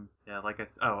 Yeah,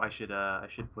 I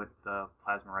should put the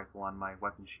plasma rifle on my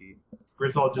weapon sheet.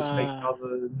 Griswold just making all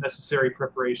the necessary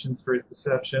preparations for his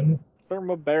deception.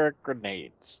 Thermobaric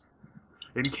grenades.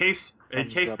 In case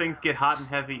things get hot and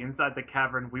heavy inside the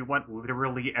cavern, we want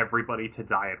literally everybody to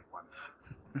die at once.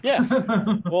 Yes.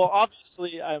 Well,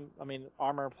 obviously,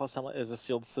 armor plus helmet is a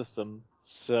sealed system,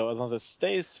 so as long as it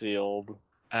stays sealed,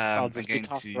 I'll just be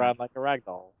tossed around like a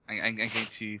ragdoll. I'm going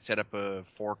to set up a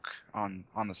fork on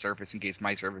the surface in case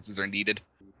my services are needed.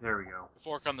 There we go.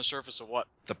 Fork on the surface of what?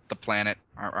 The planet.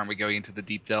 Aren't we going into the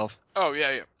deep delve? Oh,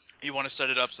 yeah. You want to set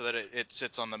it up so that it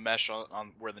sits on the mesh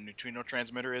on where the neutrino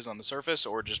transmitter is on the surface,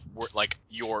 or just like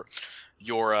your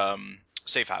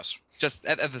safe house? Just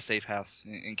at the safe house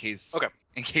in case. Okay.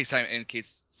 In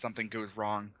case something goes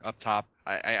wrong up top,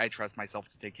 I trust myself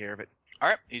to take care of it. All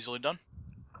right, easily done.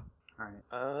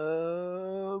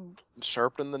 All right.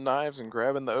 Sharpening the knives and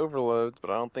grabbing the overloads,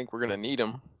 but I don't think we're gonna need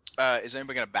them. Is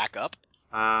anybody gonna back up?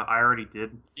 I already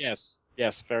did. Yes,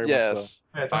 very much so.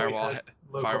 Yeah,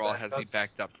 Firewall has me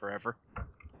backed up forever.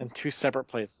 In two separate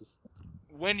places.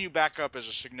 When you back up is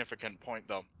a significant point,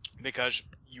 though, because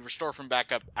you restore from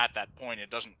backup at that point. It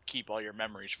doesn't keep all your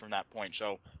memories from that point.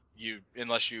 So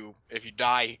if you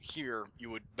die here, you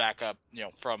would back up,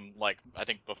 from I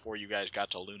think before you guys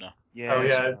got to Luna. Yeah. Oh,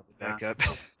 yeah. Back up.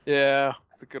 Yeah,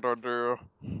 it's a good order.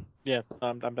 Yeah,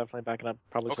 I'm definitely backing up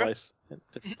probably Okay. twice in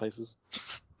different places.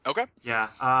 Okay. Yeah.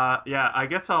 I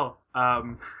guess I'll.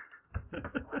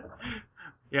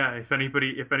 Yeah. If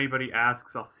anybody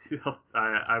asks, I'll see.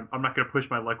 I'm not gonna push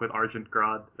my luck with Argent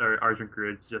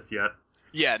Grid just yet.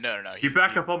 Yeah. No. You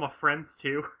back up all my friends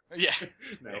too. Yeah.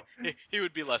 No. He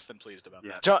would be less than pleased about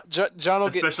Yeah. that. John will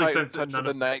get Especially tight in since touch none with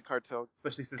the of- night cartel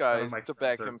Especially since none of guys my to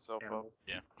friends back are himself animals.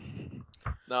 up.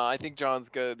 No, I think John's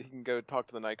good. He can go talk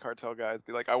to the Night Cartel guys.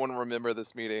 Be like, I want to remember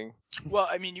this meeting. Well,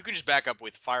 I mean, you can just back up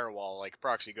with Firewall. Like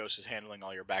Proxy Ghost is handling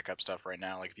all your backup stuff right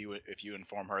now. Like if you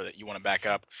inform her that you want to back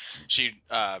up, she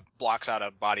blocks out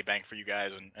a body bank for you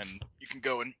guys, and you can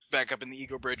go and back up in the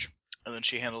Ego Bridge, and then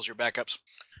she handles your backups.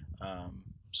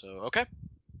 So okay.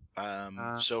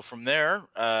 So from there,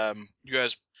 you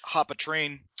guys hop a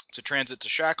train to transit to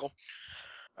Shackle.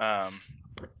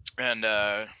 And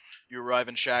you arrive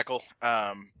in Shackle.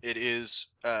 It is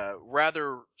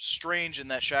rather strange in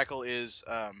that Shackle is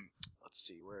let's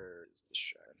see, where is the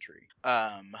entry?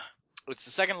 It's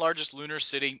the second largest lunar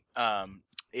city.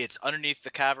 It's underneath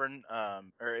the cavern,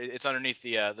 or it's underneath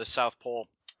the South Pole.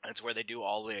 It's where they do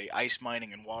all the ice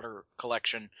mining and water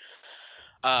collection.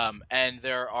 And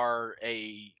there are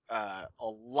a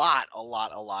lot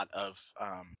of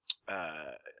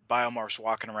biomorphs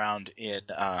walking around in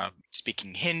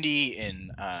speaking Hindi,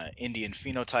 in Indian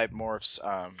phenotype morphs.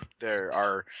 There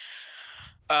are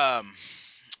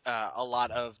a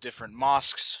lot of different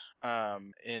mosques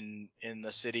in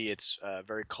the city. It's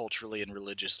very culturally and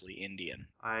religiously Indian.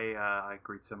 I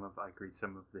greet some of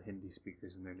the Hindi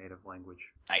speakers in their native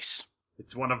language. Nice.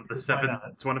 It's one of the seven.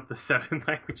 It's one of the 7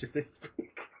 languages they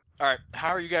speak. All right. How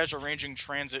are you guys arranging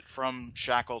transit from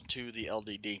Shackle to the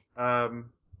LDD?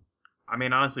 I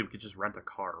mean, honestly, we could just rent a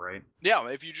car, right? Yeah,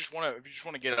 if you just want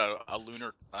to get a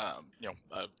lunar,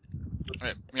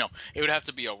 it would have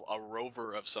to be a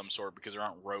rover of some sort because there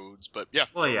aren't roads. But yeah.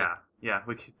 Well, totally. yeah,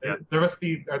 we could. Yeah. There must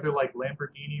be. Are there like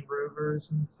Lamborghini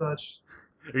Rovers and such?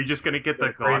 Are you just gonna get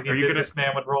the crazy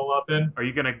businessman would roll up in? Are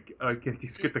you gonna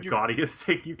just get the gaudiest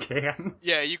thing you can?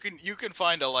 Yeah, you can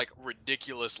find a like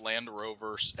ridiculous Land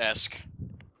Rover-esque,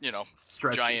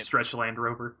 giant stretch Land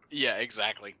Rover. Yeah,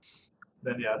 exactly.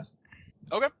 Then yes.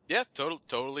 Okay. Yeah.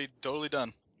 Totally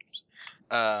done.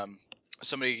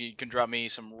 Somebody can drop me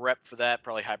some rep for that.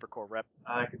 Probably hypercore rep.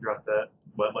 I could drop that.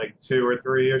 What, like 2 or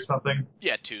 3 or something?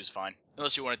 Yeah, 2 is fine.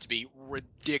 Unless you want it to be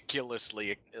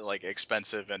ridiculously like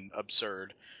expensive and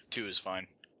absurd, 2 is fine.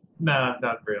 Nah,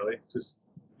 not really. Just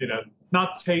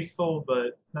not tasteful,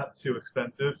 but not too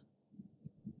expensive.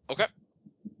 Okay.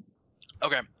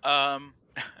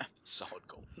 Solid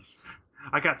gold.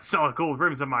 I got solid gold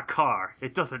rims in my car.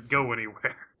 It doesn't go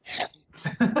anywhere.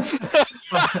 God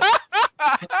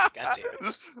damn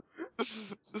it.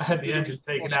 I had the engine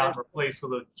taken out and replaced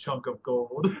with a chunk of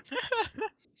gold.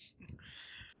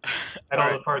 And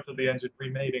all the parts of the engine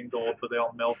remade in gold, but they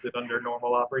all melted under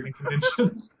normal operating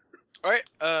conditions. All right.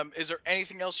 Is there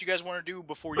anything else you guys want to do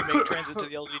before you make transit to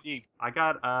the LDD?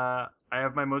 I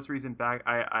have my most recent back.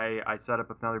 I set up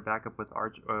another backup with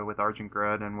Argent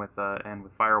Grud and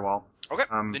with Firewall. Okay.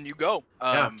 Then you go.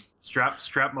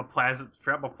 Strap my plasma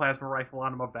rifle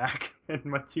onto my back and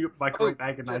my quick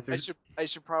agonizers. I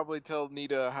should probably tell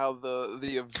Nita how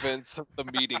the events of the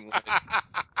meeting went.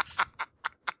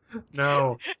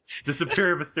 No,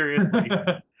 disappear mysteriously.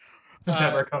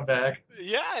 Never come back.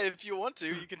 Yeah, if you want to,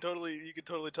 you can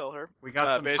totally tell her. We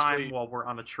got some time while we're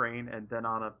on a train, and then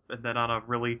on a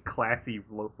really classy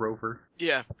rover.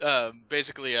 Yeah,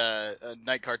 basically, a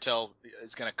Night Cartel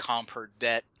is gonna comp her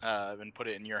debt and put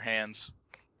it in your hands.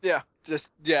 Yeah,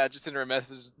 just send her a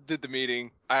message. Did the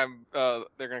meeting? They're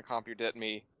gonna comp your debt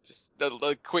me. Just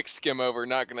a quick skim over.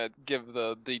 Not gonna give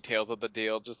the details of the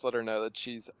deal. Just let her know that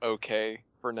she's okay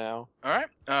for now. All right.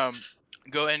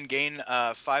 Go ahead and gain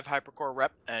 5 hypercore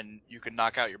rep, and you can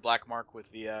knock out your black mark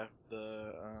with the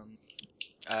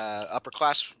upper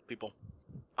class people.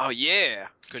 Oh yeah,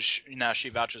 because now she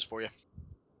vouches for you.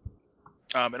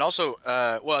 And also,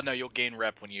 no, you'll gain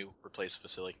rep when you replace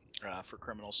facility for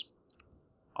criminals.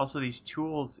 Also, these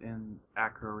tools in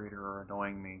Acro Raider are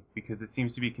annoying me because it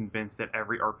seems to be convinced that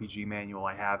every RPG manual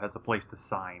I have has a place to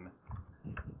sign.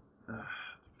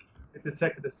 It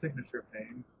detected a signature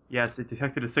pane. Yes, it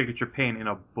detected a signature pane in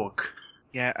a book.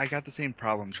 Yeah, I got the same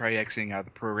problem. Try exiting out of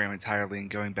the program entirely and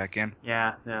going back in.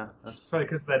 Yeah. That's probably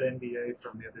because of that NDA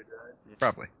from the other guy. Yeah.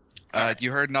 Probably.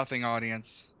 You heard nothing,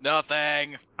 audience.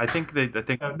 Nothing. I think. No.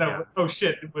 Yeah. Oh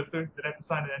shit! Did I have to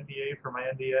sign an NDA for my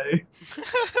NDA?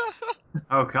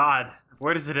 Oh god,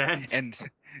 where does it end? And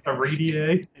a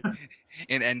RDA.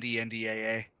 An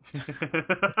NDAA.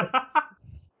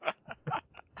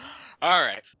 All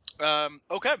right.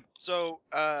 Okay. So,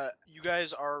 you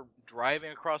guys are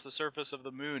driving across the surface of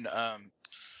the moon.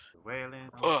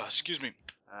 Excuse me.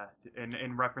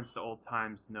 In reference to old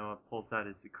times, Noah pulls out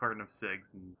his carton of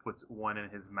cigs and puts one in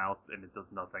his mouth, and it does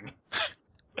nothing.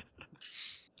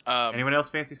 Anyone else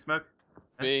fancy smoke?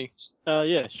 Me.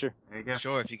 Yeah, sure. There you go.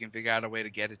 Sure, if you can figure out a way to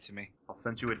get it to me. I'll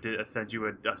send you a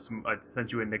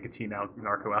nicotine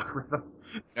narco algorithm.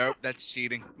 Nope, that's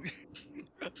cheating.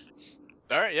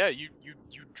 All right, yeah, you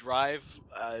drive.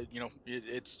 You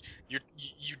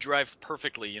drive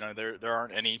perfectly. There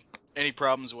aren't any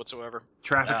problems whatsoever.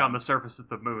 Traffic on the surface of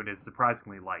the moon is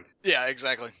surprisingly light. Yeah,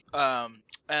 exactly.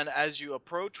 And as you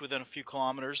approach within a few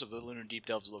kilometers of the Lunar Deep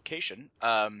Delve's location,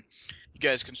 you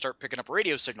guys can start picking up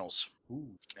radio signals. Ooh.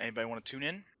 Anybody want to tune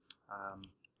in?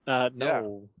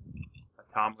 No.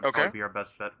 Tom would probably be our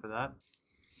best bet for that.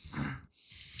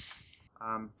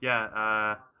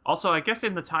 Also, I guess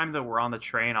in the time that we're on the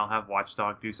train, I'll have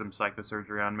Watchdog do some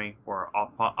psychosurgery on me, or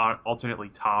alternately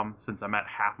Tom, since I'm at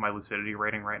half my lucidity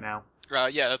rating right now.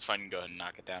 Yeah, that's fine. You can go ahead and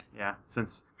knock it down. Yeah,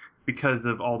 because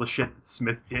of all the shit that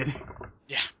Smith did.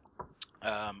 Yeah.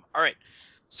 All right.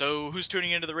 So who's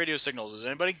tuning into the radio signals? Is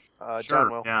anybody? Sure.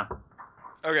 John will. Yeah.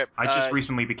 Okay. I just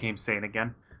recently became sane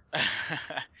again.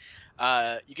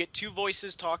 You get two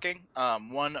voices talking.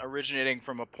 One originating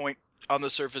from a point on the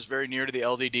surface very near to the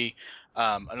LDD.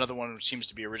 Another one which seems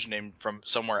to be originating from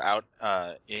somewhere out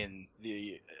in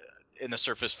the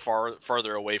surface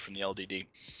farther away from the LDD.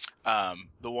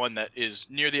 The one that is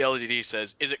near the LDD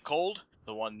says, "Is it cold?"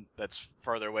 The one that's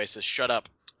farther away says, "Shut up."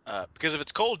 Because if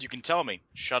it's cold, you can tell me.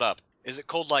 Shut up. Is it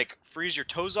cold like freeze your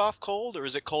toes off cold, or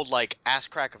is it cold like ass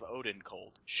crack of Odin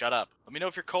cold? Shut up. Let me know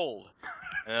if you're cold.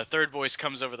 And the third voice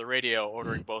comes over the radio,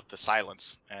 ordering both to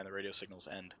silence, and the radio signals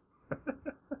end.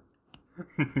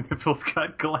 Nipples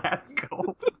got glass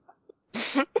cold.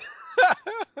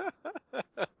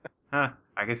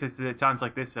 I guess it's at times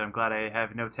like this that I'm glad I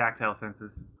have no tactile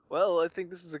senses. Well, I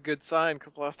think this is a good sign,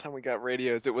 because last time we got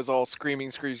radios, it was all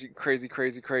screaming, crazy, crazy.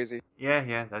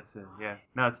 Yeah, that's it. Yeah,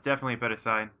 no, it's definitely a better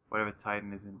sign. Whatever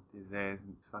Titan isn't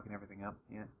fucking everything up.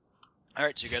 Yeah. All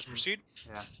right, so you guys proceed.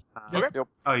 Yeah. Okay. Yep.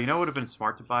 Oh, you know what would have been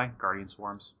smart to buy? Guardian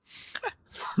Swarms.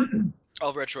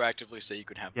 I'll retroactively say you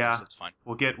can have Yeah. those. That's fine.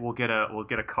 We'll get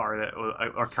a car that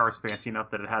our car's fancy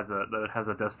enough that it has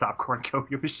a desktop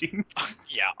cornucopia machine.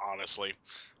 Yeah, honestly,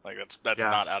 like that's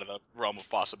not out of the realm of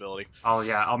possibility.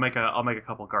 I'll make a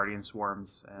couple Guardian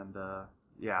Swarms and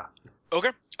yeah.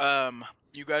 Okay.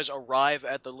 You guys arrive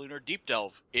at the Lunar Deep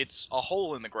Delve. It's a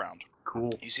hole in the ground.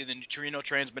 Cool. You see the neutrino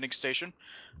transmitting station,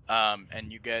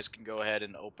 and you guys can go ahead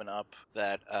and open up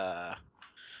that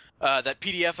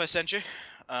PDF I sent you.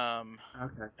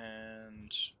 Okay.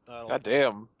 And God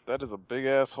damn, that is a big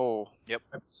ass hole. Yep.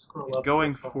 It's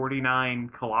going 49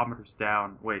 kilometers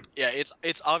down. Wait. Yeah,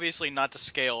 it's obviously not to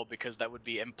scale because that would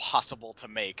be impossible to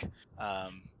make.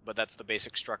 But that's the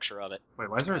basic structure of it. Wait,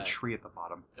 why is there a tree at the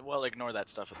bottom? Well, ignore that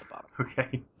stuff at the bottom.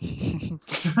 Okay.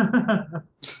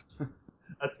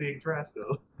 That's the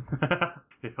Yggdrasil.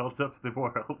 It holds up the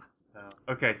world.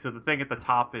 Okay, so the thing at the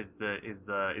top is the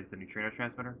neutrino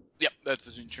transmitter. Yep, that's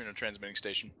the neutrino transmitting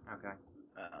station. Okay.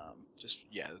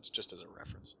 It's just as a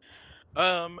reference.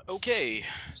 Okay,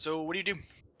 so what do you do?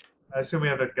 I assume we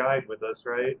have a guide with us,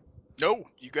 right? No,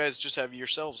 you guys just have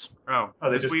yourselves. Oh,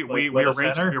 they just we let us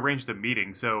arranged enter? we arranged a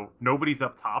meeting, so nobody's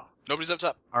up top. Nobody's up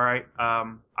top. All right.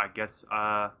 I guess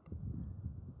I'll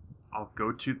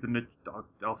go to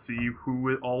I'll see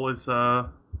who all is I'll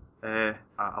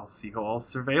see who all is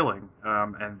surveilling.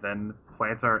 And then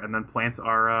plant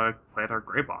our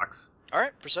gray box. All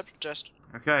right, perception test.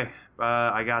 Okay.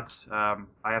 I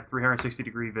have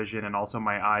 360-degree vision, and also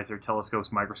my eyes are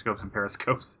telescopes, microscopes, and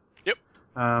periscopes. Yep.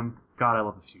 God, I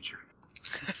love the future.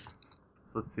 So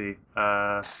let's see.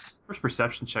 First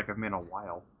perception check I've made in a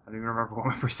while. I don't even remember what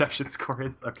my perception score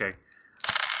is. Okay.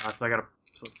 So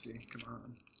let's see. Come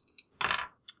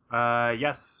on.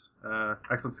 Yes.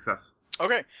 Excellent success.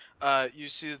 Okay. You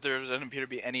see that there doesn't appear to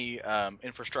be any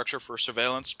infrastructure for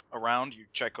surveillance around. You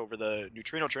check over the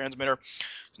neutrino transmitter.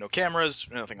 There's no cameras,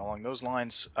 nothing along those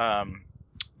lines.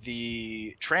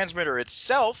 The transmitter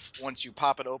itself, once you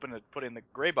pop it open and put in the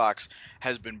gray box,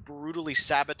 has been brutally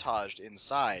sabotaged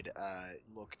inside.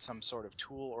 Look at some sort of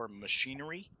tool or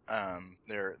machinery.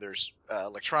 There's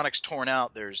electronics torn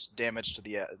out. There's damage to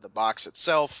the box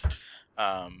itself.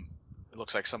 It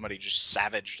looks like somebody just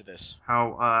savaged this.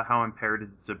 How impaired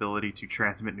is its ability to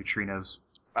transmit neutrinos?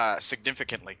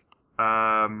 Significantly.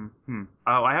 Oh,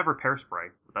 I have repair spray.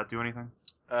 Would that do anything?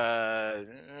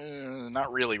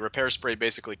 Not really. Repair spray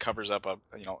basically covers up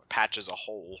patches a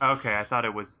hole. Okay, I thought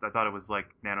it was like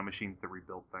nanomachines that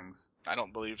rebuild things. I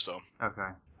don't believe so. Okay.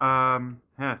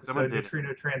 Yeah, So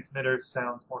neutrino transmitter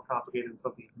sounds more complicated than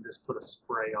something you can just put a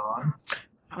spray on.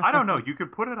 I don't know. You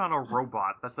could put it on a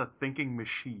robot. That's a thinking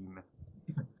machine.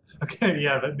 Okay,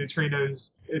 yeah, but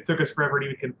neutrinos, it took us forever to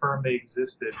even confirm they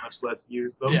existed, much less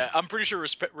use them. Yeah, I'm pretty sure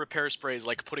repair spray is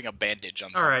like putting a bandage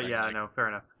on something. Alright, yeah, no, fair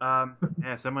enough.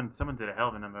 Yeah, someone did a hell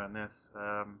of a number on this.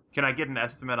 Can I get an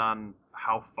estimate on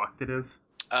how fucked it is?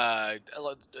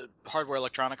 Hardware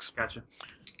electronics. Gotcha.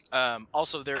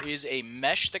 Also, there is a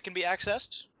mesh that can be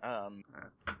accessed. A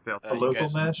local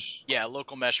mesh? Yeah, a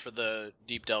local mesh for the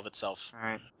deep delve itself. All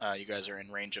right. You guys are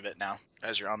in range of it now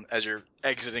as you're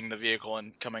exiting the vehicle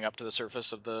and coming up to the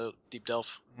surface of the deep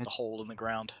delve, the hole in the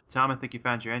ground. Tom, I think you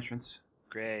found your entrance.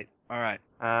 Great. All right.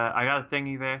 I got a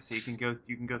thingy there, so you can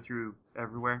go through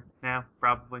everywhere now,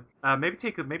 probably. Maybe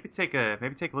take a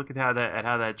look at how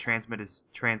that transmit is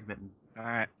transmitting. All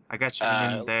right. I got you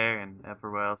in there and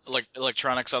everywhere else.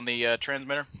 Electronics on the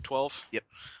transmitter, 12. Yep.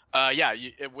 Yeah,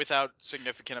 without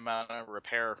significant amount of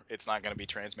repair, it's not going to be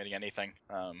transmitting anything.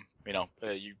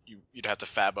 You'd have to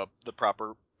fab up the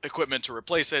proper equipment to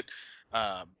replace it.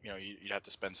 You'd have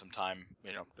to spend some time,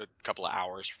 a couple of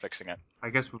hours fixing it. I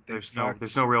guess there's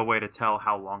no real way to tell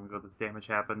how long ago this damage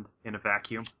happened in a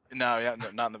vacuum. No,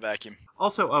 not in the vacuum.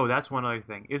 Also, that's one other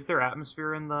thing. Is there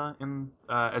atmosphere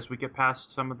as we get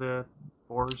past some of the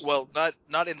ores? Well,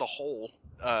 not in the hole.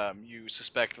 You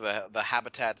suspect the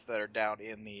habitats that are down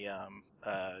in the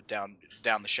down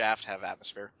the shaft have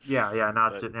atmosphere. Not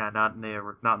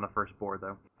in the first bore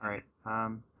though. All right.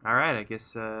 All right. I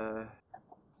guess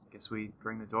we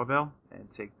ring the doorbell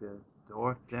and take the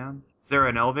door down. Is there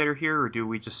an elevator here, or do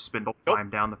we just spindle climb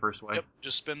down the first way? Yep,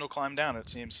 just spindle climb down. It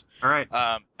seems. All right.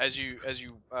 As you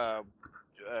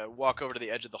walk over to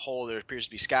the edge of the hole, there appears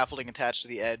to be scaffolding attached to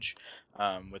the edge,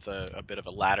 with a bit of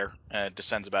a ladder. It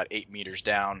descends about 8 meters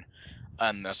down,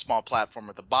 and the small platform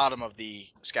at the bottom of the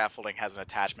scaffolding has an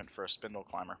attachment for a spindle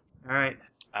climber. All right.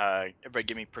 Everybody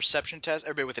give me a perception test.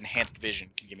 Everybody with enhanced vision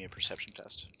can give me a perception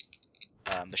test.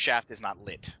 The shaft is not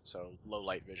lit, so low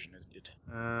light vision is needed.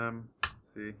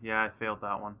 Let's see. Yeah, I failed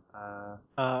that one.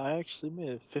 I actually made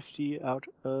a 50 out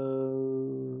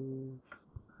of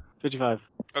 55.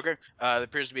 Okay. There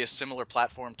appears to be a similar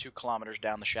platform 2 kilometers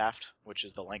down the shaft, which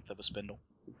is the length of a spindle.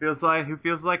 Who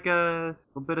feels like a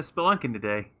little bit of spelunking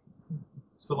today?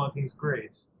 Spelunking's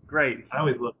great. Great. I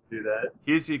always love to do that.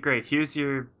 Here's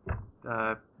your.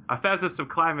 I found some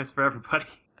climbers for everybody.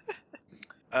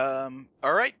 All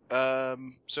right.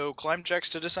 So climb checks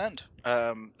to descend.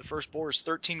 The first bore is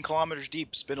 13 kilometers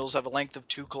deep. Spindles have a length of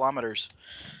 2 kilometers.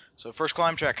 So first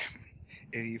climb check.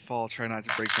 If you fall, try not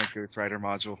to break my Ghost Rider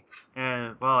module.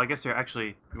 Well, I guess you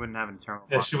wouldn't have an internal.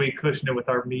 Yeah, should we cushion it with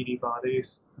our meaty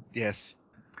bodies? Yes.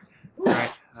 All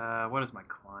right. What is my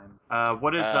climb?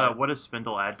 What does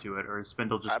spindle add to it, or does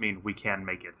spindle just mean we can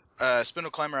make it?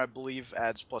 Spindle climber, I believe,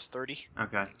 adds plus 30.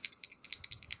 Okay.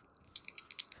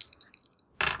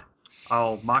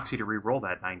 I'll Moxie to re-roll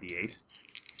that 98.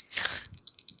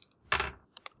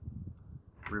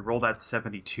 Re-roll that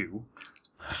 72.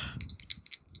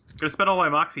 Gonna spend all my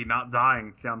Moxie not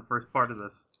dying down the first part of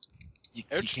this. You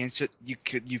can't.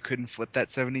 You couldn't flip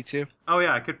that 72. Oh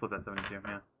yeah, I could flip that 72.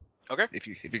 Yeah. Okay. If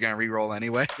you're gonna re-roll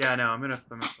anyway. Yeah, no, I'm flip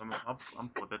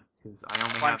it because I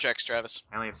only Climb have checks, Travis.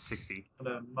 I only have 60. And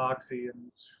then Moxie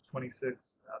and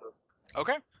 26 out of.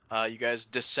 Okay. You guys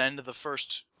descend the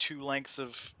first 2 lengths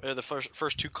of the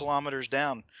first 2 kilometers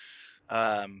down.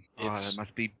 That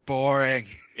must be boring.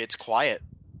 It's quiet.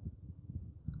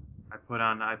 I put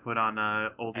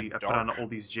on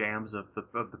Oldie's jams of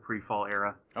the pre-fall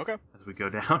era. Okay. As we go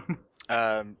down.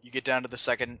 You get down to the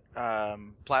second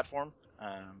platform,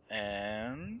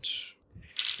 and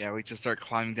yeah, we just start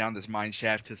climbing down this mine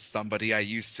shaft to somebody I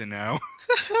used to know.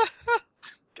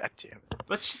 God damn it!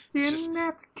 But you didn't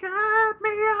have to cut me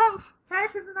off,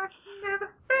 acting like you never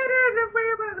fitted and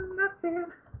we were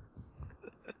nothing.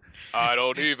 I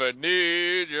don't even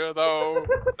need you though.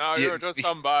 Now you're just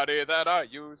somebody that I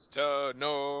used to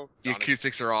know. The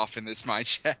acoustics are off in this mine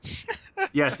shaft.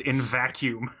 Yes, in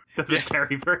vacuum. Doesn't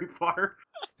carry very far.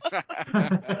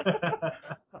 I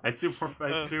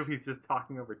assume he's just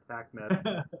talking over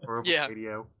TACnet or over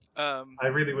radio. I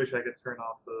really wish I could turn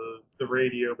off the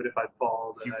radio, but if I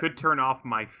fall, then you could turn off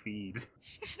my feed.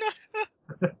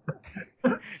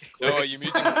 No, your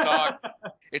music sucks.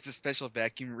 It's a special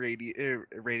vacuum radio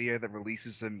that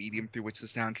releases a medium through which the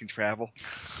sound can travel.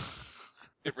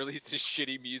 It releases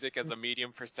shitty music as a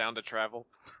medium for sound to travel.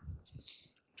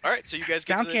 All right, so you guys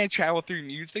get sound can't travel through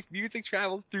music. Music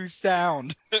travels through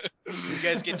sound. You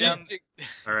guys get down.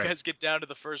 All right. You guys get down to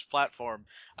the first platform.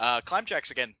 Climb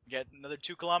checks again. You get another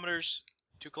 2 kilometers.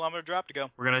 2 kilometer drop to go.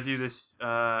 We're gonna do this.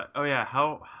 Oh yeah.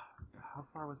 How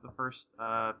far was the first?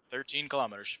 13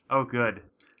 kilometers. Oh, good.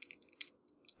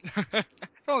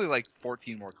 Probably like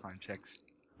 14 more climb checks.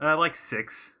 Like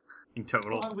 6 in total.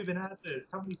 How long have we been at this?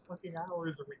 How many fucking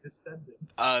hours are we descending?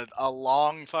 A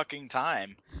long fucking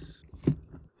time.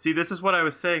 See, this is what I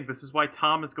was saying. This is why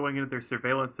Tom is going into their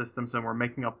surveillance systems, and we're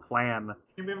making a plan.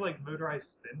 You maybe like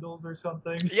motorized spindles or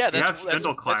something. Yeah, We have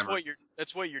spindle that's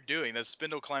climbers. what you're doing. The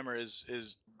spindle climber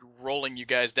is rolling you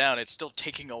guys down. It's still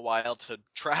taking a while to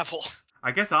travel.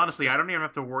 I guess honestly, I don't even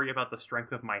have to worry about the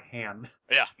strength of my hand.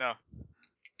 Yeah, no.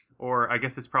 Or I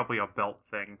guess it's probably a belt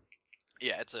thing.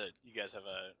 Yeah, you guys have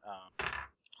a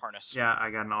harness. Yeah,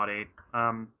 I got an odd 8.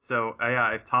 So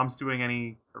yeah, if Tom's doing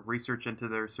any research into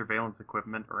their surveillance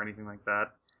equipment or anything like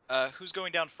that. Who's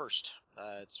going down first?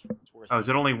 It's worth. Oh, is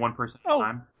it only one person at a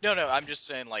time? No, I'm just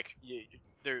saying like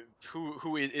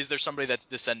who is there somebody that's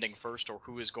descending first, or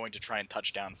who is going to try and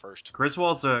touch down first?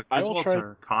 Griswold's our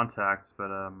contact,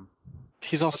 but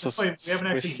he's also we haven't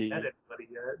actually squishy. met anybody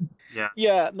yet. Yeah.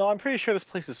 Yeah, no, I'm pretty sure this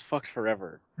place is fucked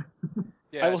forever.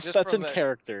 Yeah, That's in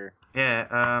character.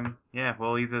 Yeah. Yeah.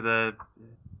 Well, either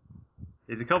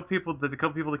there's a couple people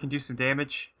that can do some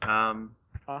damage. I'll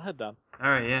head down. All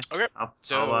right. Yeah. Okay. I'll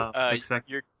take a sec.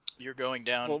 You're going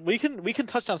down. Well, we can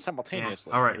touch down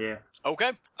simultaneously. Yeah. All right. Yeah.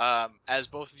 Okay. As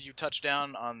both of you touch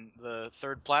down on the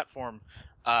third platform,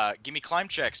 give me climb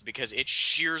checks because it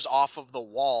shears off of the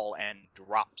wall and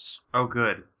drops. Oh,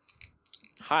 good.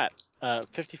 Hot.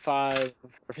 55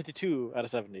 or 52 out of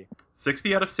 70.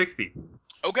 60 out of 60.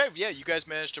 Okay, yeah, you guys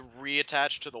managed to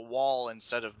reattach to the wall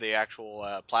instead of the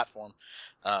actual platform,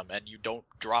 and you don't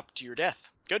drop to your death.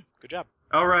 Good job.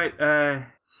 All right.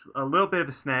 It's a little bit of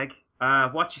a snag.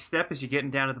 Watch your step as you're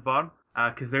getting down to the bottom,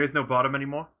 because there is no bottom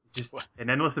anymore. Just an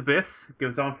endless abyss. It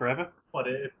goes on forever. What,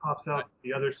 it pops out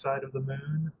the other side of the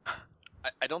moon?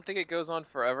 I don't think it goes on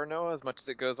forever, Noah, as much as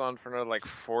it goes on for another,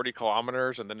 40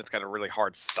 kilometers, and then it's got a really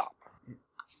hard stop.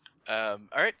 All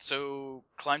right, so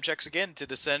climb checks again to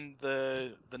descend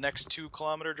the next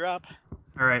 2-kilometer drop.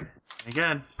 All right.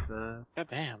 Again, God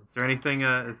damn. is there anything?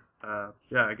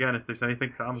 Again, if there's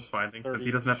anything Tom is finding, 30. since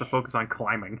he doesn't have to focus on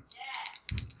climbing,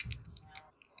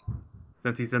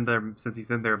 since he's in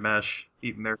their mesh,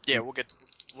 eating their Yeah, we'll get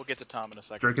to Tom in a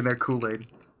second. drinking their Kool-Aid.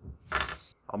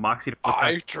 I'll Moxie to flip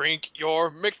I that. drink your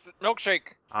mixed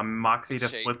milkshake. I'm Moxie to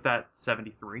Shake. flip that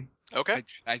 73. Okay.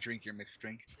 I drink your mixed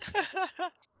drink.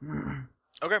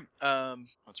 Okay.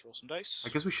 Let's roll some dice. I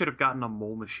guess we should have gotten a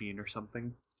mole machine or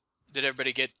something. Did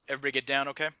everybody get down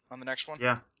okay on the next one?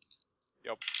 Yeah.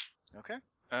 Yep. Okay.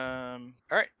 All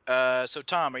right. So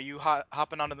Tom, are you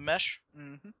hopping onto the mesh?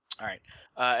 Mm-hmm. All right.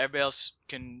 Everybody else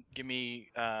can give me.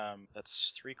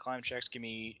 That's 3 climb checks. Give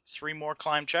me 3 more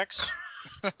climb checks,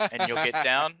 and you'll get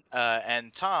down.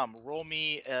 And Tom, roll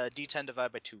me D10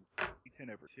 divided by 2. D10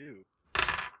 over 2.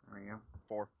 There we go.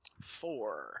 4.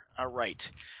 4. All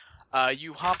right.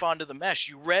 You hop onto the mesh.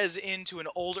 You rez into an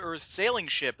old Earth sailing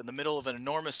ship in the middle of an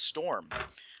enormous storm.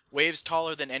 Waves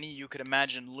taller than any you could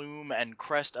imagine loom and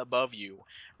crest above you.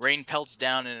 Rain pelts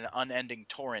down in an unending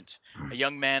torrent. A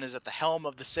young man is at the helm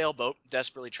of the sailboat,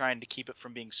 desperately trying to keep it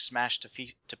from being smashed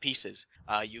to pieces.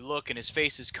 You look, and his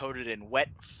face is coated in wet,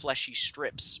 fleshy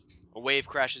strips. A wave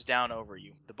crashes down over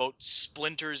you. The boat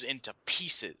splinters into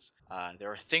pieces.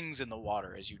 There are things in the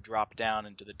water as you drop down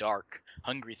into the dark,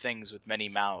 hungry things with many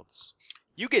mouths.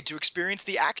 You get to experience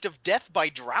the act of death by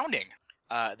drowning.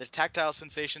 The tactile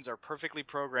sensations are perfectly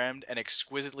programmed and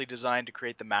exquisitely designed to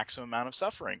create the maximum amount of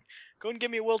suffering. Go and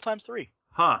give me a will times 3.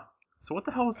 Huh. So what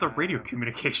the hell was the radio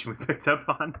communication we picked up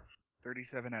on?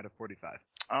 37 out of 45.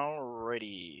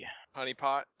 Alrighty.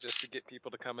 Honeypot, just to get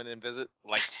people to come in and visit,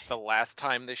 like the last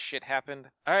time this shit happened.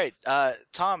 Alright,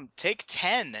 Tom, take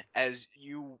 10 as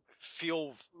you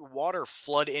feel water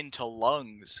flood into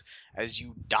lungs as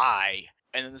you die,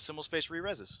 and then the symbol space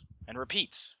re-reses and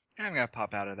repeats. I'm gonna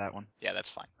pop out of that one. Yeah, that's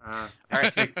fine.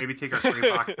 Alright, maybe take our 3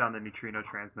 box down the neutrino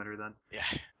transmitter then.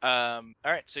 Yeah.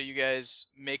 Alright, so you guys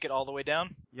make it all the way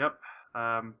down? Yep.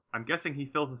 I'm guessing he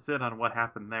fills us in on what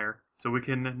happened there, so we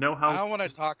can know how. I want to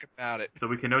talk about it. So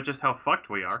we can know just how fucked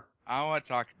we are. I want to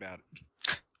talk about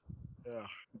it.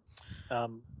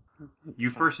 Ugh. You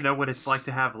first know what it's like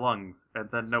to have lungs, and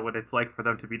then know what it's like for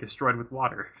them to be destroyed with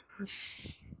water.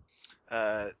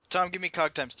 Tom, give me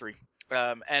cog times 3.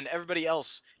 And everybody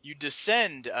else, you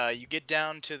descend. You get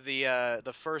down to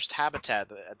the first habitat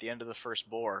at the end of the first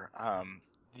bore.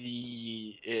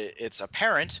 It's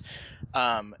apparent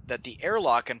that the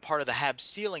airlock and part of the hab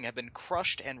ceiling have been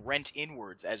crushed and rent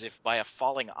inwards as if by a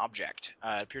falling object.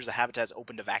 It appears the habitat is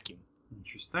open to vacuum.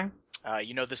 Interesting.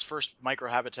 This first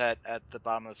microhabitat at the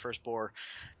bottom of the first bore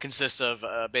consists of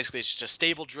basically it's just a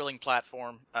stable drilling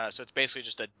platform. So it's basically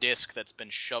just a disc that's been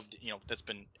shoved, that's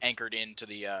been anchored into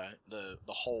the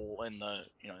hole in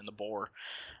the bore.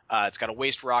 It's got a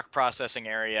waste rock processing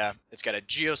area. It's got a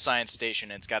geoscience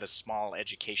station. And it's got a small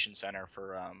education center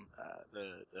for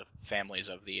the families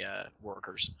of the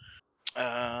workers.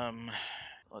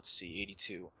 Let's see,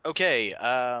 82. Okay.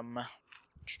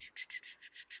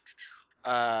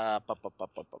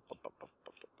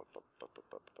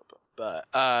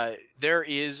 There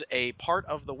is a part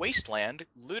of the wasteland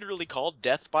literally called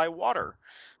Death by Water,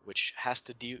 which has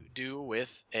to do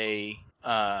with a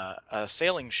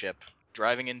sailing ship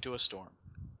driving into a storm.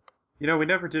 You know, we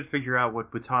never did figure out what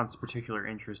Bhutan's particular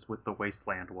interest with the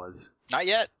wasteland was. Not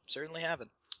yet. Certainly haven't.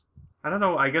 I don't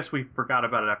know. I guess we forgot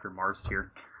about it after Mars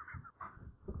tier.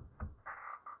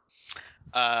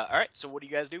 All right. So what do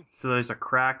you guys do? So there's a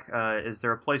crack. Is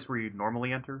there a place where you'd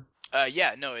normally enter?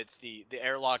 Yeah, no, it's the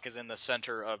airlock is in the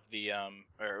center of the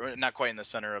or not quite in the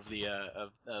center of the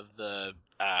of the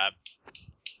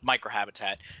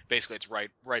microhabitat. Basically, it's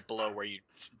right below where you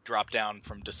drop down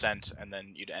from descent, and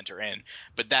then you'd enter in.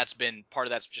 But part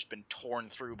of that's just been torn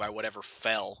through by whatever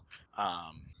fell.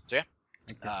 So yeah.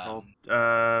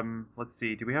 Let's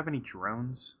see. Do we have any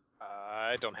drones?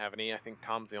 I don't have any. I think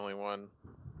Tom's the only one.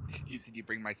 Did you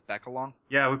bring my spec along?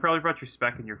 Yeah, we probably brought your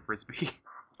spec and your frisbee.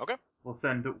 Okay. We'll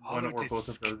send one or both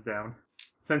of those down.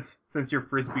 Since your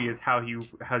frisbee is how you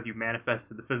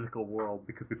manifest in the physical world,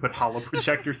 because we put hollow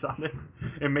projectors on it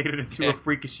and made it into a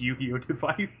freakish Yu-Gi-Oh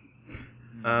device.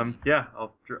 Yeah,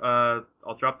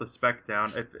 I'll drop the spec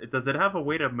down. Does it have a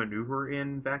way to maneuver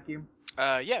in vacuum?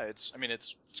 Yeah, it's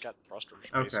got thrusters.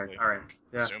 Basically, okay, all right.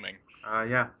 Yeah. Assuming.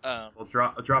 Yeah. We'll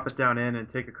drop it down in and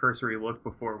take a cursory look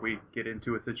before we get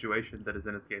into a situation that is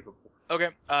inescapable. Okay.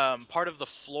 Part of the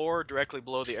floor directly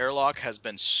below the airlock has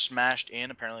been smashed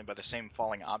in, apparently by the same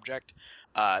falling object,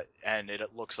 and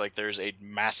it looks like there's a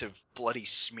massive bloody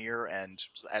smear, and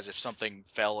as if something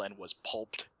fell and was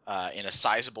pulped in a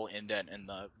sizable indent in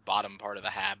the bottom part of the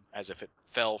hab, as if it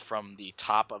fell from the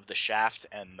top of the shaft,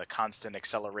 and the constant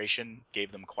acceleration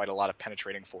gave them quite a lot of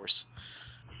penetrating force.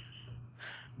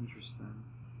 Interesting.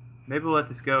 Maybe we'll let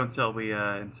this go until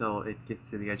it gets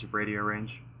to the edge of radio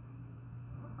range.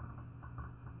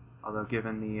 Although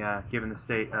given the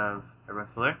state of everyone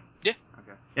still there? Yeah.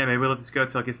 Okay. Yeah, maybe we'll let this go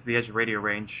until it gets to the edge of radio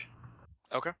range.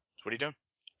 Okay. So what are you doing?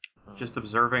 Just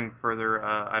observing further.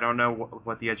 I don't know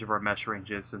what the edge of our mesh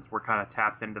range is, since we're kind of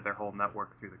tapped into their whole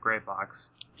network through the gray box.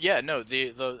 Yeah, no,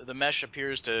 the mesh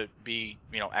appears to be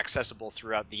accessible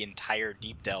throughout the entire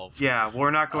deep delve. Yeah, well,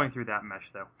 we're not going through that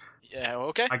mesh though. Yeah,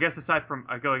 okay. I guess aside from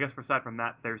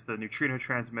that, there's the neutrino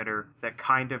transmitter that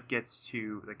kind of gets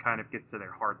to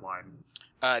their hard line.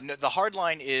 No, the hard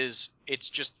line it's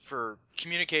just for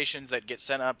communications that get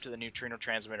sent up to the neutrino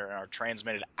transmitter and are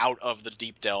transmitted out of the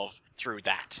deep delve through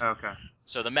that. Okay.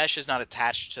 So the mesh is not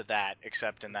attached to that,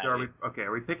 except in that. So are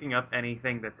we picking up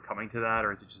anything that's coming to that,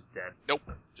 or is it just dead? Nope,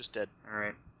 just dead. All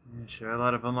right. Yeah, sure, a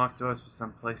lot of unlocked doors for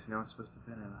some place no one's supposed to have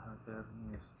been in 100,000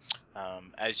 years.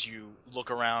 As you look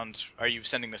around, are you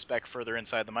sending the spec further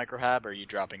inside the microhab, or are you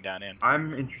dropping down in?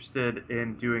 I'm interested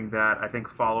in doing that. I think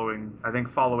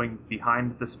following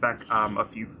behind the spec a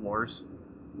few floors.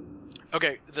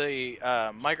 Okay, the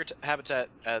microhabitat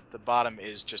at the bottom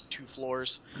is just 2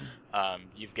 floors.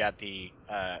 You've got the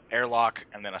airlock,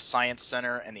 and then a science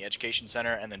center and the education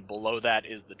center, and then below that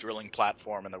is the drilling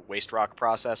platform and the waste rock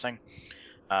processing.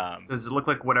 Does it look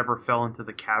like whatever fell into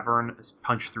the cavern is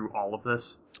punched through all of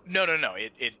this? No.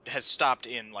 It has stopped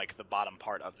in like the bottom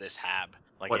part of this hab.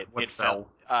 Like what fell?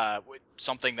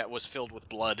 Something that was filled with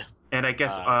blood. And I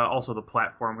guess also the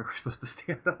platform we were supposed to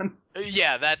stand on.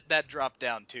 Yeah, that dropped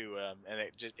down too, and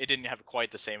it didn't have quite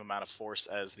the same amount of force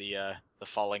as the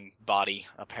falling body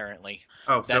apparently.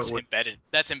 Oh, so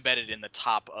that's embedded in the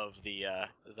top of the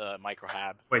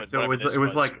microhab. Wait, so it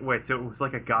was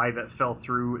like a guy that fell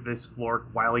through this floor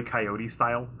Wile E. Coyote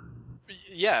style.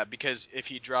 Yeah, because if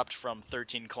he dropped from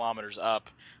 13 kilometers up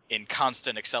in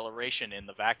constant acceleration in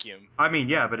the vacuum. I mean,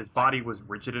 yeah, but his body was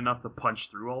rigid enough to punch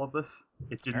through all of this.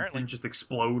 It didn't just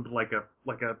explode like a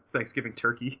Thanksgiving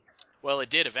turkey. Well, it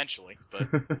did eventually, but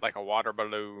like a water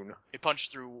balloon. It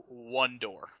punched through one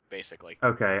door, basically.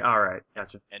 Okay, all right,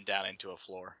 gotcha. And down into a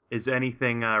floor. Is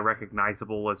anything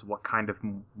recognizable as what kind of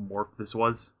morph this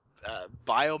was?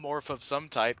 Biomorph of some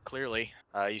type, clearly.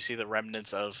 You see the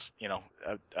remnants of,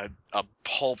 a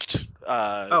pulped.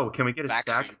 Can we get a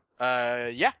stack? Yeah,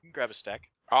 you can grab a stack.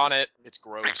 It's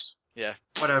gross. Yeah.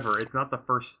 Whatever. It's not the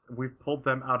first. We've pulled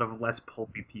them out of less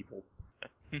pulpy people.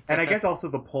 And I guess also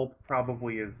the pulp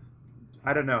probably is.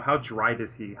 I don't know. How dry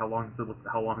is he? How long does it look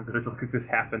like this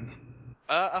happened?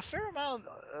 A fair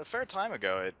time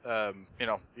ago.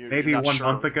 Maybe you're not 1 sure.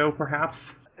 month ago,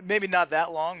 perhaps. Maybe not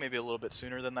that long. Maybe a little bit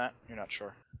sooner than that. You're not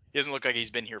sure. He doesn't look like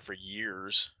he's been here for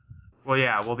years. Well,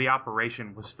 yeah. Well, the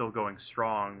operation was still going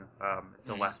strong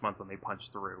until last month when they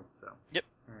punched through. So. Yep.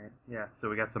 All right. Yeah. So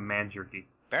we got some man jerky.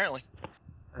 Apparently.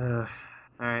 All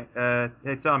Alright,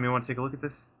 hey Tom, you want to take a look at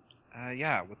this?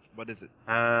 Yeah. What is it?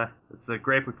 It's a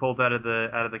grape we pulled out of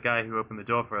the guy who opened the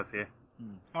door for us here.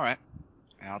 All right.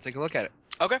 I'll take a look at it.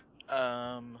 Okay.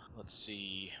 Let's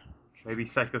see. Maybe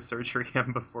psychosurgery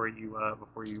him before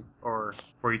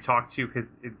you talk to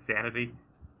his insanity.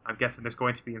 I'm guessing there's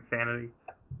going to be insanity.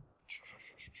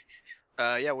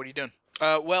 Yeah, what are you doing?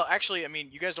 Well, actually, I mean,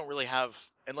 you guys don't really have,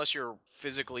 unless you're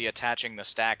physically attaching the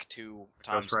stack to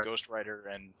Tom's Ghost Rider,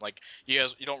 and like you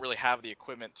don't really have the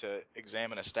equipment to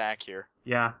examine a stack here.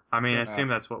 Yeah, I mean, I assume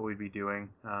that's what we'd be doing.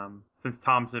 Since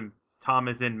Tom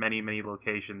is in many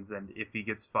locations, and if he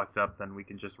gets fucked up, then we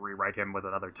can just rewrite him with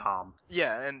another Tom.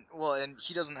 Yeah, and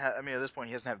he doesn't have. I mean, at this point,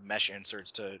 he doesn't have mesh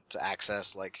inserts to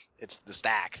access. Like, it's the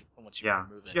stack once you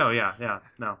remove it. Yeah.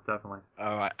 No, definitely.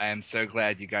 Oh, I am so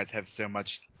glad you guys have so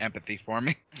much empathy for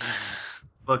me.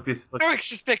 Look. Let's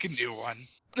just make a new one.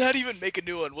 Not even make a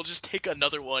new one. We'll just take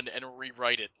another one and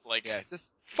rewrite it. Like, yeah,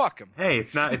 just fuck him. Hey,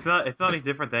 it's not any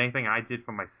different than anything I did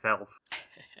for myself.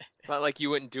 It's not like you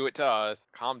wouldn't do it to us.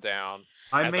 Calm down.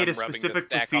 I made a specific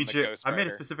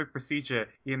procedure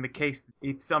in the case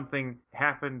if something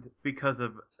happened because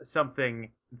of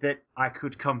something that I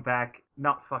could come back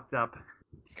not fucked up.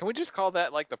 Can we just call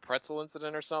that like the pretzel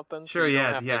incident or something? Sure, so you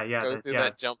yeah. Go through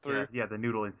that jump through. Yeah, the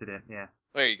noodle incident. Yeah.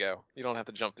 There you go. You don't have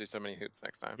to jump through so many hoops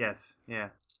next time. Yes. Yeah.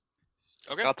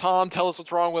 okay. Now, Tom, tell us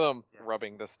what's wrong with him. Yeah.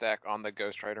 Rubbing the stack on the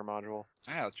Ghost Rider module.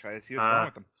 I'll try to see what's wrong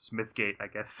with him. Smithgate, I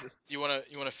guess. You wanna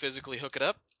physically hook it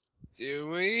up? Do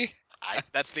we?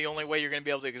 That's the only way you're gonna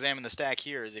be able to examine the stack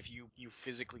here is if you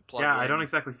physically plug in. Yeah, I don't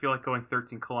exactly feel like going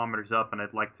 13 kilometers up, and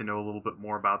I'd like to know a little bit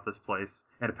more about this place.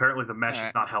 And apparently the mesh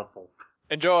is not helpful.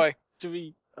 Enjoy. Do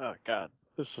we? Oh God,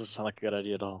 this doesn't sound like a good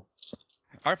idea at all.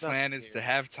 Our plan is to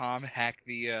have Tom hack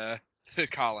the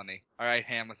colony. All right,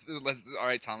 Ham. All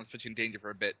right, Tom. Let's put you in danger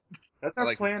for a bit. That's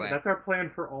our plan. That's our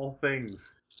plan for all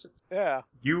things. Yeah.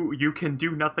 You can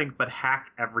do nothing but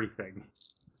hack everything.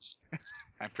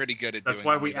 I'm pretty good at That's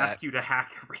doing why we that. ask you to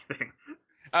hack everything.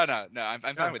 Oh no, I'm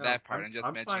fine with that part. I'm just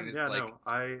mentioning fine.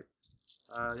 this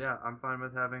I'm fine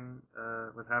with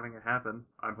having it happen.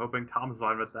 I'm hoping Tom's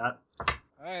fine with that.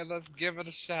 Alright, let's give it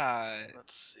a shot.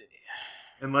 Let's see.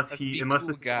 Unless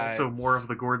this is also more of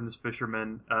the Gordon's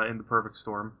Fisherman in the Perfect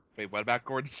Storm. Wait, what about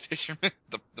Gordon's Fisherman?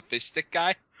 The fish stick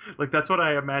guy? Like, that's what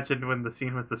I imagined when the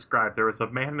scene was described. There was a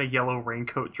man in a yellow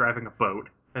raincoat driving a boat,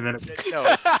 and then No,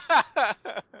 it's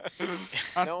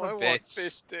no, I want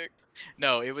fish stick.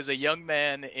 No, it was a young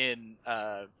man in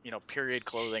period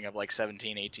clothing of like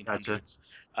 1800s,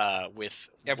 with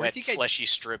wet fleshy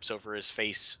strips over his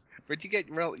face. Where'd you get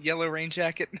yellow rain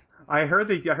jacket? I heard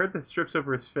the strips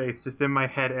over his face. Just in my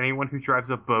head, anyone who drives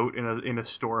a boat in a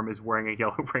storm is wearing a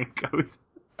yellow raincoat.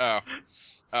 Oh,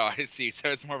 I see. So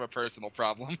it's more of a personal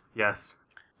problem. Yes.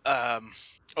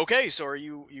 Okay, so are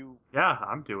you? Yeah,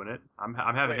 I'm doing it. I'm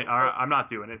having it. I'm not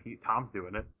doing it. Tom's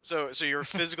doing it. So you're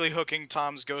physically hooking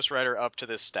Tom's Ghost Rider up to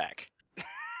this stack.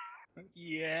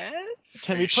 Yes.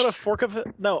 Can we put a fork of it?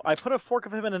 No, I put a fork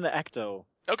of him in an ecto.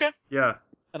 Okay. Yeah.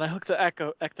 And I hook the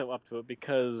ecto up to it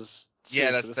because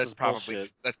that's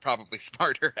probably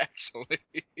smarter actually.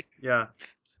 Yeah.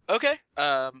 Okay.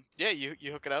 Yeah,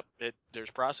 you hook it up. There's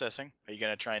processing. Are you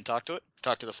gonna try and talk to it?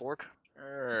 Talk to the fork?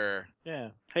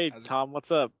 Yeah. Hey, Tom,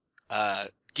 what's up?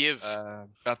 Give.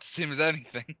 About the same as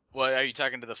anything. Well, are you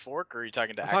talking to the fork or are you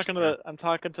talking to? I'm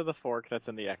talking to the fork that's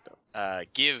in the ecto.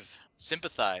 Give.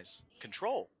 Sympathize.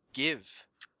 Control. Give.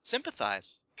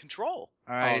 Sympathize. Control.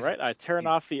 All right. I turn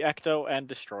off the ecto and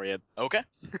destroy it. Okay.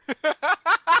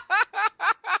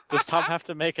 Does Tom have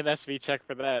to make an SV check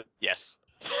for that? Yes.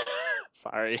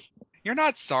 Sorry. You're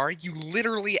not sorry. You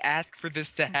literally asked for this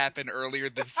to happen earlier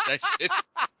this session.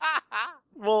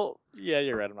 Well, yeah,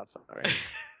 you're right. I'm not sorry.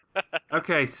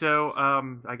 Okay, so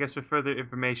I guess for further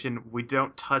information, we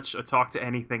don't touch or talk to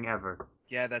anything ever.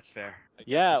 Yeah, that's fair.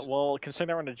 Yeah, well,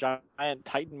 considering we're in a giant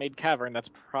Titan-made cavern, that's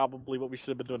probably what we should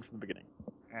have been doing from the beginning.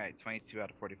 All right, 22 out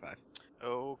of 45.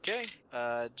 Okay.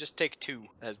 Just take 2,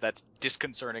 as that's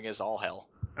disconcerting as all hell.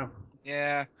 Oh.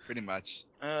 Yeah, pretty much.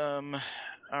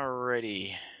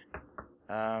 Alrighty.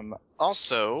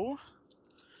 Also,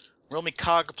 roll me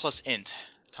cog plus int,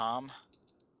 Tom.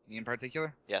 Me in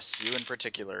particular? Yes, you in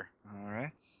particular. All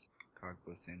right. Cog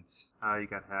plus int. You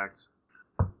got hacked.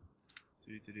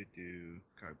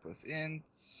 Cog plus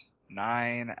int.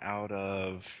 9 out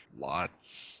of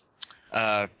lots.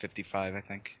 55, I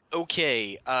think.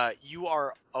 Okay, you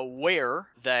are aware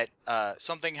that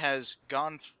something has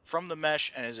gone from the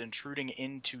mesh and is intruding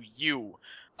into you.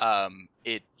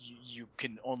 You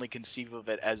can only conceive of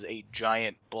it as a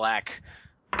giant black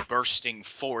bursting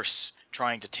force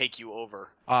trying to take you over.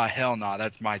 Hell no,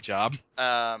 that's my job.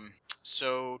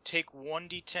 So take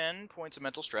 1d10 points of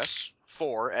mental stress,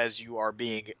 4, as you are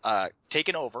being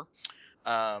taken over.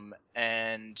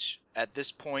 And at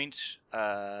this point,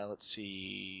 let's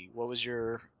see, what was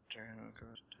your...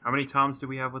 How many Toms do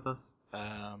we have with us?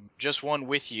 Just one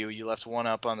with you. You left one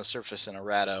up on the surface in a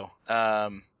rado. I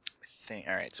think.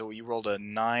 All right. So you rolled a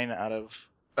 9 out of.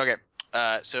 Okay.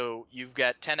 So you've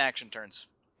got 10 action turns.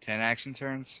 10 action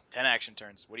turns. 10 action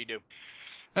turns. What do you do?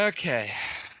 Okay.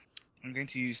 I'm going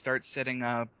to start setting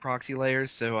up proxy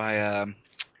layers so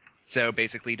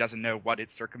basically doesn't know what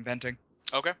it's circumventing.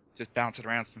 Okay. Just bouncing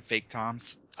around some fake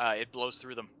toms. It blows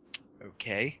through them.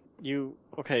 Okay.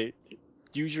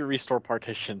 Use your restore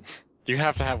partition. You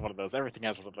have to have one of those. Everything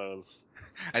has one of those.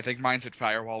 I think mine's at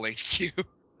Firewall HQ.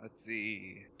 Let's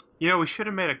see. We should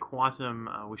have made a quantum.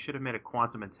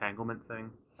 Entanglement thing.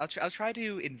 I'll try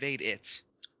to invade it.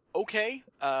 Okay.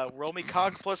 Roll me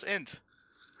cog plus int.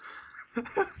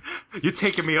 You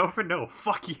taking me over? No,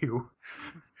 fuck you.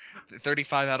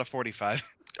 35 out of 45.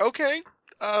 Okay.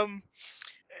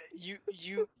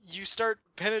 You start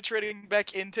penetrating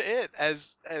back into it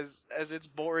as it's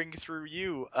boring through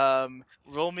you.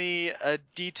 Roll me a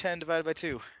d10 divided by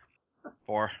 2.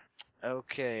 4.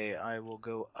 Okay, I will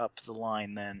go up the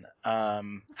line then.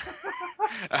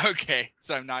 Okay,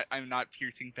 so I'm not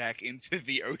piercing back into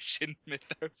the ocean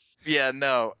mythos. Yeah,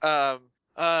 no.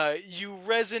 You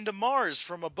res into Mars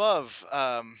from above.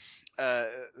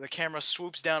 The camera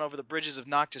swoops down over the bridges of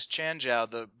Noctis Chanjiao.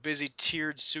 The busy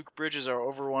tiered Souk bridges are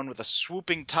overrun with a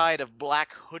swooping tide of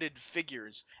black hooded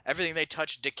figures. Everything they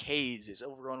touch decays, is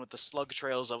overrun with the slug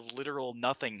trails of literal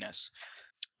nothingness.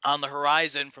 On the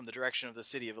horizon, from the direction of the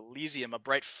city of Elysium, a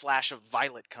bright flash of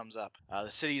violet comes up.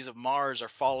 The cities of Mars are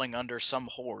falling under some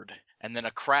horde. And then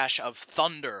a crash of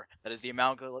thunder, that is the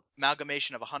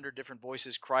amalgamation of 100 different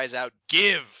voices, cries out,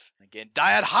 "Give!" And again,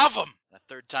 "Diad Havam!" And a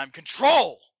third time,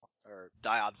 "Control!" Or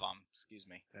Diadvam, excuse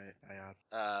me.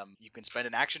 You can spend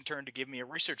an action turn to give me a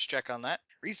research check on that.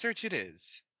 Research it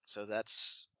is. So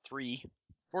that's 3.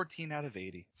 14 out of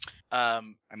 80.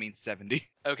 70.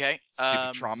 Okay.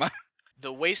 Stupid trauma.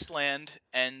 The wasteland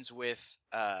ends with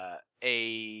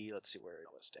let's see where it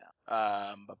was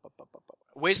down.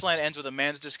 Wasteland ends with a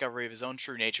man's discovery of his own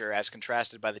true nature, as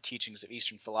contrasted by the teachings of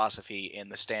Eastern philosophy in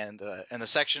the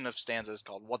section of stanzas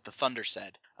called "What the Thunder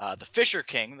Said." The Fisher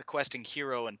King, the questing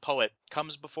hero and poet,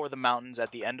 comes before the mountains at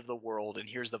the end of the world and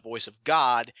hears the voice of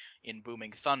God in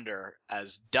booming thunder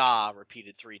as "Da"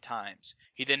 repeated 3 times.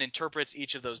 He then interprets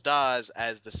each of those "Das"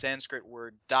 as the Sanskrit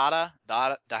word "dada,"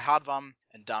 "dahadvam,"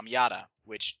 and "damyata,"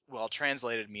 which, well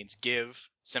translated, means give,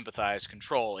 sympathize,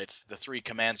 control. It's the 3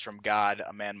 commands from God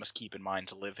a man must keep in mind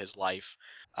to live his life.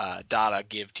 Dada,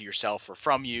 give to yourself or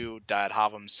from you.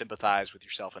 Dayadhavam, sympathize with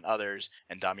yourself and others.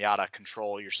 And Damyata,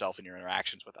 control yourself and your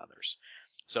interactions with others.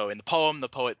 So in the poem, the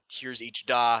poet hears each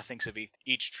Da, thinks of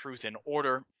each truth in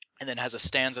order, and then has a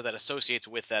stanza that associates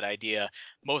with that idea,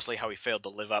 mostly how he failed to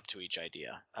live up to each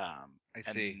idea. I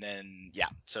see. And then, yeah,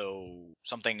 so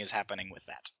something is happening with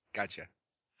that. Gotcha.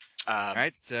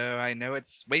 Alright, so I know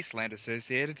it's Wasteland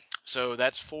associated. So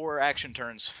that's 4 action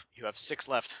turns. You have 6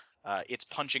 left. It's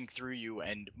punching through you,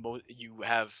 and you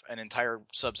have an entire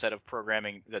subset of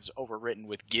programming that's overwritten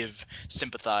with give,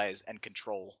 sympathize, and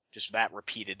control. Just that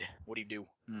repeated. What do you do?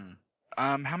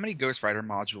 How many Ghost Rider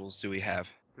modules do we have?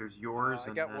 There's yours,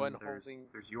 I got and one then there's, holding.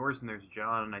 there's yours, and there's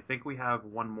John, and I think we have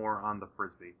one more on the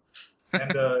Frisbee.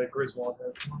 And Griswold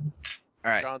has one.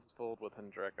 Alright. John's pulled with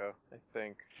Hendreko, I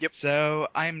think. Yep. So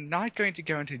I'm not going to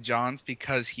go into John's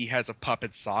because he has a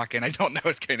puppet sock, and I don't know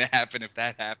what's going to happen if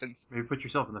that happens. Maybe put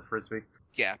yourself in the Frisbee.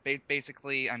 Yeah,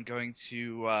 basically I'm going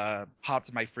to hop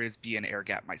to my Frisbee and air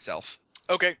gap myself.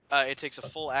 Okay. It takes a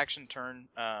full action turn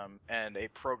and a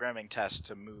programming test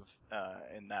to move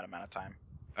in that amount of time.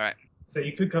 Alright. So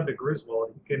you could come to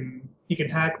Griswold. He can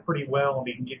hack pretty well, and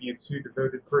he can give you 2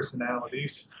 devoted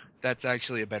personalities. That's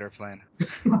actually a better plan.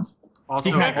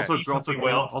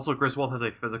 Also, Griswold has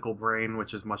a physical brain,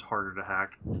 which is much harder to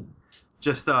hack.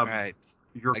 Just Alright.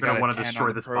 You're going to want to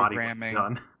destroy this body when it's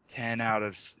done. 10 out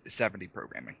of 70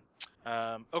 programming.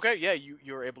 Okay, yeah,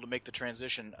 you're able to make the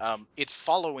transition. It's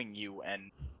following you,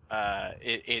 and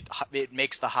it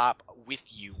makes the hop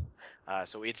with you.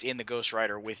 So it's in the Ghost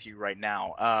Rider with you right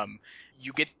now.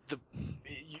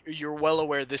 You're well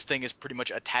aware this thing is pretty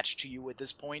much attached to you at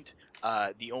this point.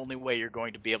 The only way you're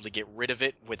going to be able to get rid of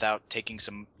it without taking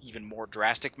some even more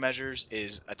drastic measures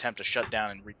is attempt to shut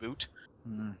down and reboot.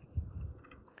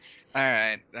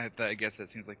 Alright, I guess that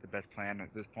seems like the best plan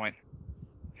at this point.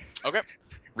 Okay.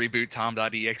 Reboot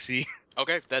tom.exe.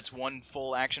 Okay, that's 1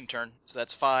 full action turn, so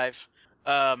that's 5.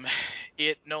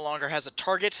 It no longer has a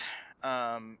target.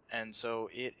 and so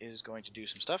it is going to do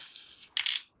some stuff.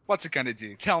 What's it gonna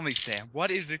do? Tell me, Sam.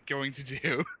 What is it going to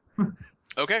do?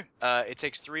 Okay. It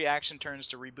takes 3 action turns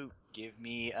to reboot. Give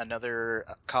me another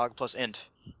cog plus int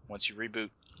once you reboot.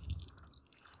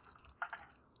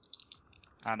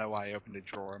 I don't know why I opened a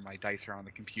drawer. My dice are on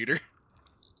the computer.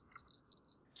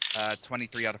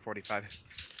 23 out of 45.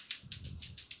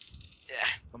 Yeah,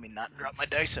 let me not drop my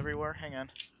dice everywhere. Hang on.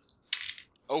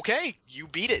 Okay, you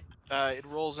beat it. It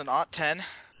rolls an ot 10,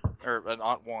 or an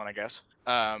ot 1, I guess.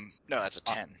 No, that's a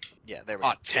 10. Yeah, there we go.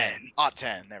 Ot 10. Ot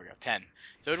 10. There we go. 10.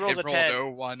 So it rolls a It 10.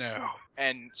 rolled 010.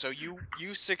 And so you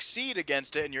succeed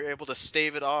against it, and you're able to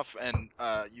stave it off, and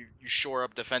you shore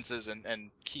up defenses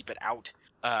and keep it out.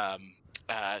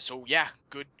 So yeah,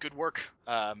 good work.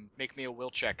 Make me a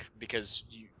will check because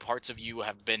parts of you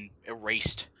have been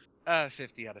erased.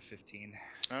 50 out of 15.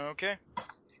 Okay.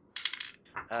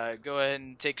 Go ahead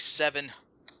and take 7.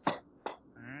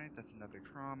 Alright, that's another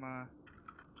trauma.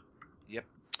 Yep.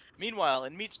 Meanwhile,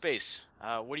 in Meat Space,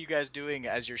 what are you guys doing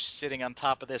as you're sitting on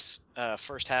top of this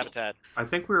first habitat? I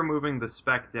think we were moving the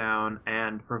spec down,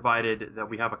 and provided that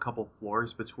we have a couple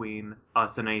floors between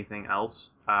us and anything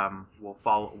else, we'll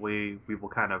follow. We will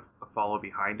kind of follow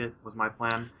behind it. Was my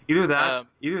plan. Either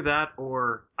that,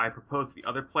 or I proposed the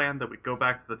other plan that we go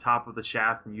back to the top of the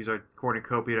shaft and use our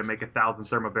cornucopia to make 1,000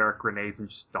 thermobaric grenades and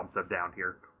just dump them down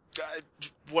here.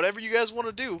 Whatever you guys want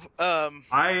to do. I'm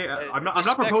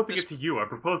not proposing it to you. I'm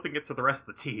proposing it to the rest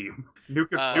of the team.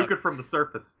 Nuke it from the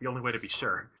surface is the only way to be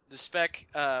sure. The spec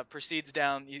proceeds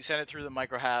down. You send it through the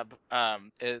microhab.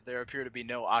 There appear to be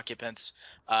no occupants,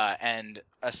 and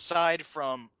aside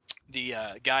from the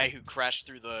guy who crashed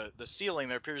through the ceiling,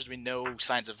 there appears to be no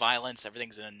signs of violence.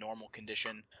 Everything's in a normal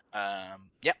condition.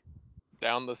 Yep.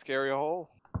 Down the scary hole.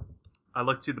 I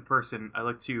look to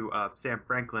Sam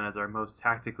Franklin as our most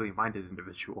tactically minded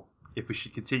individual. If we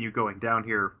should continue going down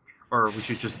here, or we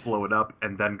should just blow it up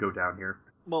and then go down here.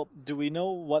 Well, do we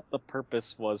know what the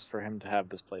purpose was for him to have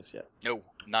this place yet? No,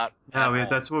 not. No,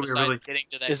 that's what we really. Getting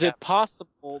to that Is it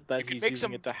possible that he's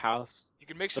using it to house You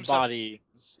can make the some body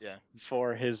yeah.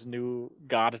 for his new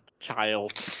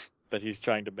godchild that he's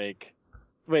trying to make?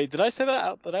 Wait, did I say that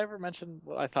out? Did I ever mention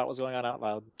what I thought was going on out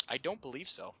loud? I don't believe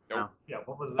so. No. Yeah,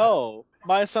 what was that? Oh,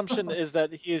 my assumption is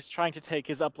that he is trying to take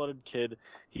his uploaded kid.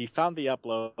 He found the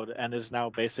upload and is now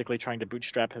basically trying to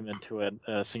bootstrap him into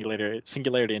a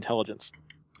singularity intelligence.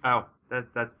 Oh,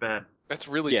 that's bad. That's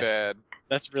really Yes. bad.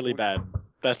 That's really bad.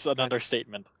 That's an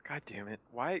understatement. God damn it.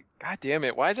 Why? God damn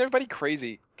it. Why is everybody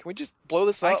crazy? Can we just blow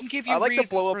this up? I can give you I like the reasons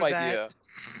blow up for that. idea.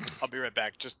 I'll be right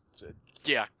back. Just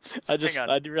yeah. I Hang on.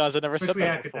 didn't realize I never said Mostly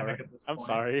that before. academic at this I'm point.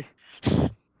 sorry.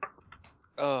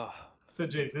 Ugh. So,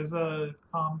 James, is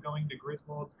Tom going to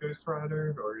Griswold's Ghost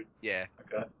Rider, or Yeah.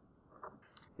 okay?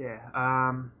 Yeah.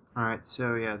 All right.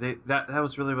 So yeah, that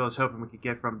was really what I was hoping we could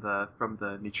get from the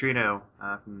neutrino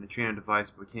device,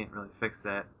 but we can't really fix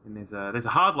that. And there's a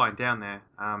hard line down there.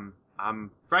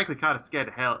 I'm frankly kind of scared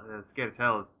as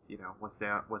hell as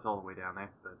what's all the way down there.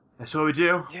 But that's what we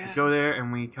do. Yeah. We go there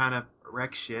and we kind of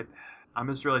wreck shit. I'm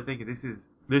just really thinking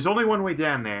there's only one way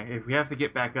down there. If we have to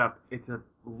get back up, it's a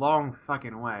long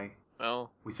fucking way.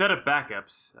 Well. We set up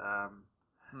backups.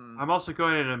 I'm also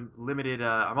going into limited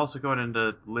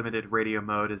radio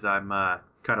mode as I'm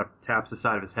kind of taps the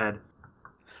side of his head.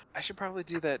 I should probably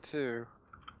do that too.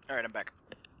 All right, I'm back.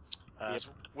 Yep. So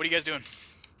what are you guys doing?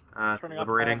 Turning off all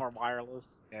Deliberating. of our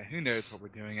wireless. Yeah, who knows what we're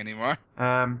doing anymore.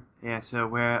 Yeah, so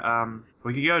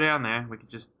we could go down there. We could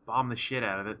just bomb the shit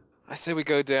out of it. I say we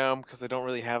go down because I don't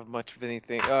really have much of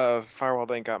anything. Firewall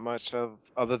ain't got much of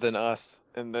other than us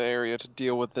in the area to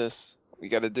deal with this. We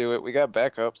got to do it. We got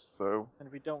backups, so. And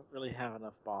we don't really have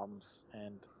enough bombs.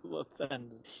 And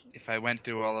If I went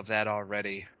through all of that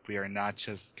already, we are not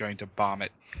just going to bomb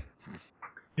it.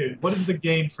 Dude, what is the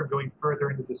gain from going further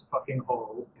into this fucking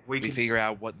hole? We figure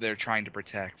out what they're trying to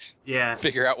protect. Yeah,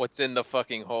 Figure out what's in the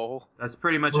fucking hole. that's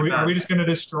pretty much Are we just going to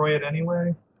destroy it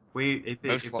anyway? If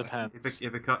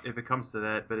it comes to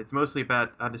that, but it's mostly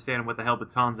about understanding what the hell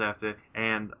Baton's after,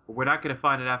 and we're not going to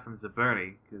find it out from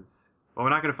Zaberni, because we're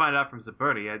not going to find it out from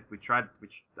Zaberni.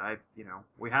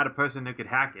 We had a person who could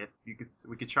hack it.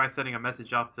 We could try sending a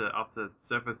message off to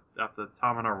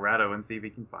Tom and Orado and see if he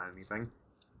can find anything.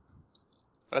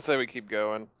 I say we keep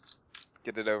going.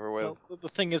 Get it over with. well, the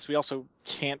thing is, we also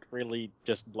can't really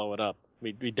just blow it up.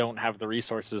 We don't have the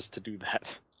resources to do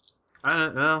that.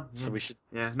 So we should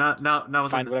not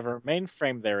find whatever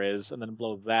mainframe there is and then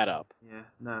blow that up. Yeah,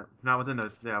 not within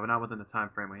the time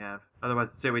frame we have.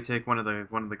 Otherwise, say we take one of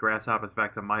the grasshoppers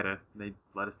back to Mida, they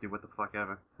let us do what the fuck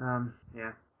ever.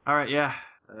 Yeah. All right, yeah.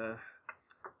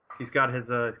 He's got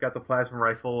the plasma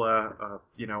rifle,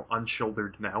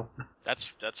 unshouldered now.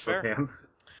 That's Both fair. hands.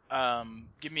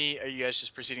 Give me. Are you guys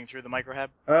just proceeding through the microhab?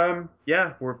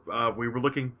 Yeah, we were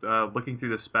looking through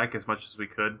the spec as much as we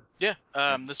could. Yeah.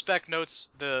 The spec notes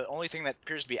the only thing that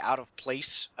appears to be out of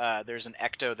place. There's an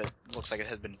ecto that looks like it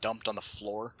has been dumped on the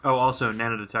floor. Oh, also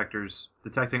nanodetectors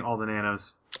detecting all the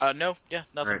nanos. No. Yeah.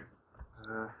 Nothing. Right.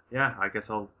 Yeah, I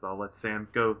guess I'll let Sam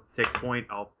go take point.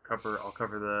 I'll cover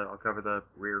the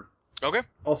rear. Okay.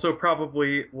 Also,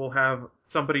 probably we'll have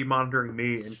somebody monitoring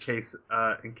me in case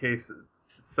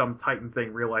some Titan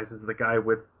thing realizes the guy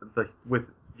with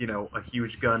a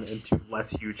huge gun and 2 less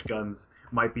huge guns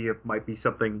might be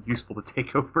something useful to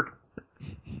take over.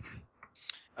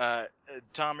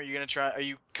 Tom, are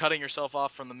you cutting yourself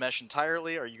off from the mesh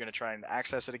entirely? Or are you gonna try and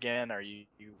access it again? Are you?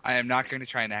 I am not going to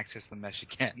try and access the mesh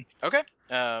again. Okay.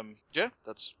 Yeah,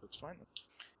 that's fine.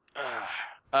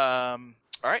 All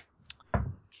right.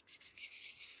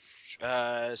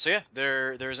 So yeah,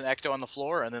 there's an ecto on the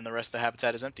floor, and then the rest of the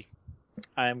habitat is empty.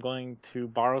 I am going to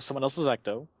borrow someone else's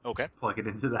ecto Okay. Plug it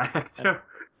into that ecto.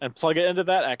 and plug it into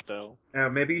that ecto.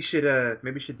 Maybe you should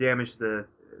damage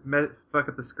fuck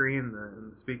up the screen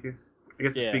and the speakers. I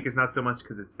guess the speakers not so much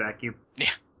because it's vacuum.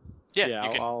 Yeah,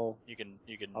 I'll you can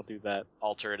do that.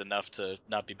 alter it enough to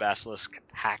not be basilisk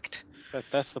hacked.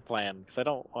 That's the plan, because I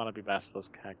don't want to be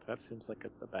basilisk hacked. That seems like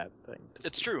a bad thing.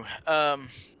 It's true.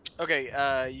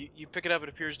 Okay. You pick it up. It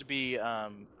appears to be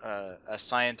a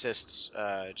scientist's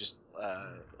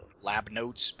lab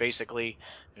notes. Basically,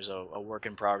 there's a work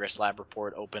in progress lab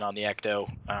report open on the ecto,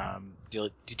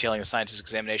 detailing the scientist's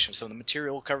examination of some of the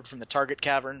material recovered from the target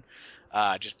cavern.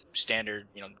 Just standard,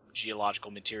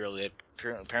 geological material. They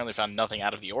apparently found nothing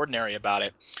out of the ordinary about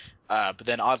it. But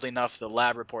then, oddly enough, the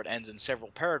lab report ends in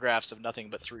several paragraphs of nothing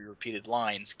but 3 repeated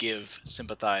lines: give,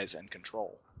 sympathize, and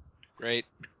control. Great.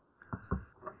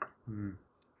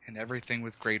 And everything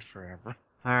was great forever.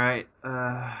 All right.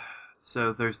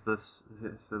 So there's this.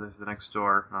 So there's the next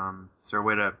door. Is there a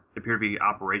way to appear to be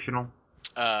operational?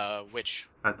 Which?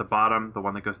 At the bottom, the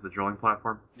one that goes to the drilling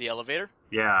platform. The elevator?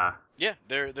 Yeah. Yeah,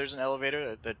 there's an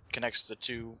elevator that connects the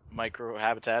 2 micro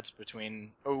habitats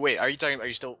between. Oh wait, are you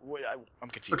still? I'm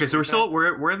confused. Okay, so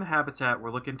we're in the habitat.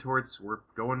 We're looking towards.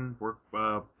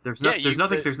 There's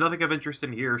nothing of interest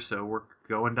in here, so we're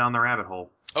going down the rabbit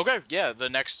hole. Okay, yeah. The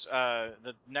next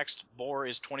bore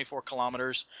is 24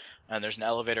 kilometers, and there's an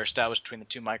elevator established between the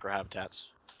 2 micro habitats,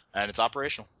 and it's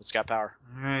operational. It's got power.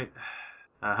 All right.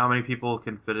 How many people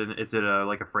can fit in? Is it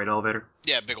like a freight elevator?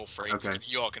 Yeah, big old freight. Okay.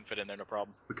 You all can fit in there, no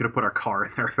problem. We could have put our car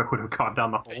in there if it would have gone down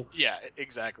the hole. Yeah,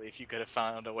 exactly. If you could have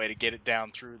found a way to get it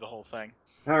down through the whole thing.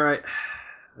 All right.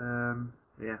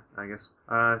 Yeah, I guess.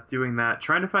 Doing that.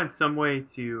 Trying to find some way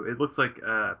to. It looks like.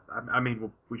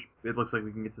 It looks like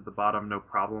we can get to the bottom, no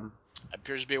problem.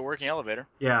 Appears to be a working elevator.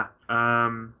 Yeah.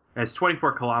 It's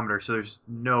 24 kilometers, so there's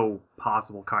no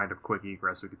possible kind of quick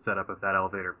egress we could set up if that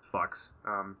elevator fucks.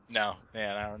 No,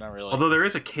 not really. Although there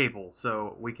is a cable,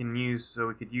 so we could use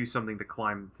something to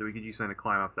climb. So we could use something to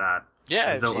climb up that. Yeah,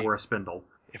 as though it were a spindle.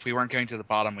 If we weren't going to the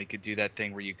bottom, we could do that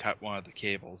thing where you cut one of the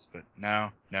cables, but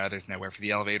no, there's nowhere for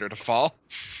the elevator to fall.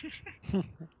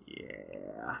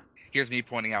 Yeah. Here's me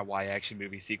pointing out why action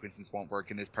movie sequences won't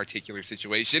work in this particular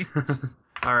situation.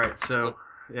 All right, so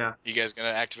yeah. You guys gonna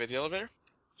activate the elevator?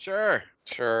 Sure.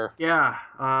 Yeah.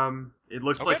 It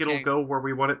looks like it'll go where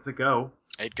we want it to go.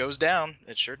 It goes down.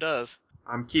 It sure does.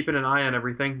 I'm keeping an eye on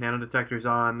everything. Nanodetectors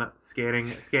on,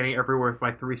 scanning everywhere with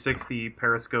my 360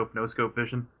 periscope, no scope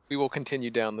vision. We will continue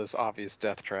down this obvious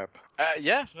death trap.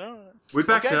 Yeah. No. We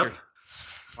backed up.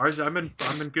 I'm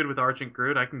in good with Argent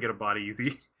Grid. I can get a body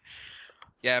easy.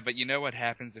 Yeah, but you know what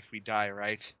happens if we die,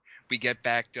 right? We get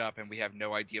backed up and we have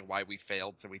no idea why we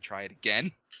failed, so we try it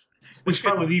again. We should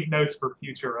probably leave notes for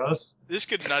future us. This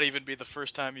could not even be the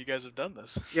first time you guys have done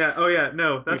this. Yeah. Oh yeah.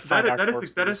 No. That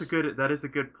is a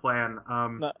good plan.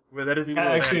 No, that is a good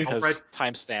actually, plan. Right.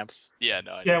 Timestamps. Yeah.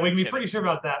 No. Yeah, we can be pretty sure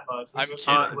about that much. I'm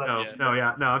kidding. No.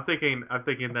 I'm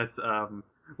thinking that's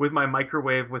with my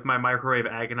microwave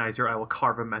agonizer, I will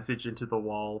carve a message into the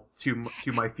wall to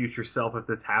my future self if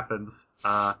this happens.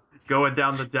 Going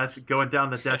down the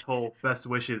death hole. Best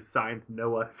wishes. Signed,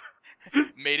 Noah.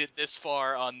 Made it this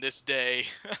far on this day.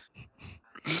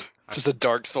 Just a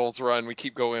Dark Souls run. We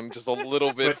keep going just a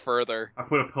little bit further. I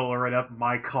put a pillar right up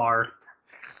my car.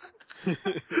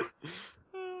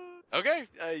 Okay,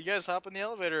 you guys hop in the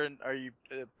elevator, and are you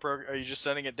just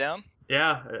sending it down?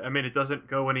 Yeah, I mean it doesn't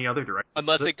go any other direction.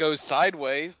 Unless it goes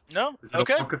sideways. No. Is it a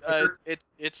Okay. bunker?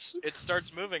 It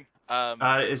starts moving.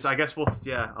 I guess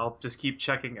I'll just keep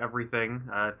checking everything.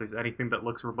 If there's anything that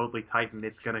looks remotely Titan,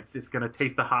 it's gonna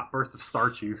taste a hot burst of star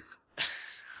juice.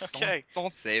 Okay.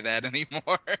 Don't say that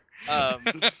anymore. Um,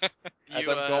 As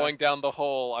you, I'm going down the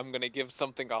hole, I'm gonna give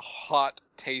something a hot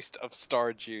taste of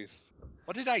star juice.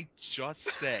 What did I just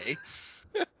say?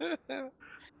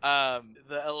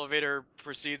 The elevator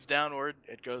proceeds downward.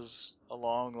 It goes a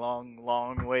long, long,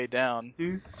 long way down.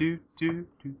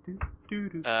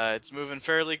 It's moving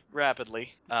fairly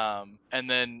rapidly. And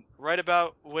then right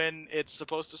about when it's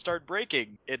supposed to start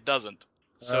braking, it doesn't.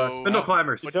 So Spindle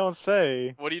climbers. We don't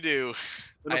say. what do you do?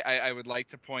 I would like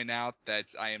to point out that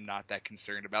I am not that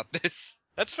concerned about this.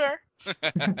 That's fair.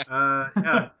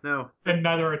 Yeah, no. And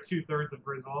neither are 2/3 of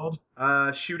Griswold.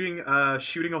 Shooting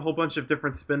a whole bunch of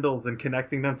different spindles and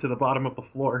connecting them to the bottom of the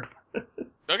floor.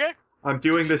 Okay. I'm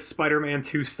doing this Spider-Man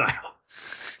 2 style.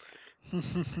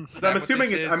 I'm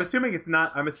assuming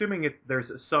it's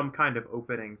there's some kind of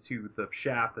opening to the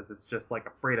shaft, as it's just like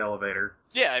a freight elevator.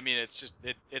 Yeah, I mean it's just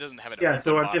it doesn't have an Yeah, open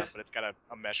so I'm bottom, just- but it's got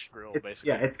a mesh grill It's, basically.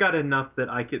 yeah, it's got enough that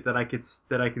I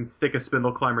can stick a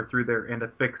spindle climber through there and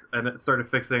start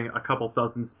affixing a couple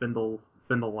dozen spindle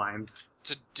lines.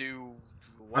 To do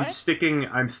what? I'm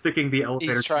sticking the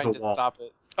elevator He's to trying the to wall. stop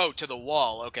it. Oh, to the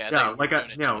wall. Okay, I Yeah, thought you were like doing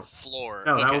it to no. the floor.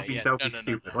 No, okay, that would be yeah. that would no, be no, no.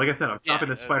 stupid. Like I said, I'm stopping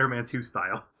Yeah, this Spider-Man 2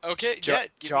 style. Okay, Jo- yeah.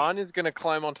 John is gonna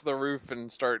climb onto the roof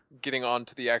and start getting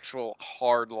onto the actual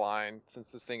hard line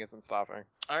since this thing isn't stopping.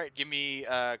 All right, give me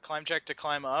climb check to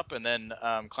climb up, and then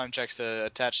climb checks to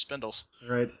attach spindles.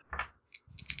 All right.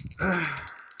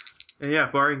 And yeah,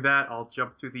 barring that, I'll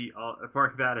jump through the.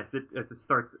 Barring that, as it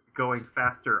starts going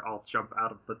faster, I'll jump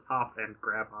out of the top and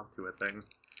grab onto a thing.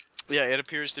 Yeah, it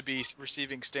appears to be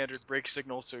receiving standard brake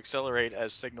signals to accelerate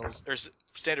as signals, or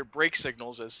standard brake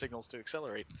signals as signals to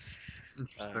accelerate.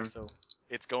 Interesting. So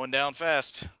it's going down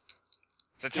fast.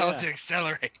 So tell it Yeah. to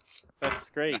accelerate. That's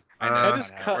great. I know I that's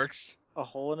just not how cut- it works. A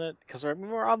hole in it because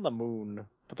we're on the moon,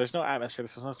 but there's no atmosphere.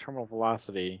 There's no terminal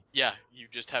velocity. Yeah, you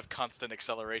just have constant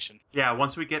acceleration. Yeah,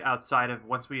 once we get outside of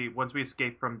once we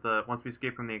escape from the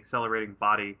accelerating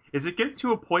body, is it getting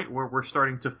to a point where we're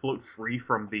starting to float free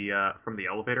from the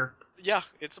elevator? Yeah,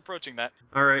 it's approaching that.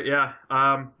 All right, yeah.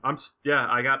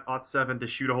 I got Ot7 to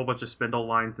shoot a whole bunch of spindle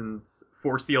lines and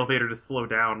force the elevator to slow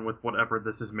down with whatever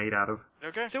this is made out of.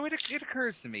 Okay. So it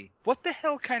occurs to me, what the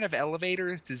hell kind of elevator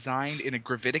is designed in a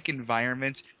gravitic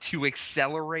environment to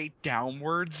accelerate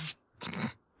downwards?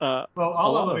 Well, A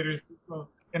all lot of- elevators,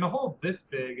 in a hole this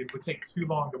big, it would take too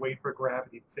long to wait for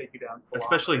gravity to take you down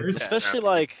Especially- kilometers. Especially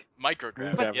gravity. like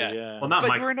Microgravity. gravity. Yeah. Yeah. Well, not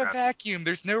But you're in a microgravity. vacuum.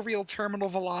 There's no real terminal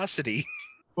velocity.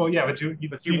 Well, yeah, but you But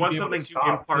need you to want be able something to to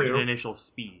stop impart too. an initial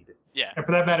speed. Yeah. And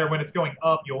for that matter, when it's going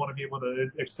up, you'll want to be able to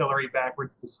accelerate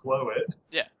backwards to slow it.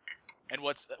 And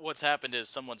what's happened is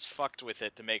someone's fucked with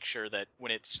it to make sure that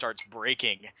when it starts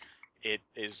braking, it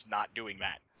is not doing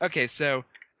that. Okay, so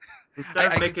Instead I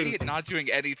of can see making it not doing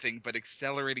anything, but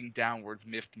accelerating downwards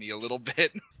miffed me a little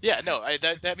bit. Yeah, no, I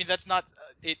mean that's not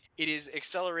it. It is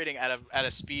accelerating at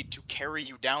a speed to carry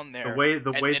you down there, the way and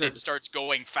that then it starts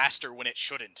going faster when it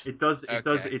shouldn't. it does Okay.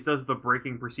 the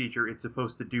braking procedure it's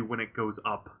supposed to do when it goes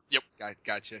up.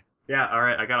 Gotcha. Yeah, all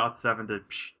right. I got Ot7 to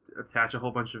attach a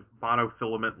whole bunch of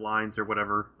monofilament lines or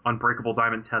whatever, unbreakable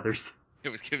diamond tethers. It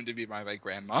was given to me by my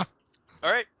grandma.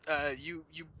 All right, you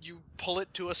pull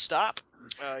it to a stop.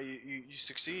 You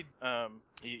succeed.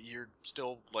 You're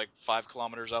still like 5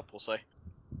 kilometers up, we'll say.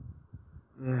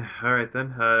 All right then.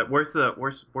 Where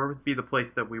would be the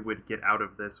place that we would get out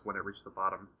of this when it reached the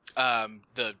bottom?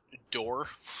 The door.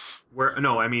 Where?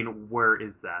 No, I mean, where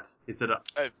is that? Is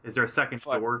there a second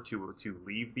Five. door to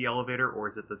leave the elevator, or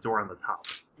is it the door on the top?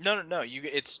 No.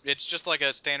 It's just like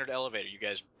a standard elevator. You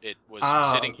guys, it was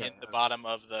Oh, sitting okay. in the bottom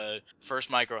of the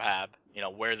first micro hab. You know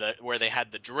where they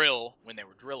had the drill when they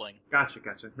were drilling. Gotcha.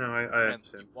 No, I And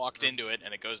understand. you walked into it,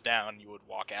 and it goes down. You would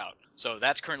walk out. So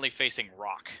that's currently facing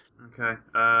rock. Okay.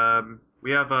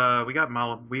 We have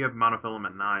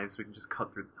monofilament knives. We can just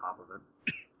cut through the top of it.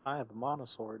 I have a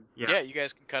monosword. Yeah. You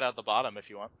guys can cut out the bottom if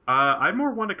you want. I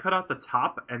more want to cut out the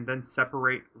top and then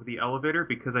separate the elevator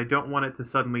because I don't want it to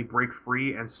suddenly break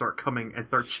free and start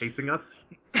chasing us.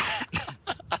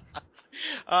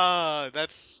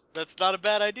 That's not a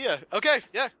bad idea. Okay,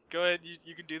 yeah, go ahead.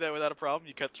 You can do that without a problem.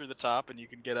 You cut through the top, and you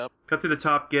can get up. Cut through the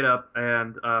top, get up,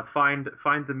 and find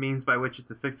the means by which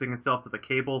it's affixing itself to the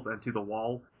cables and to the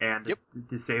wall, and Yep.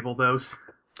 disable those.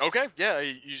 Okay, yeah,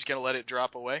 you just gonna let it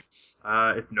drop away.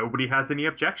 If nobody has any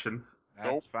objections.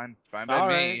 That's fine by All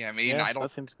me. right. I mean, yeah, I don't. That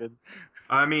seems good.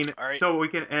 I mean, All right. so we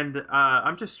can end.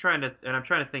 I'm trying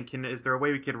to think. Is there a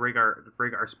way we could rig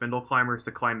our spindle climbers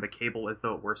to climb the cable as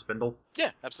though it were a spindle?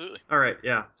 Yeah, absolutely. All right,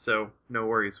 yeah. So no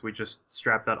worries. We just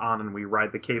strap that on and we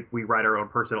ride the cape. We ride our own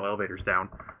personal elevators down.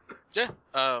 Yeah.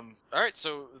 All right.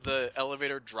 So the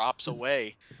elevator drops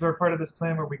away. Is there a part of this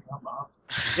plan where we come up?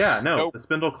 Yeah, no, Nope. the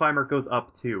spindle climber goes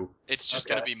up too. It's just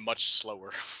Okay. gonna be much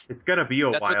slower. It's gonna be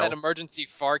a That's while. what that emergency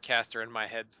farcaster in my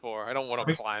head's for. I don't want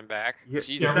to Are climb back. Yeah,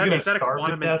 Jesus. are we gonna is that a starve to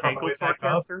quantum death on the entangled way back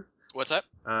up? farcaster? What's that?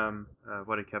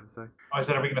 What did Kevin say? I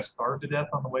said, are we gonna starve to death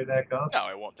on the way back up? No,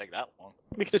 it won't take that long.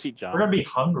 We can just eat John. We're gonna be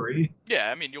hungry. Yeah,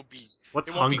 I mean, you'll be. What's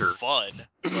It won't hunger? be fun,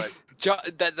 but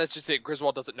That's just it.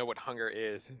 Griswold doesn't know what hunger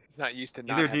is. He's not used to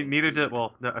not Neither having did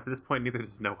well. No, at this point, neither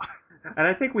does Noah. And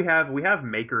I think we have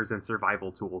makers and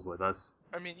survival tools with us.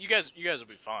 I mean, you guys will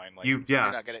be fine. Like, Yeah.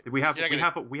 you're not gonna, We have you're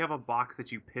not gonna- we have a box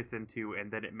that you piss into,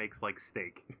 and then it makes like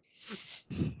steak.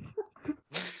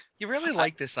 You really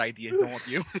like this idea, don't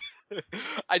you?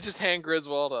 I just hand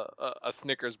Griswold a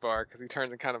Snickers bar because he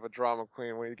turns into kind of a drama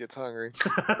queen when he gets hungry.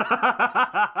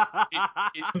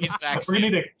 He's We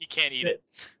vaccinated. need to. He can't eat it.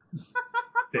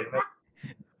 Damn it.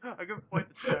 A good point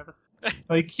to Travis.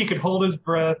 Like he could hold his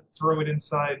breath, throw it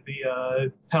inside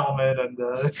the helmet, and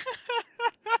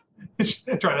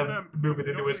try to move it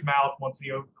into his mouth once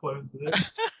he closes it.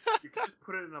 You can just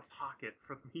put it in a pocket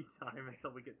for the meantime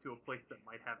until we get to a place that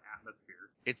might have atmosphere.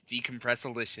 It's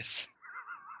decompressalicious.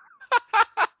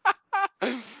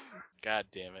 God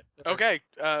damn it. Okay.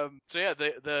 So yeah,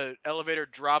 the elevator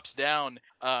drops down.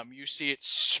 You see it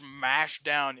smash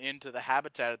down into the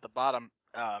habitat at the bottom.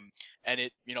 And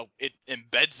it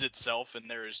embeds itself, and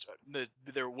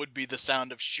there would be the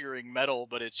sound of shearing metal,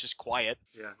 but it's just quiet.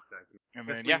 Yeah, exactly. And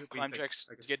then climb checks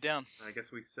to get down. I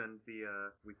guess we send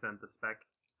the spec.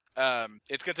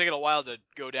 It's gonna take it a while to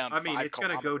go down. I mean, 5 it's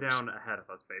gonna go kilometers. down ahead of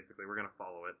us. Basically, we're gonna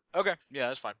follow it. Okay, yeah,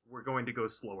 that's fine. We're going to go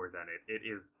slower than it. It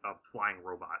is a flying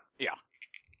robot. Yeah.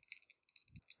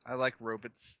 I like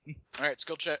robots. All right,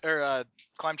 skill check or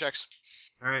climb checks.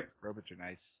 All right. Robots are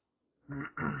nice.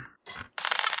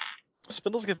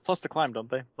 Spindles get plus to climb, don't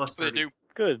they? Plus They 30. do.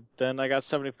 Good. Then I got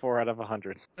 74 out of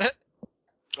 100.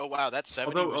 Oh wow, that's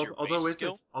 70 was your base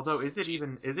skill. Is it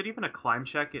Jesus. even a climb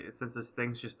check? Since this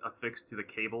thing's just affixed to the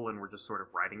cable and we're just sort of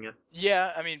riding it.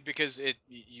 Yeah, I mean because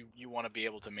you want to be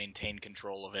able to maintain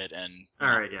control of it, and All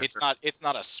right, yeah, it's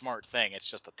not a smart thing. It's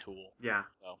just a tool. Yeah.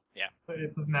 So yeah. But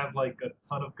it doesn't have like a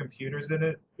ton of computers in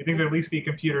it. You think there'd at least be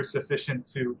computers sufficient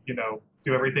to,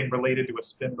 do everything related to a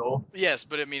spindle? Yes,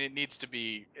 but I mean it needs to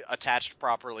be attached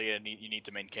properly, and you need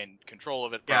to maintain control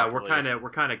of it Yeah, properly.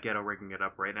 we're kind of ghetto rigging it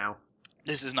up right now.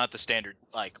 This is not the standard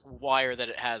like wire that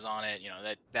it has on it.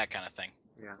 That kind of thing.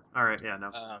 Yeah. All right. Yeah.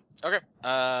 No. Okay.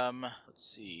 Let's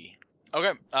see.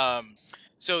 Okay.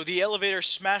 So the elevator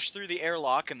smashed through the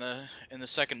airlock in the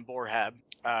second bore hab.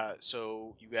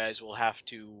 So you guys will have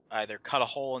to either cut a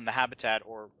hole in the habitat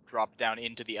or drop down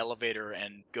into the elevator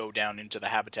and go down into the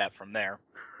habitat from there.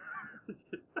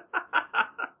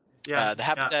 Yeah. The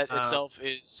habitat itself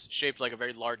is shaped like a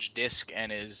very large disc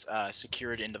and is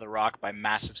secured into the rock by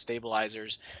massive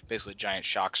stabilizers, basically giant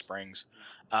shock springs.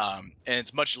 And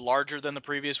it's much larger than the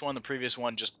previous one. The previous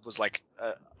one just was like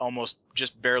almost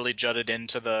just barely jutted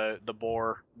into the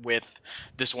bore width.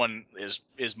 This one is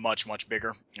much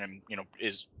bigger, and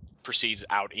proceeds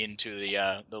out into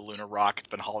the lunar rock. It's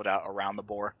been hollowed out around the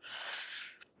bore.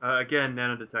 Again,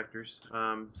 nanodetectors.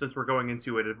 Since we're going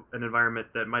into an environment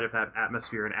that might have had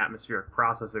atmosphere and atmospheric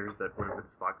processors that would have been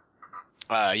fucked.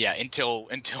 Yeah, until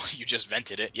you just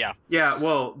vented it. Yeah. Yeah,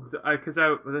 well, because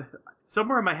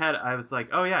somewhere in my head I was like,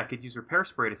 oh yeah, I could use repair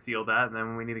spray to seal that, and then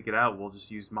when we need to get out, we'll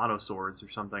just use monoswords or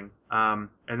something. And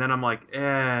then I'm like,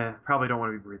 probably don't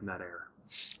want to be breathing that air.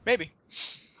 Maybe.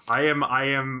 I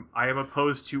am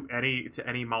opposed to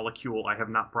any molecule I have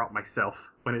not brought myself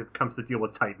when it comes to deal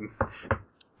with Titans.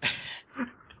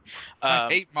 I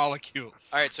hate molecules.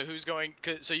 All right, so who's going?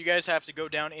 So you guys have to go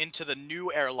down into the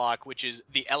new airlock, which is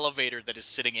the elevator that is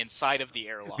sitting inside of the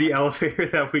airlock. The elevator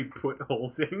that we put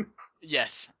holes in.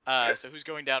 Yes. So who's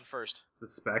going down first?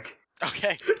 The spec.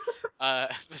 Okay.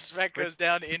 The spec goes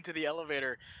down into the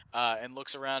elevator and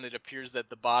looks around. It appears that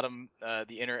the bottom,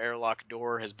 the inner airlock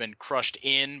door has been crushed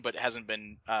in, but hasn't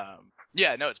been.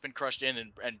 It's been crushed in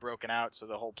and broken out, so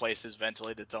the whole place has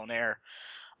ventilated its own air.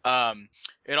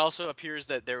 It also appears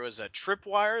that there was a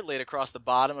tripwire laid across the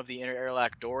bottom of the inner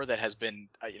airlock door that has been,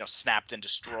 snapped and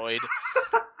destroyed,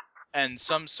 and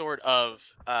some sort of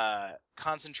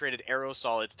concentrated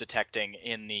aerosol it's detecting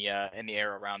in the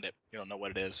air around it. You don't know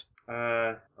what it is.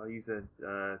 I'll use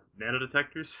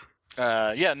nanodetectors.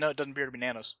 No, it doesn't appear to be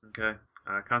nanos. Okay.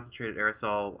 Concentrated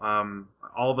aerosol.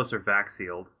 All of us are vac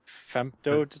sealed.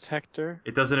 Femto detector.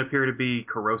 It doesn't appear to be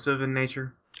corrosive in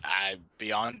nature.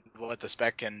 Beyond what the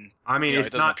spec can. I mean,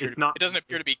 it doesn't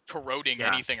appear to be corroding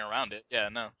Yeah. anything around it. Yeah,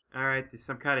 no. All right, there's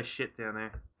some kind of shit down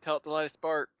there. Tell it to light a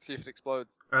spark. See if it explodes.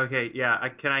 Okay, yeah.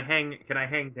 Can I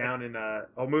hang down and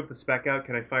I'll move the spec out.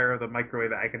 Can I fire the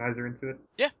microwave agonizer into it?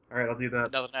 Yeah. All right, I'll do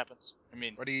that. Nothing happens. I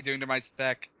mean, What are you doing to my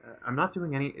spec? I'm not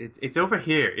doing any. It's over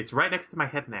here. It's right next to my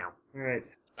head now. All right.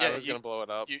 yeah, I was gonna blow it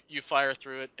up. you fire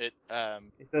through it. It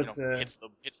It does.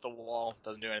 hits the wall.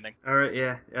 Doesn't do anything. All right.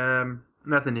 Yeah.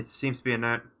 Nothing. It seems to be a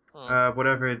net. Oh.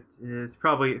 Whatever it is,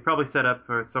 probably set up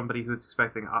for somebody who's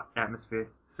expecting atmosphere.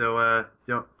 So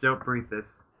don't breathe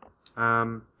this.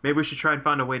 Maybe we should try and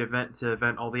find a way to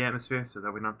vent all the atmosphere so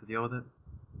that we don't have to deal with it.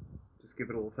 Just give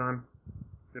it a little time.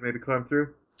 To maybe climb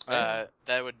through. That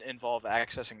would involve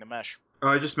accessing the mesh. Oh,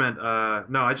 I just meant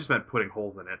I just meant putting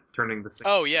holes in it, turning this thing.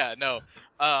 Oh yeah, no.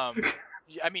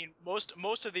 I mean,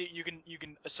 most of the you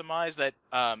can surmise that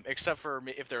except for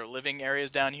if there are living areas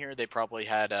down here, they probably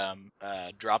had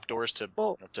drop doors to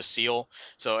to seal.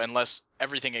 So unless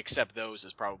everything except those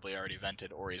is probably already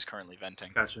vented or is currently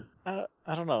venting. Gotcha.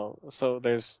 I don't know. So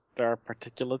there are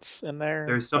particulates in there.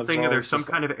 There's something. as well There's as some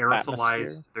just kind of aerosolized.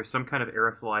 atmosphere? There's some kind of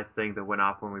aerosolized thing that went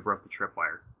off when we broke the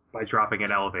tripwire by dropping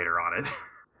an elevator on it.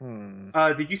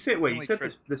 Did you say? Wait, you said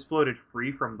this floated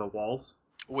free from the walls?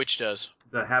 Which does?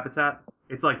 The habitat?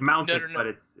 It's like mounted, No. but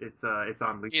it's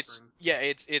on leaf It's springs. yeah,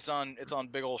 it's on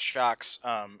big old shocks.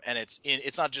 And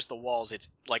it's not just the walls. It's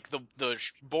like the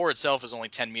board itself is only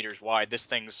 10 meters wide. This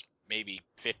thing's maybe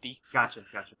 50. Gotcha.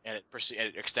 And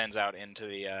it extends out into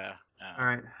the. All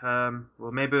right.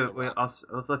 Well, maybe let's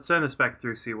send this back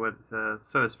through. See what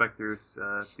send this back through.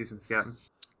 Do some scouting.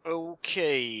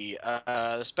 Okay.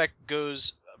 The spec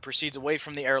proceeds away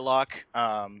from the airlock.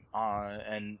 And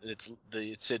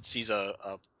it sees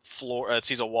a floor. It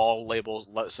sees a wall label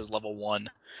that says level 1.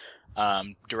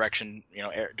 Direction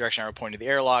arrow pointing to the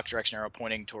airlock, direction arrow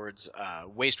pointing towards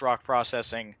waste rock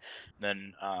processing,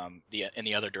 then in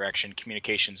the other direction,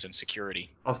 communications and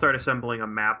security. I'll start assembling a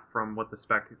map from what the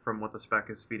spec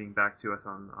is feeding back to us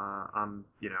on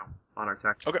our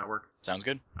tactical network. Sounds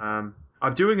good.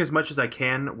 I'm doing as much as I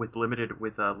can with limited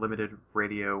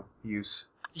radio use.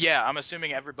 Yeah, I'm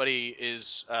assuming everybody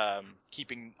is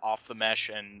keeping off the mesh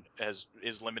and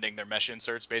is limiting their mesh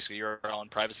inserts. Basically, you're all in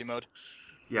privacy mode.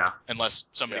 Yeah. Unless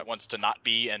somebody wants to not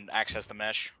be and access the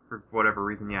mesh. For whatever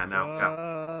reason, yeah, no.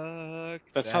 Yeah.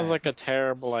 That sounds like a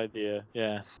terrible idea.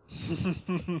 Yeah.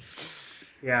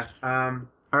 Yeah.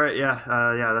 All right.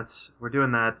 Yeah. We're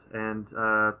doing that,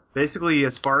 and basically,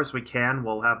 as far as we can,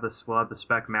 we'll have the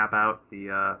spec map out the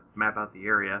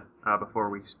area before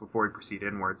we proceed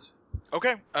inwards.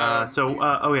 Okay. On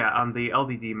the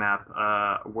LDD map,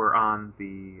 we're on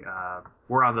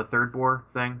the third bore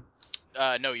thing.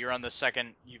 No, you're on the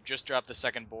second. You've just dropped the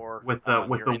second bore with the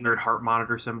weird heart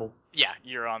monitor symbol. Yeah,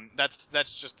 you're on. That's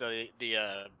just the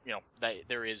that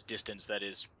there is distance that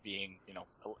is being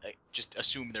just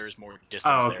assume there is more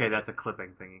distance. Oh, okay, there. That's a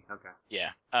clipping thingy. Okay.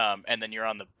 Yeah. And then you're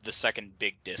on the second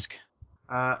big disc.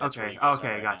 Okay.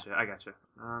 Okay, gotcha. I gotcha.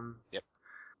 Yep.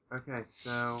 Okay,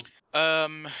 so. All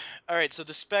right. So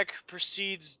the spec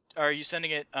proceeds. Are you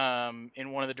sending it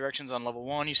in one of the directions on level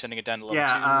 1? You sending it down to level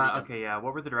 2? Okay. Yeah.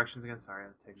 What were the directions again? Sorry,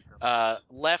 I'm taking.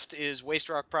 Left is waste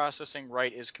rock processing.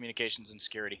 Right is communications and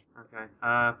security. Okay.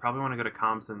 Probably want to go to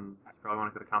comms and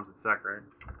sec, right?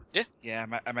 Yeah. Yeah,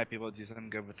 I might be able to do something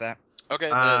good with that. Okay.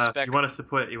 The spec. You want us to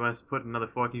put another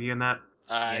 4 of in that?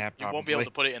 Yeah, you won't be able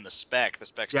to put it in the spec. The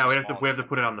spec's too we small. have to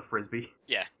put it on the frisbee.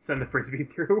 Yeah. Send the frisbee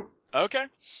through. Okay.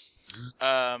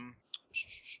 Are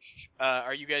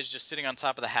you guys just sitting on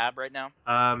top of the hab right now?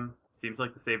 Seems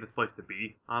like the safest place to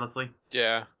be, honestly.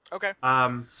 Yeah. Okay.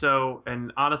 So,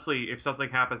 and honestly, if something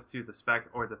happens to the spec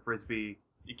or the frisbee,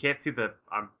 you can't see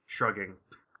I'm shrugging.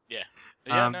 Yeah.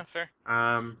 Yeah, no, fair.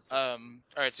 All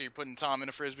right, so you're putting Tom in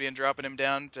a frisbee and dropping him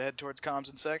down to head towards comms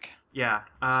and sec? Yeah.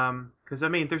 Because I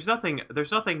mean, there's no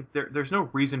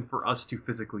reason for us to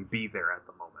physically be there at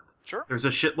the moment. Sure. There's a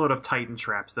shitload of Titan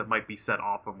traps that might be set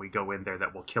off when we go in there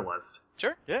that will kill us.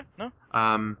 Sure. Yeah. No.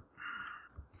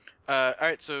 All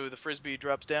right, so the frisbee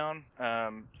drops down.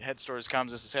 Heads towards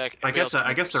comms and sec. I guess the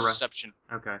rest. Perception.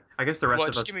 Okay. I guess the rest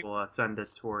of us will send it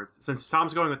towards. Since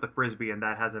Tom's going with the frisbee and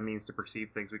that has a means to perceive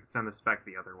things, we can send the spec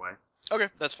the other way. Okay,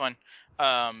 that's fine.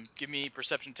 Give me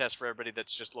perception test for everybody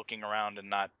that's just looking around and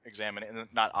not examining and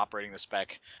not operating the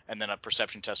spec, and then a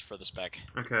perception test for the spec.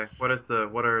 Okay. What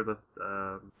are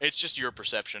the? It's just your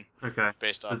perception. Okay.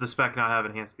 Based off. Does the spec not have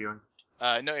enhanced viewing?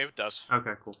 No, it does.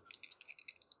 Okay, cool.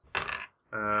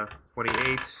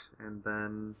 28 and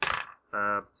then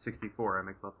 64. I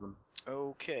make both of them.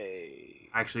 Okay.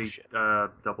 Actually,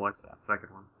 double X that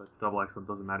second one, but double X them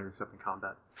doesn't matter except in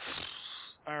combat.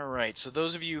 All right. So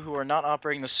those of you who are not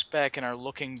operating the spec and are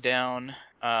looking down,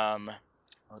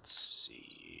 let's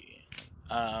see.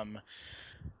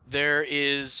 there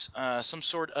is some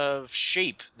sort of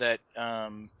shape that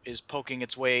is poking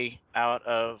its way out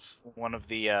of one of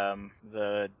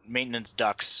the maintenance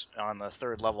ducts on the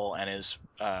 3rd level and is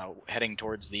heading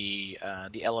towards the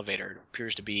elevator. It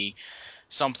appears to be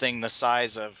something the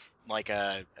size of like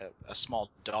a small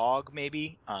dog,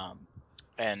 maybe.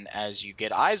 And as you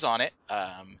get eyes on it,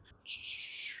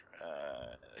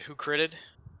 who critted?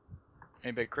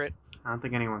 Anybody crit? I don't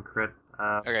think anyone crit.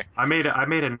 Okay. I made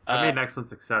an excellent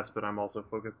success, but I'm also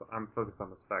focused. I'm focused on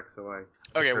the spec, so I.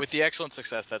 Okay, with the excellent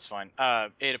success, that's fine.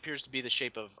 It appears to be the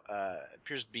shape of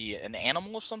appears to be an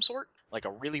animal of some sort, like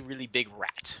a really really big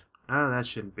rat. Oh, that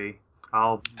shouldn't be.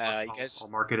 I'll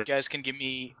mark it. You guys can give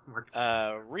me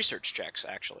research checks.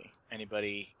 Actually,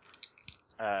 anybody,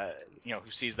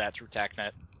 who sees that through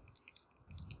TACnet.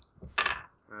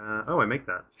 I make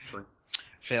that actually.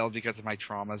 Failed because of my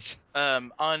traumas.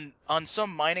 On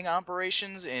some mining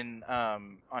operations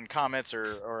on comets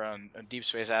or on deep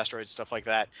space asteroids, stuff like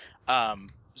that,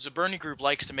 Zaberni Group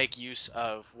likes to make use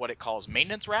of what it calls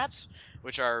maintenance rats,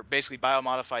 which are basically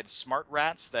biomodified smart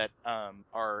rats that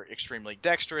are extremely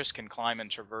dexterous, can climb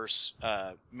and traverse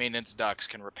maintenance ducts,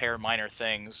 can repair minor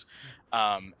things,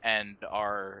 and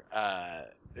are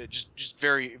just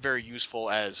very very useful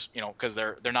as because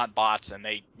they're not bots and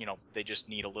they just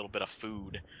need a little bit of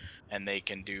food, and they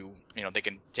can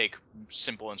take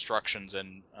simple instructions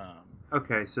and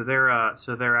Okay, so they're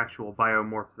actual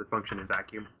biomorphs that function in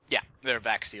vacuum. yeah, they're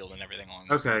vac sealed and everything along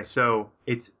those lines. lines. So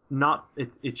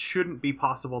it shouldn't be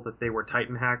possible that they were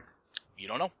Titan hacked. You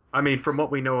don't know. I mean, from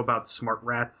what we know about smart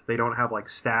rats, they don't have like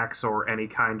stacks or any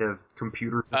kind of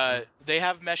computer system. They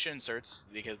have mesh inserts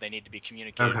because they need to be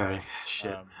communicated with.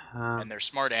 Shit. And they're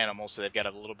smart animals, so they've got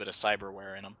a little bit of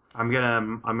cyberware in them. I'm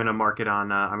gonna mark it on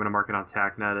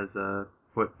TACnet as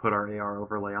put our AR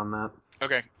overlay on that.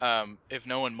 Okay. If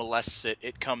no one molests it,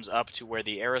 it comes up to where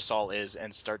the aerosol is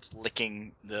and starts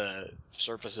licking the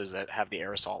surfaces that have the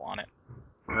aerosol on it.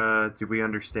 Do we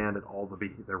understand at all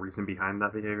the reason behind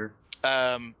that behavior?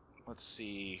 Let's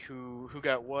see. Who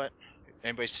got what?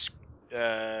 Anybody's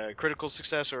critical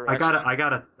success or I got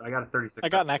excellent? I got a 36. I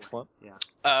got an excellent.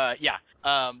 Yeah.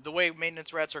 The way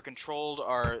maintenance rats are controlled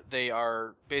they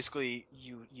are basically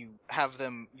you have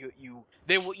them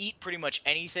they will eat pretty much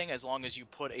anything as long as you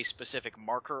put a specific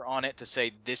marker on it to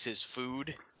say this is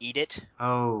food, eat it.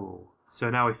 Oh, so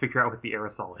now we figure out what the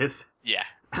aerosol is. Yeah.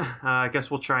 I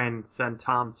guess we'll try and send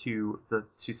Tom to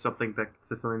something that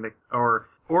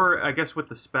or I guess with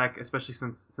the spec, especially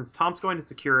since Tom's going to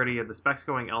security and the spec's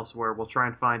going elsewhere, we'll try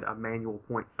and find a manual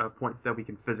point that we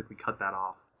can physically cut that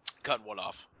off. Cut what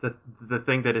off? The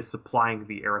thing that is supplying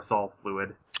the aerosol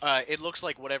fluid. It looks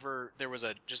like there was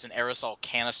just an aerosol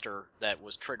canister that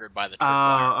was triggered by the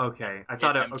tripwire. Oh, okay. I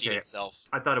thought it emptied itself.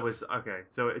 I thought it was okay.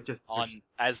 So it just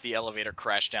as the elevator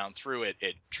crashed down through it,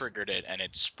 it triggered it and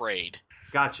it sprayed.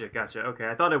 Gotcha. Okay,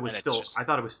 I thought it was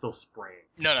still spraying.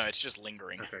 No, it's just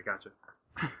lingering. Okay, gotcha.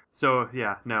 So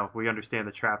yeah, no, we understand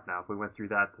the trap now. If we went through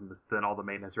that, then all the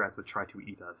maintenance rats would try to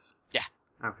eat us. Yeah.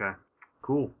 Okay.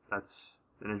 Cool. That's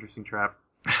an interesting trap.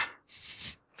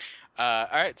 All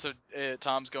right, so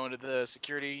Tom's going to the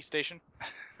security station.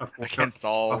 Against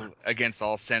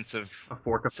all sense of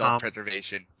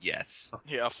self-preservation. Yes.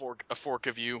 Yeah, a fork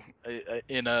of you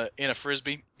in a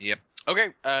frisbee. Yep. Okay,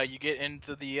 you get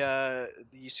into the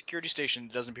security station.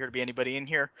 Doesn't appear to be anybody in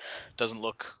here. Doesn't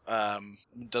look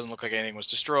like anything was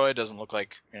destroyed. Doesn't look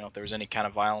like there was any kind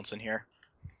of violence in here.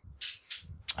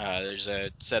 There's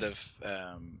a set of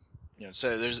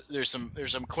so there's some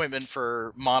equipment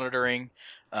for monitoring.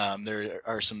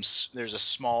 There's a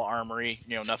small armory.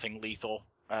 Nothing lethal.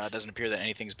 Doesn't appear that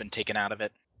anything's been taken out of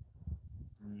it.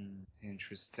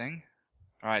 Interesting.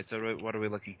 All right, so what are we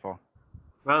looking for?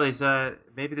 Well,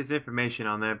 maybe there's information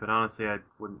on there, but honestly, I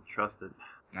wouldn't trust it.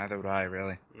 Neither would I,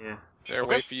 really. Yeah. Is there a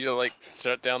way for you to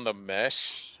shut down the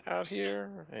mesh out here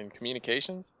and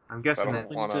communications? I'm guessing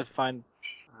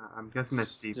I'm guessing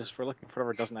that's deep. Just we're looking for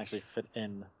whatever doesn't actually fit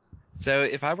in. So,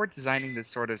 if I were designing this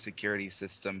sort of security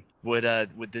system, would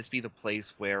this be the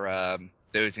place where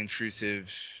those intrusive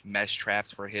mesh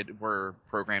traps were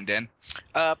programmed in?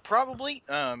 Probably.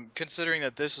 Considering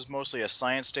that this is mostly a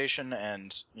science station,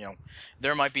 and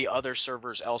there might be other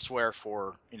servers elsewhere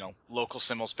for local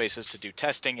simul spaces to do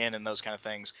testing in and those kind of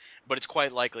things. But it's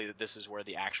quite likely that this is where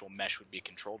the actual mesh would be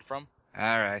controlled from.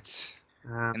 All right.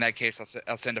 In that case,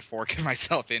 I'll send a fork of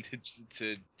myself into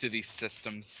to these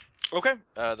systems. Okay.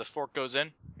 The fork goes in.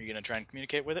 Are you gonna try and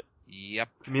communicate with it? Yep.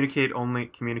 Communicate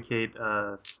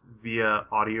via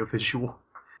audio visual.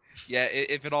 Yeah,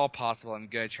 if at all possible, I'm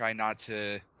gonna try not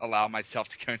to allow myself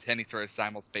to go into any sort of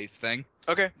simul space thing.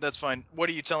 Okay, that's fine. What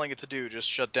are you telling it to do? Just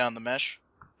shut down the mesh?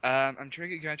 I'm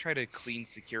gonna try to clean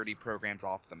security programs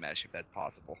off the mesh if that's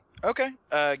possible. Okay.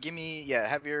 Give me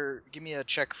a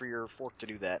check for your fork to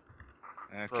do that.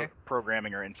 Okay.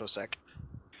 Programming or infosec.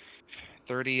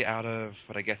 30 out of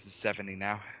what I guess is 70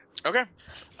 now. Okay.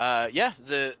 Yeah,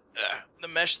 the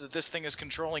mesh that this thing is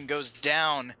controlling goes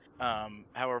down.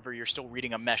 However, you're still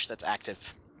reading a mesh that's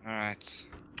active. All right.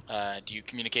 Do you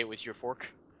communicate with your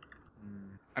fork?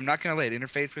 I'm not gonna let it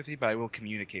interface with you, but I will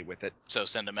communicate with it. So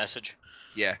send a message.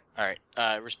 Yeah. All right.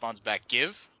 It responds back.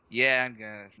 Give. Yeah, I'm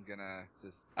gonna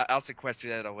just I'll sequester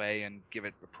that away and give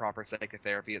it a proper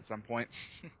psychotherapy at some point.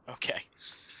 Okay.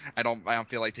 I don't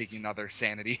feel like taking another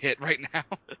sanity hit right now.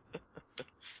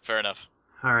 Fair enough.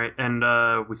 All right,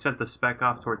 and we sent the spec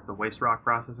off towards the waste rock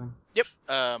processing. Yep.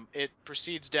 It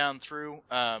proceeds down through.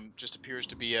 Just appears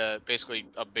to be basically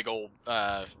a big old.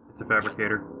 It's a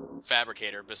fabricator.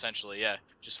 Fabricator, essentially. Yeah.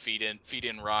 Just feed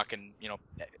in rock and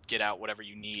get out whatever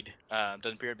you need.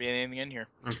 Doesn't appear to be anything in here.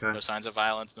 Okay. No signs of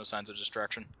violence. No signs of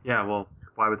destruction. Yeah. Well,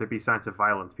 why would there be signs of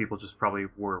violence? People just probably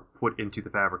were put into the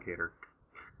fabricator.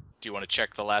 Do you want to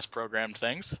check the last programmed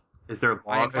things? Is there?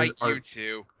 I invite you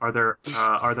to. Are there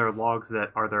logs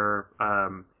that are there?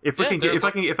 If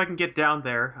I can get down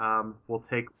there, we'll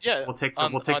take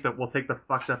the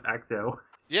fucked up ecto.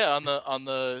 Yeah, on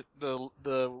the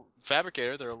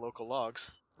fabricator, there are local logs.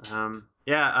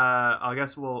 I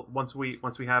guess once we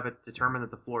have it determined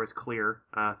that the floor is clear,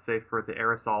 save for the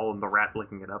aerosol and the rat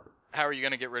licking it up. How are you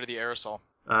gonna get rid of the aerosol?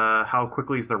 How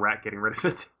quickly is the rat getting rid of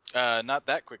it? Not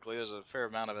that quickly. There's a fair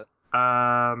amount of it.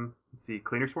 Let's see,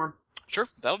 cleaner swarm. Sure,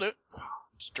 that'll do it.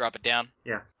 Just drop it down.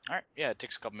 Yeah. All right. Yeah, it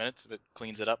takes a couple minutes. If it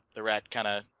cleans it up, the rat kind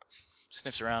of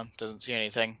sniffs around, doesn't see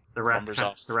anything. The rat's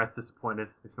disappointed.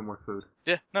 There's no more food.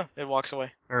 Yeah, no, it walks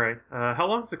away. All right. How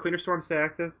long does the cleaner storm stay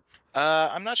active?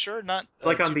 I'm not sure. Not.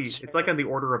 It's like on the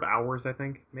order of hours, I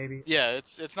think, maybe. Yeah,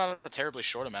 it's not a terribly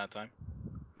short amount of time.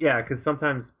 Yeah, because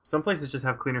sometimes some places just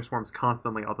have cleaner swarms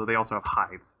constantly, although they also have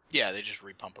hives. Yeah, they just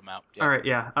repump them out. Yeah. All right.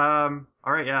 Yeah.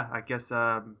 All right. Yeah. I guess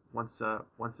once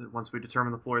we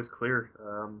determine the floor is clear,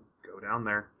 go down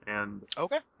there and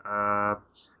Okay.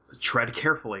 tread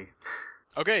carefully.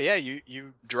 Okay. Yeah.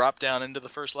 You drop down into the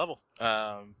first level.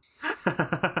 You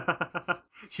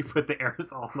put the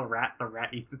aerosol on the rat. The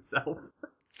rat eats itself.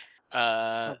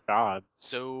 Oh God.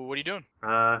 So what are you doing?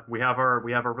 We have our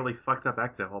really fucked up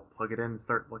ecto. I'll plug it in and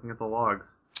start looking at the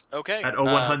logs. Okay. At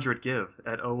 0100 give.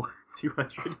 At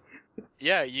 0200.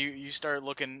 Yeah, you start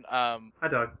looking. Hi,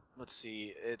 dog. Let's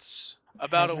see. It's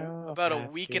about a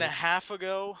week and a half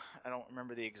ago. I don't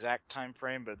remember the exact time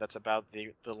frame, but that's about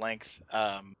the length.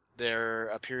 There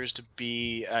appears to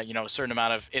be a certain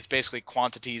amount of, it's basically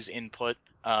quantities input,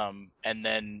 and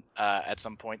then at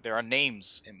some point there are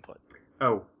names input.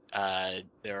 Oh.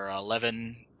 There are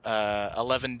 11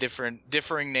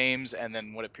 differing names, and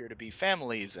then what appear to be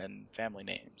families and family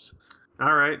names.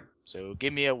 All right. So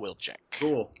give me a will check.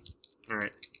 Cool. All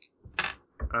right.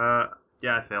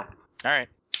 Yeah, I fail. All right.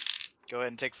 Go ahead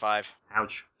and take 5.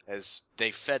 Ouch. As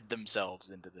they fed themselves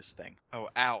into this thing. Oh,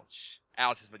 ouch.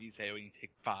 Ouch is what you say when you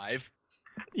take 5.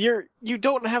 You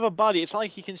don't have a body. It's not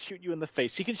like he can shoot you in the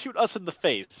face. He can shoot us in the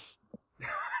face.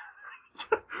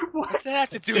 What? What's that have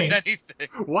to do with anything?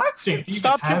 What?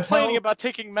 Stop complaining about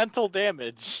taking mental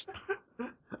damage.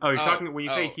 Oh, you're talking when you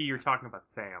say he, you're talking about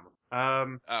Sam.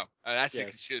 That's Yes. who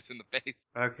can shoot us in the face.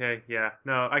 Okay, yeah.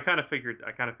 No, I kind of figured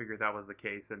that was the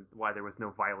case and why there was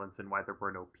no violence and why there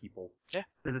were no people. Yeah.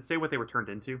 Does it say what they were turned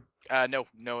into?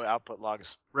 No output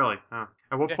logs. Really? Huh.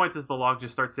 At what point does the log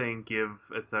just start saying give,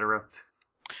 etc.?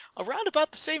 Around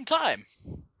about the same time.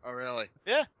 Oh, really?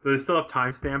 Yeah. Do they still have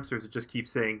timestamps, or does it just keep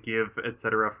saying give,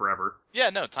 etc. forever?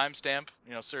 Yeah, no, timestamp,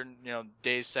 certain,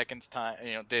 days, seconds, time,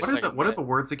 days, What are the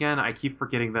words again? I keep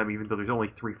forgetting them even though there's only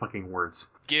 3 fucking words.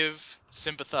 Give,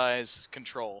 sympathize,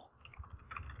 control.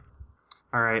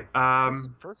 Alright,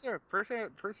 Person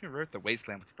who wrote the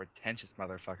Wasteland was a pretentious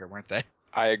motherfucker, weren't they?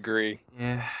 I agree.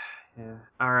 Yeah.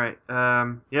 Alright,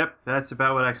 yep, that's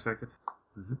about what I expected.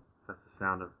 Zip. That's the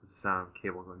sound of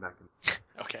cable going back and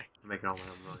Okay. making all my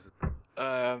own noises.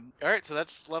 Alright, so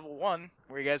that's level 1.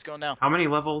 Where are you guys going now? How many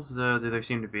levels do there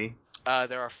seem to be?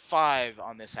 There are 5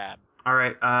 on this hab.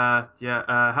 Alright, how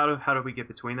do we get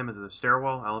between them? Is it a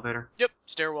stairwell, elevator? Yep,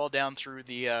 stairwell down through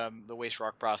the waste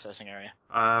rock processing area.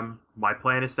 My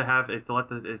plan is to let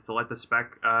the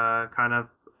spec kind of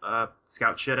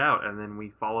scout shit out, and then we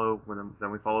follow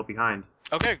behind.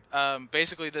 Okay.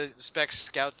 Basically, the spec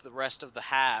scouts the rest of the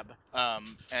hab,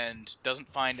 and doesn't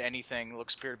find anything.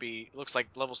 Looks like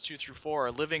levels 2 through 4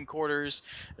 are living quarters.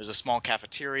 There's a small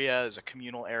cafeteria. There's a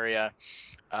communal area.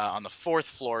 On the 4th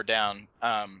floor down,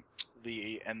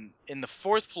 and in the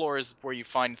 4th floor is where you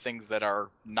find things that are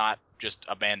not just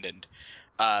abandoned.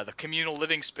 The communal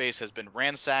living space has been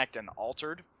ransacked and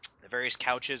altered. The various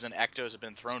couches and ectos have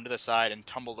been thrown to the side and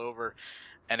tumbled over.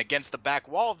 And against the back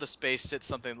wall of the space sits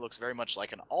something that looks very much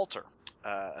like an altar.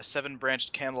 A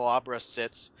 7-branched candelabra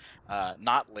sits,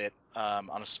 not lit,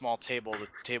 on a small table. The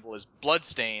table is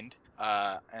blood-stained,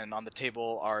 and on the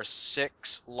table are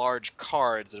 6 large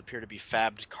cards that appear to be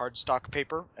fabbed cardstock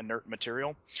paper, inert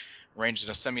material, arranged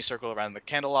in a semicircle around the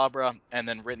candelabra, and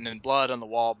then written in blood on the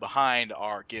wall behind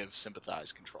are give,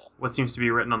 sympathize, control. What seems to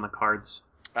be written on the cards?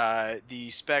 The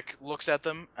spec looks at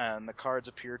them, and the cards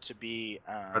appear to be...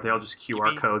 Are they all just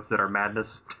QR codes that are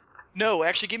madness? No,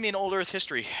 actually, give me an Old Earth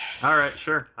history. Alright,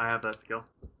 sure. I have that skill.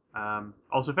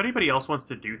 Also, if anybody else wants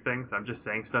to do things, I'm just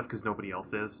saying stuff because nobody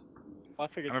else is. Well,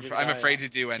 I figured I'm afraid to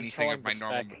do anything of my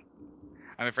normal... spec.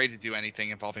 I'm afraid to do anything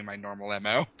involving my normal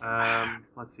MO.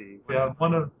 Let's see. Yeah,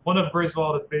 one of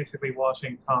Griswold is basically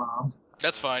watching Tom.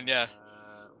 That's fine, yeah.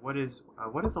 What is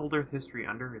Old Earth history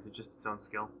under? Is it just its own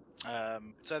skill?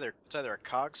 It's either a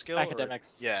cog skill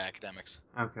Academics. Or, yeah, academics.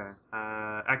 Okay.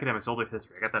 Academics, Old Earth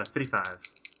history. I got that at 55.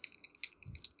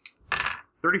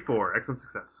 34. Excellent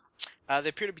success. They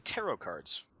appear to be tarot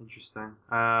cards. Interesting.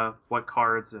 What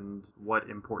cards and what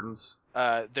importance?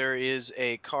 There is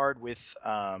a card with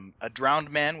a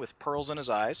drowned man with pearls in his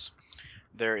eyes.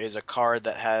 There is a card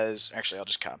that has... Actually, I'll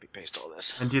just copy paste all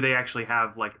this. And do they actually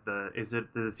have like does it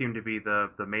seem to be the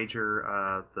major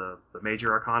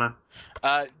arcana?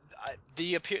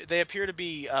 They appear to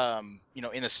be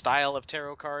in the style of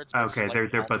tarot cards. But Okay,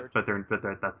 they're altered.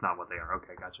 but that's not what they are.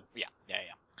 Okay, gotcha. Yeah.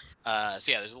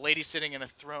 So yeah, there's a lady sitting in a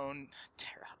throne.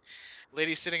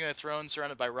 Lady sitting in a throne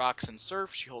surrounded by rocks and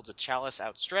surf. She holds a chalice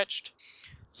outstretched.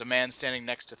 There's a man standing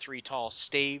next to 3 tall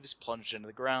staves plunged into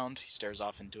the ground. He stares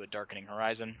off into a darkening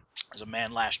horizon. There's a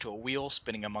man lashed to a wheel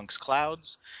spinning amongst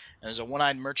clouds. And there's a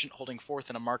one-eyed merchant holding forth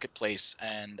in a marketplace,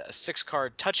 and a 6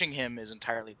 card touching him is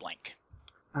entirely blank.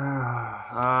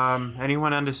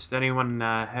 Anyone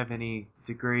have any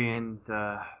degree in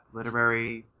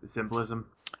literary symbolism?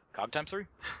 Cog times 3.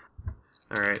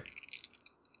 All right.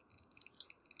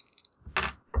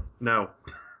 No.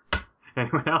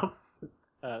 Anyone else?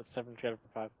 73 out of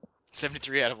 5.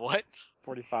 73 out of what?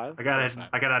 45. I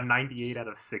got a 98 out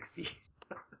of 60.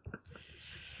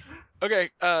 Okay,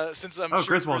 since I'm sure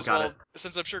Griswold got it.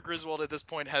 Since I'm sure Griswold at this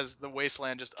point has the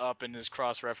Wasteland just up and is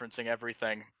cross-referencing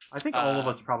everything. I think all of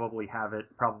us probably have it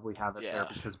yeah. there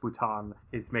because Bhutan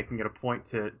is making it a point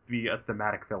to be a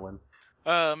thematic villain.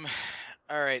 All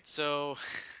right, so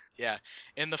yeah,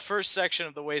 in the first section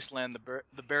of the Wasteland, the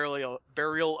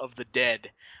burial of the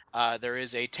dead, there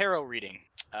is a tarot reading,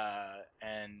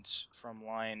 and from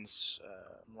lines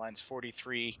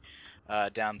 43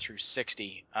 down through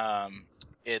 60.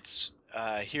 It's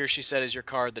here, she said, is your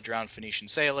card, the drowned Phoenician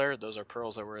sailor. Those are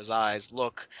pearls that were his eyes.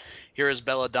 Look, here is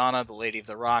Belladonna, the lady of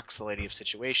the rocks, the lady of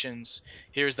situations.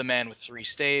 Here's the man with 3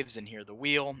 staves, and here the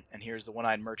wheel. And here's the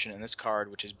one-eyed merchant in this card,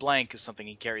 which is blank, is something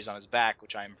he carries on his back,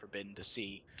 which I am forbidden to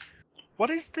see. What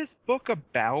is this book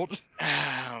about?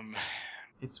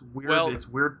 It's weird. It's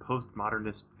weird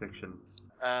postmodernist fiction.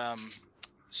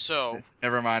 So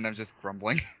Never mind. I'm just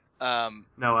grumbling.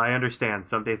 No, I understand.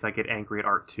 Some days I get angry at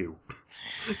art too.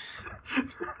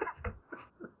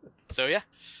 So yeah,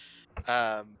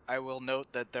 I will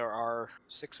note that there are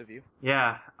 6 of you.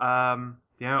 Yeah.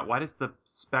 Why does the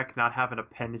spec not have an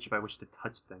appendage by which to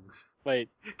touch things? Wait.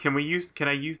 Can I use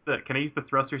the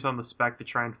thrusters on the spec to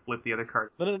try and flip the other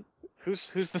card? No. Who's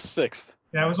the 6th?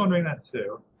 Yeah, I was wondering that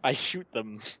too. I shoot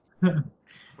them.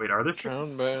 Wait, are there 6?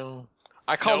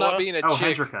 I call Noah? not being a Oh,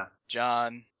 chick. Hendrika.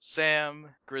 John, Sam,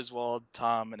 Griswold,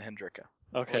 Tom, and Hendrika.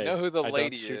 Okay. We know who the I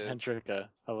lady don't shoot is. Hendrika.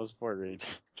 I was worried.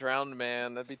 Drowned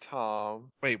man, that'd be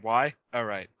Tom. Wait, why? All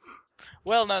right.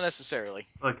 Well, not necessarily.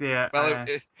 Look, yeah. Well,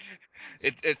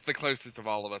 it's the closest of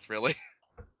all of us, really.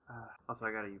 Also,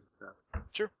 I gotta use that.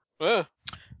 Sure.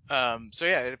 So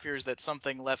yeah, it appears that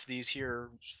something left these here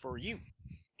for you.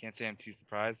 Can't say I'm too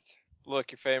surprised.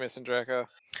 Look, you're famous in Draco.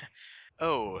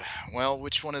 Oh, well,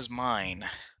 which one is mine?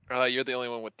 You're the only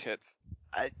one with tits.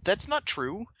 That's not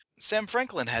true. Sam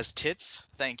Franklin has tits.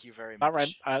 Thank you very Not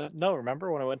much. right. No,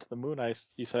 remember when I went to the moon?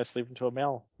 You said I sleep into a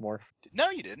male morph. No,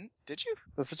 you didn't. Did you?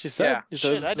 That's what you said. Yeah. You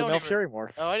Shit, said I it's a don't male even- fury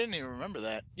morph. Oh, I didn't even remember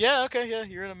that. Yeah, okay, yeah,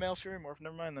 you're in a male fury morph.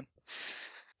 Never mind then.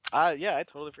 Yeah, I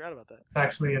totally forgot about that.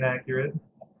 Actually inaccurate.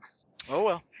 Oh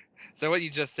well. So what you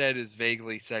just said is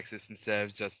vaguely sexist instead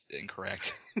of just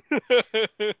incorrect.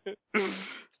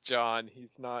 John, he's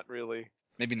not really.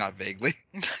 Maybe not vaguely.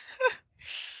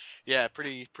 Yeah,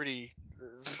 pretty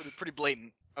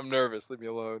blatant. I'm nervous. Leave me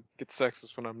alone. Get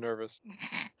sexist when I'm nervous.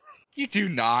 You do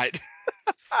not.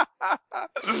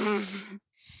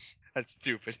 That's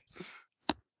stupid.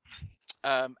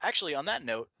 Actually, on that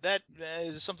note, that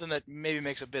is something that maybe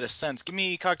makes a bit of sense. Give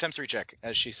me cog times 3 check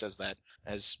as she says that,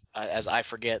 as I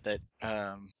forget that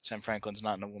Sam Franklin's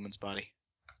not in a woman's body.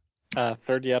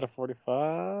 30 out of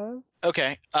 45.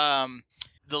 Okay.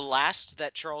 The last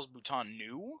that Charles Bouton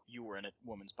knew, you were in a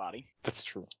woman's body. That's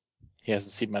true. He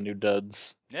hasn't seen my new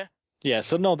duds. Yeah. Yeah.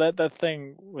 So no, that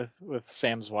thing with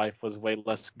Sam's wife was way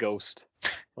less ghost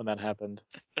when that happened.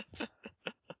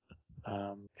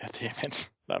 God damn it!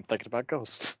 Now I'm thinking about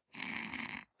Ghost.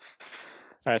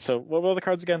 All right, so what were the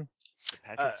cards again?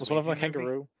 Was one of them a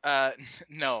kangaroo?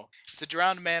 No. It's a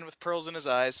drowned man with pearls in his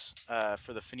eyes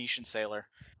for the Phoenician sailor.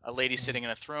 A lady sitting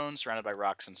in a throne surrounded by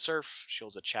rocks and surf. She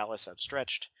holds a chalice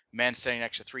outstretched. A man standing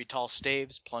next to 3 tall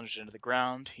staves plunged into the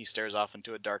ground. He stares off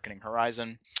into a darkening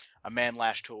horizon. A man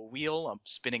lashed to a wheel,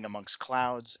 spinning amongst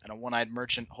clouds, and a one-eyed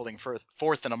merchant holding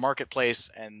forth in a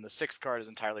marketplace, and the 6th card is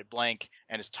entirely blank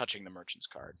and is touching the merchant's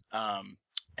card.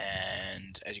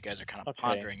 And as you guys are kind of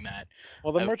pondering that...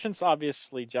 Well, the merchant's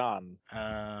obviously John.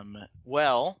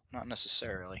 Well, not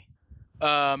necessarily.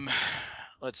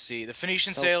 Let's see. The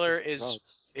Phoenician sailor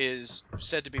is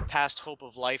said to be past hope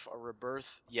of life or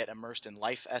rebirth, yet immersed in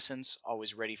life essence,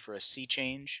 always ready for a sea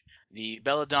change. The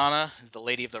belladonna is the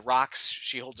lady of the rocks.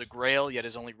 She holds a grail, yet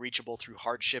is only reachable through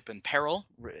hardship and peril.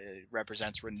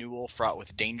 Represents renewal fraught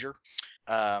with danger.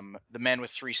 The man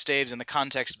with 3 staves in the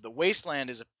context of the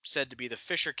wasteland is said to be the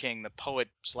Fisher King, the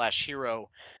poet/hero,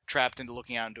 trapped into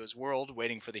looking out into his world,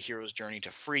 waiting for the hero's journey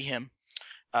to free him.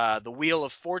 The Wheel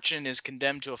of Fortune is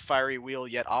condemned to a fiery wheel,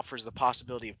 yet offers the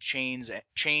possibility of change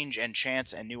and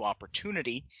chance and new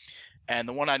opportunity. And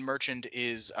the One-Eyed Merchant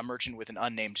is a merchant with an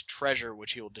unnamed treasure,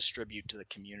 which he will distribute to the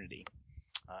community.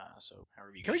 So,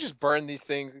 however you Can guys... we just burn these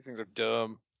things? These things are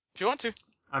dumb. If you want to.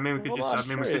 I mean, we could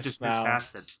just move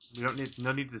past it. We don't need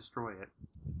no need to destroy it.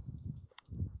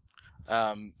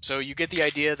 So you get the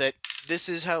idea that this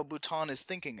is how Bhutan is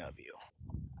thinking of you.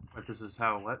 But this is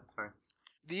how what? Sorry.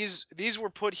 These were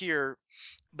put here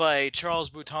by Charles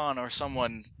Bhutan or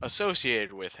someone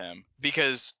associated with him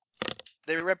because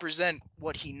they represent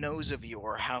what he knows of you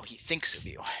or how he thinks of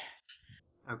you.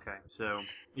 Okay, so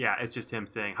yeah, it's just him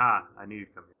saying, "Ha, I knew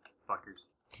you'd come here, fuckers."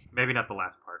 Maybe not the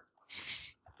last part.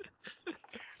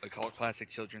 Like all classic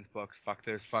children's books, fuck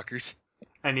those fuckers.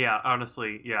 And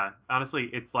honestly,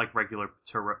 it's like regular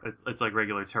tarot. It's like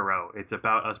regular tarot. It's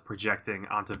about us projecting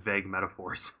onto vague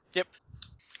metaphors. Yep.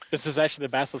 This is actually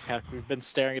the Basilisk hack. We've been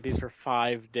staring at these for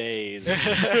 5 days. No,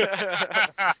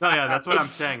 yeah, that's what I'm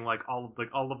saying. Like all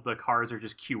of the cards are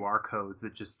just QR codes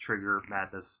that just trigger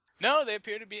madness. No, they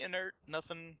appear to be inert.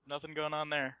 Nothing going on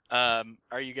there.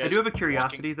 Are you guys? I do have a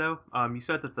curiosity though. You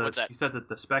said that What's that?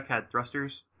 the spec had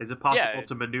thrusters. Is it possible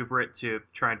to maneuver it to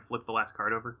try and flip the last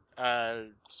card over?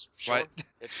 Sure. What?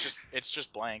 It's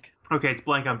just blank. Okay, it's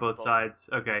blank on both sides.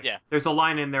 Okay. Yeah. There's a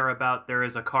line in there about there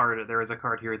is a card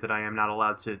here that I'm not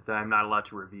allowed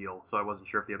to reveal. So I wasn't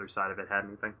sure if the other side of it had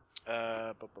anything.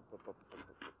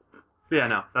 Yeah,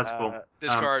 no, that's cool.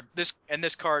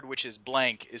 This card, which is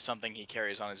blank, is something he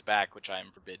carries on his back, which I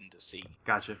am forbidden to see.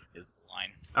 Gotcha. Is the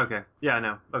line. Okay. Yeah,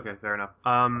 no. Okay, fair enough.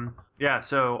 Yeah,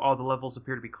 so all the levels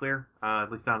appear to be clear, at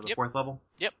least down to the 4th level.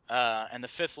 Yep. And the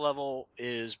 5th level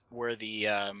is where the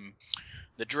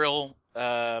drill,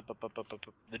 the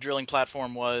drilling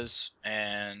platform was,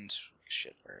 and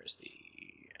shit, where is the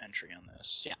entry on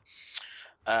this? Yeah.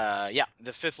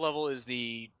 The 5th level is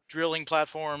the drilling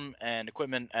platform and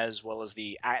equipment, as well as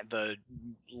the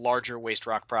larger waste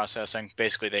rock processing.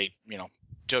 Basically,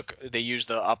 they used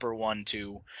the upper one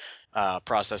to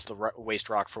process the waste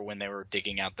rock for when they were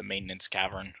digging out the maintenance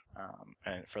cavern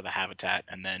for the habitat,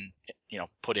 and then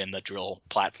put in the drill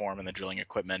platform and the drilling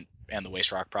equipment and the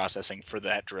waste rock processing for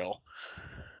that drill.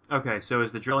 Okay, so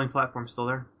is the drilling platform still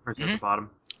there, or is it at the bottom?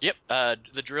 Yep.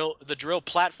 The drill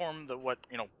platform, what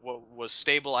was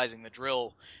stabilizing the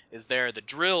drill is there. The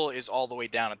drill is all the way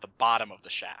down at the bottom of the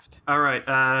shaft. All right.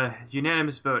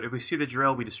 Unanimous vote. If we see the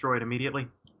drill, we destroy it immediately.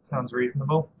 Sounds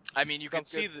reasonable. I mean, you can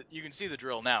see the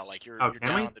drill now. Like you're can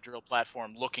down we? on the drill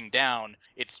platform, looking down.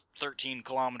 It's 13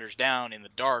 kilometers down in the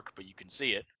dark, but you can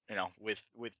see it. With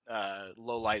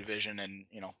low light vision, and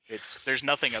there's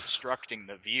nothing obstructing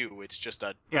the view. It's just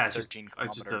a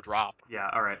 13-kilometer drop. Yeah.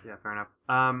 All right. Yeah. Fair enough.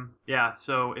 Yeah.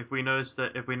 So if we notice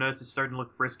it's starting to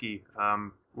look frisky,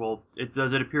 well, how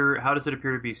does it appear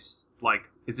to be like?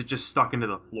 Is it just stuck into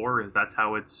the floor?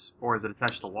 Or is it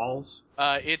attached to the walls?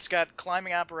 It's got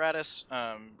climbing apparatus.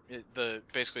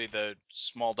 Basically the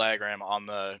small diagram on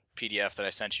the PDF that I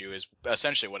sent you is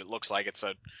essentially what it looks like. It's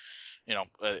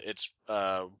it's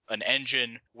an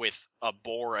engine with a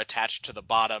bore attached to the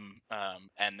bottom,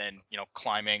 and then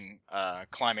climbing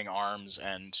arms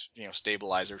and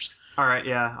stabilizers. All right,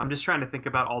 yeah. I'm just trying to think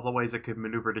about all the ways it could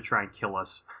maneuver to try and kill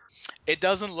us. It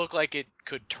doesn't look like it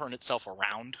could turn itself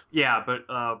around. Yeah, but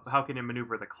how can it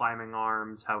maneuver the climbing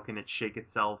arms? How can it shake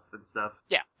itself and stuff?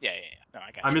 Yeah. No,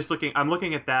 I got I'm you. just looking. I'm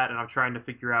looking at that, and I'm trying to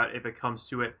figure out if it comes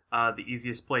to it, the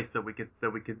easiest place that we could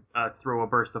throw a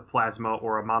burst of plasma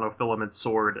or a monofilament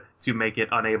sword to make it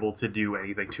unable to do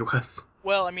anything to us.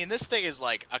 Well, I mean, this thing is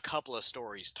like a couple of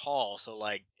stories tall, so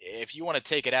like if you want to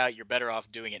take it out, you're better off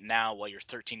doing it now while you're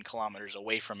 13 kilometers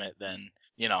away from it than,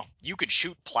 you could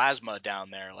shoot plasma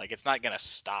down there. Like, it's not going to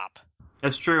stop.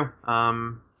 That's true.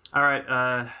 All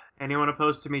right. Anyone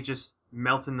opposed to me just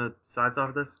melting the sides off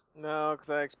of this? No,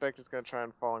 because I expect it's going to try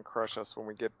and fall and crush us when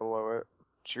we get below it.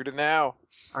 Shoot it now.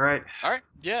 All right.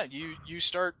 Yeah, you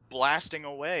start blasting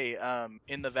away.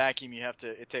 In the vacuum,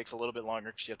 it takes a little bit longer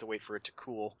because you have to wait for it to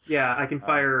cool. Yeah, I can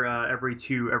fire every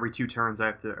two turns.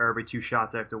 Or every 2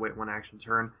 shots. I have to wait 1 action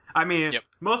turn. I mean,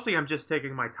 mostly I'm just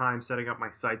taking my time setting up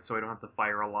my sights so I don't have to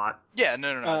fire a lot. Yeah,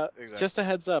 no, exactly. Just a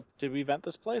heads up. Did we vent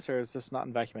this place, or is this not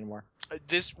in vacuum anymore?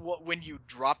 When you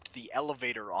dropped the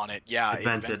elevator on it, it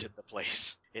vented the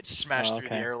place. It smashed through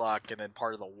the airlock and then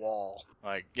part of the wall.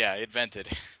 It vented.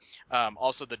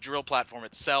 Also, the drill platform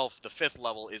itself, the 5th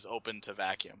level, is open to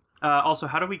vacuum. Also,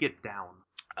 how do we get down?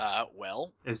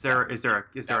 Is there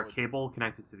a cable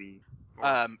connected to the?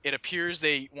 It appears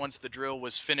once the drill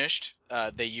was finished,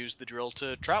 they used the drill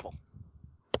to travel.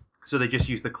 So they just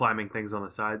use the climbing things on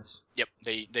the sides. Yep,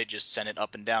 they just sent it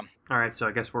up and down. All right, so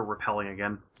I guess we're repelling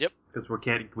again. Yep. Because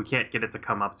we can't get it to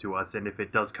come up to us, and if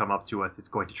it does come up to us, it's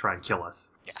going to try and kill us.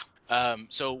 Yeah.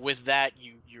 So with that,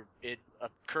 it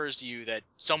occurs to you that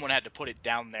someone had to put it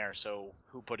down there. So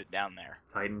who put it down there?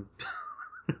 Titan.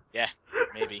 Yeah,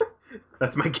 maybe.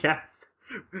 That's my guess.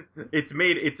 It's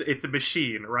a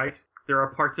machine, right? There are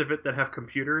parts of it that have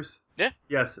computers. Yeah.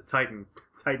 Yes, Titan.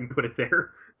 Titan put it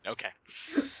there. Okay.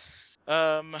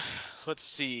 Let's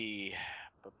see.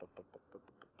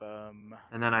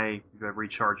 And then I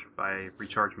recharge my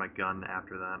gun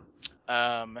after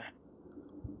that.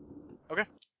 Okay.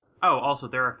 Oh, also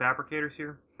there are fabricators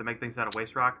here that make things out of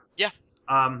waste rock. Yeah.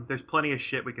 There's plenty of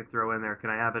shit we can throw in there.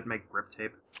 Can I have it make grip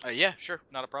tape? Yeah, sure,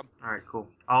 not a problem. All right, cool.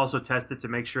 I'll also test it to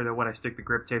make sure that when I stick the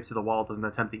grip tape to the wall, it doesn't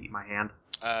attempt to eat my hand.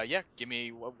 Yeah. Give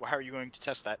me. How are you going to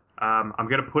test that? I'm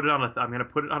gonna put it on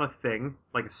a thing,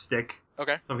 like a stick.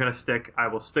 Okay. So I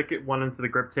will stick it one into the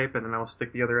grip tape, and then I will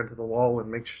stick the other into the wall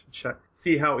and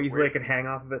see how easily I can hang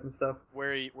off of it and stuff. Where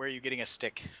are you getting a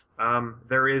stick?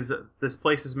 This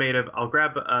place is made of.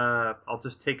 I'll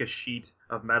just take a sheet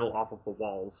of metal off of the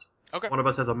walls. Okay. One of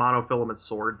us has a monofilament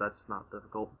sword. That's not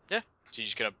difficult. Yeah. So you're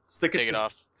just gonna take it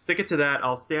off. Stick it to that.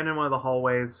 I'll stand in one of the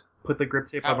hallways, put the grip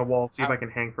tape on the wall, see if I can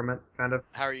hang from it, kind of.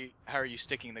 How are you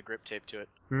sticking the grip tape to it?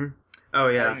 Oh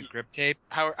yeah. Grip tape.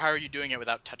 How are you doing it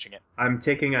without touching it? I'm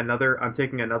taking another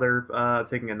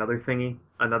thingy,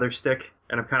 another stick,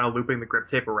 and I'm kind of looping the grip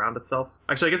tape around itself.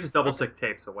 Actually, I guess it's double stick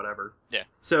tape, so whatever. Yeah.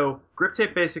 So grip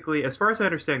tape basically, as far as I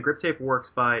understand, grip tape works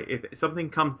by if something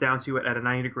comes down to it at a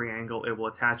 90-degree angle, it will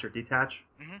attach or detach.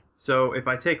 Mm-hmm. So if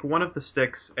I take one of the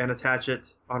sticks and attach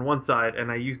it on one side, and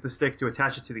I use the stick to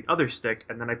attach it to the other stick,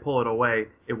 and then I pull it away,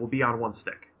 it will be on one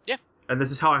stick. Yeah. And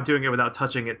this is how I'm doing it without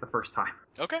touching it the first time.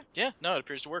 Okay. Yeah. No, it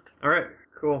appears to work. All right.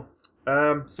 Cool.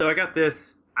 So I got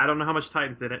this. I don't know how much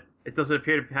Titan's in it. It doesn't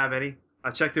appear to have any.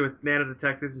 I checked it with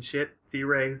nanodetectors and shit,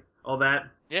 T-rays, all that.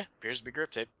 Yeah, appears to be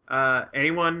grip tape.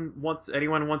 Anyone wants a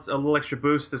little extra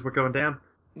boost as we're going down?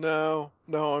 No,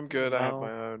 I'm good. No. I have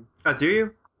my own. Do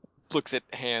you? Looks at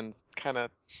hands, kind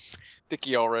of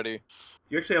sticky already. Do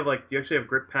you actually have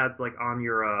grip pads like on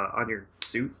your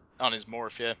suit? On his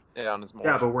morph, yeah. Yeah, on his morph.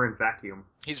 Yeah, but we're in vacuum.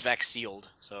 He's vac sealed,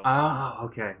 so. Oh,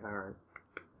 okay, all right,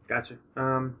 gotcha.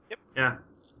 Yep. Yeah.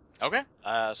 Okay.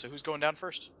 So who's going down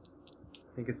first?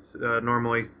 I think it's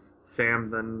normally Sam,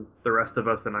 then the rest of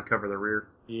us, and I cover the rear.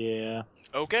 Yeah.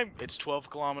 Okay, it's 12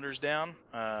 kilometers down,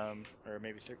 or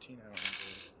maybe 13. I don't remember.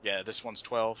 Yeah, this one's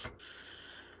 12.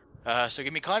 So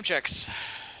give me climb checks.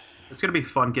 It's gonna be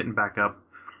fun getting back up.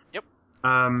 Yep.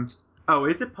 Oh,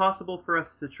 is it possible for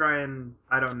us to try and,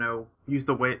 I don't know, use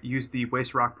the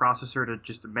waste rock processor to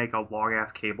just make a long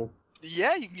ass cable?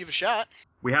 Yeah, you can give it a shot.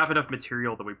 We have enough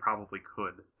material that we probably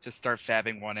could. Just start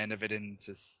fabbing one end of it and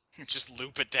just just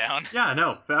loop it down. Yeah,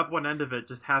 no, fab one end of it,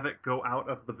 just have it go out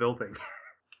of the building.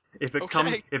 If it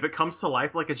comes to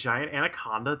life like a giant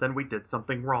anaconda, then we did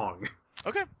something wrong.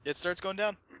 Okay, it starts going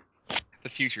down. the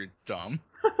future's dumb.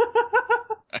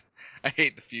 I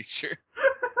hate the future.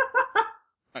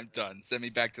 I'm done. Send me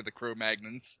back to the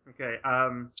Cro-Magnons. Okay.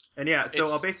 And yeah, so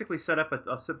I'll basically set up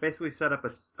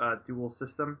a dual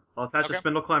system. I'll attach a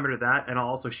spindle climber to that, and I'll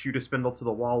also shoot a spindle to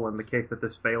the wall in the case that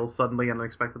this fails suddenly and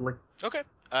unexpectedly. Okay.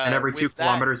 And every 2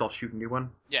 kilometers, I'll shoot a new one.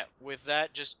 Yeah. With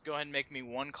that, just go ahead and make me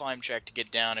one climb check to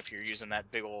get down if you're using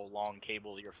that big old long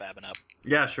cable you're fabbing up.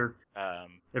 Yeah, sure.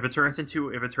 If it turns into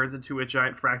a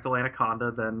giant fractal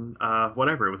anaconda, then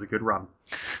whatever. It was a good run.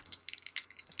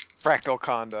 Fractal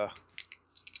conda.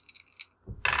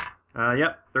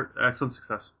 Yep. Excellent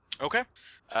success. Okay.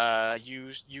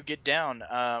 You get down.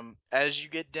 As you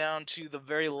get down to the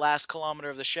very last kilometer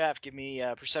of the shaft, give me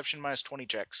perception minus 20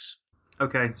 checks.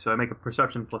 Okay, so I make a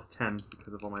perception plus 10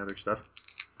 because of all my other stuff.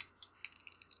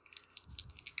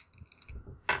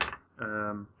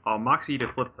 I'll moxie to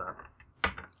flip that.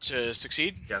 To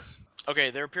succeed? Yes. Okay,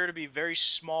 there appear to be very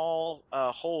small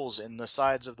holes in the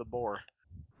sides of the bore.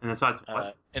 In the sides of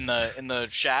what? In the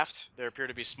shaft, there appear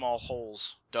to be small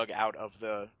holes dug out of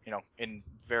the, in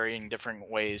varying different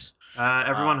ways.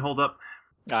 Everyone hold up.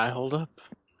 I hold up.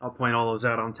 I'll point all those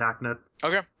out on TACnet.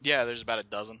 Okay. Yeah, there's about a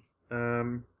dozen.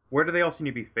 Where do they all seem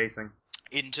to be facing?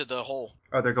 Into the hole.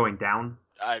 Oh, they're going down?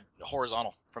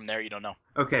 Horizontal. From there, you don't know.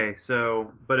 Okay,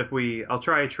 but I'll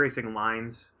try tracing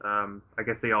lines. I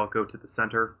guess they all go to the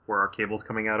center where our cable's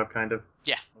coming out of, kind of.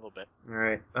 Yeah, a little bit.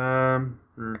 Alright,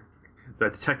 Do I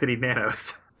detect any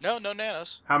nanos? No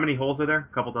nanos. How many holes are there?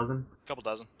 A couple dozen? A couple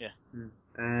dozen, yeah.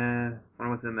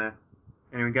 What's in there?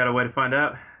 Anyone got a way to find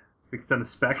out? We can send the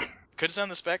spec. Could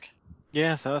send the spec.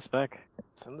 Yeah, send the spec.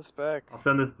 Send the spec. We'll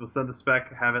send the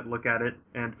spec, have it look at it,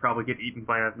 and probably get eaten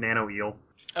by a nano eel.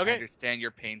 Okay. I understand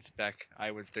your pain, Spec.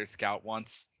 I was their scout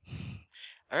once.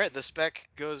 Alright, the spec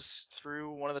goes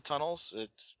through one of the tunnels. It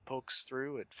pokes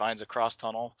through. It finds a cross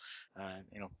tunnel.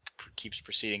 Keeps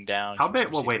proceeding down. How big?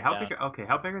 Well, wait. How big? Okay,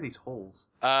 how big are these holes?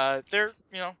 They're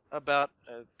about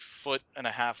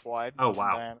 1.5 feet wide. Oh, in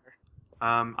wow. diameter.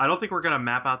 I don't think we're gonna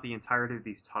map out the entirety of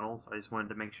these tunnels. I just wanted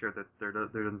to make sure that there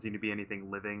doesn't seem to be anything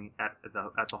living at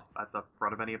the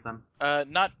front of any of them.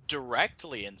 Not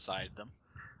directly inside them.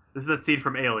 This is the scene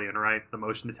from Alien, right? The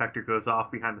motion detector goes off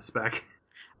behind the spec.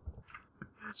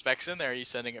 Spec's in there. Are you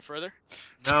sending it further?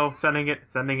 No, sending it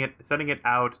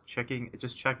out, checking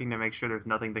to make sure there's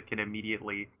nothing that can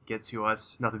immediately get to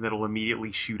us, nothing that'll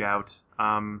immediately shoot out.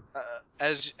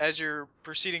 As you're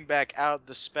proceeding back out,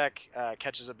 the spec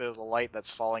catches a bit of the light that's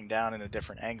falling down in a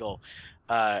different angle.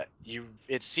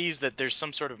 It sees that there's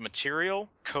some sort of material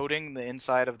coating the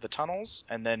inside of the tunnels,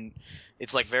 and then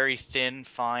it's like very thin,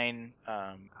 fine.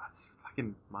 It's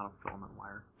fucking monofilament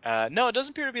wire. No, it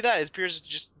doesn't appear to be that. It appears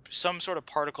just some sort of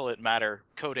particulate matter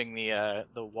coating the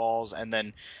walls, and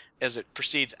then as it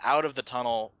proceeds out of the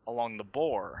tunnel along the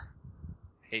bore.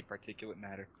 Hate particulate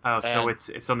matter. Oh, so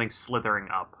it's something slithering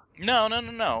up.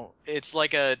 No. It's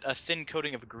like a thin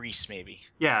coating of grease, maybe.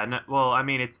 Yeah. No, well, I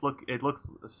mean, it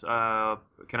looks.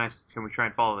 Can we try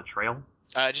and follow the trail?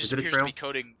 It just appears to be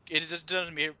coating. It just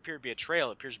doesn't appear to be a trail.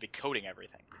 It appears to be coating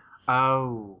everything.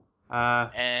 Oh.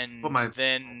 And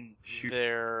then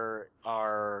there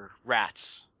are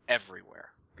rats everywhere.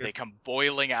 Good. They come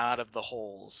boiling out of the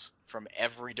holes from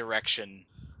every direction.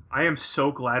 I am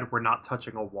so glad we're not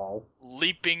touching a wall.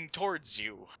 Leaping towards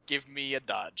you. Give me a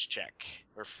dodge check.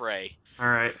 Or fray.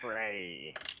 Alright.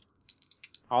 Fray.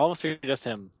 All of us or just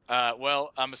him?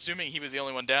 Well, I'm assuming he was the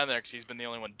only one down there because he's been the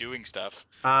only one doing stuff.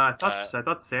 I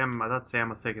thought Sam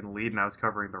was taking the lead and I was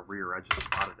covering the rear. I just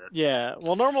spotted it. Yeah.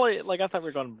 Well, normally, I thought we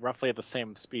were going roughly at the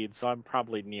same speed, so I'm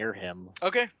probably near him.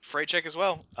 Okay, fray check as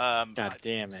well. God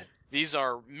damn it. These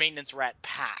are maintenance rat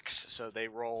packs, so they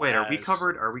roll. Wait, are we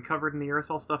covered in the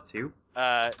aerosol stuff too?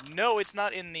 No, it's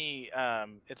not in the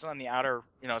it's not in the outer.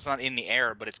 It's not in the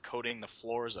air, but it's coating the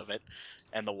floors of it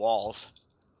and the walls.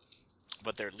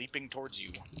 But they're leaping towards you.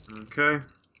 Okay.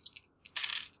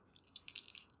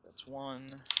 That's 1 and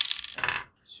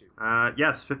 2.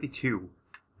 Yes, 52.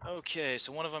 Okay,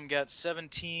 so one of them got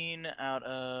 17 out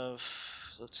of.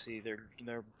 Let's see, their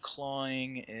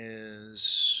clawing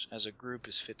is as a group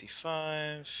is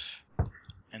 55,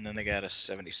 and then they got a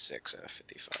 76 out of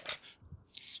 55.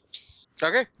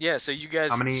 Okay, yeah. So you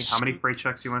guys. How many freight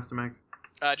checks do you want us to make?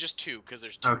 Just 2, because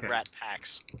there's 2 rat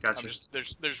packs. Gotcha.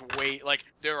 There's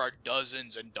there are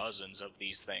dozens and dozens of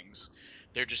these things.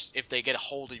 They're just, if they get a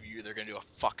hold of you, they're gonna do a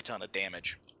fuck ton of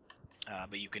damage.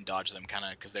 But you can dodge them kind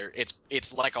of because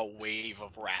it's like a wave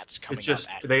of rats coming up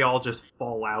at you. They all just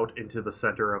fall out into the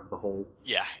center of the hole.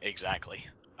 Yeah, exactly.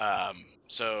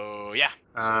 So yeah.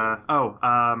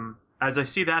 As I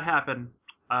see that happen,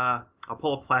 I'll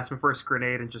pull a plasma burst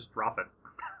grenade and just drop it.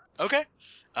 Okay.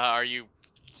 Are you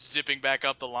zipping back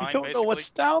up the line? I don't know what's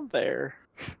down there.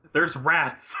 There's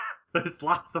rats. There's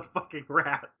lots of fucking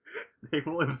rats. They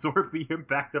will absorb the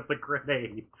impact of the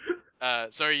grenade.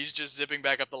 So are you just zipping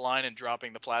back up the line and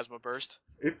dropping the plasma burst?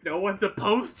 If no one's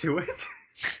opposed to it.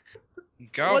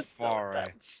 Go What for the-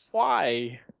 it.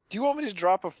 Why? Do you want me to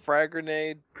drop a frag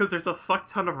grenade? Because there's a fuck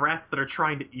ton of rats that are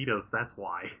trying to eat us. That's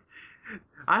why.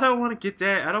 I don't want to get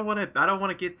down. I don't want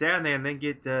to get down there and then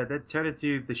get then turn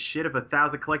into the shit of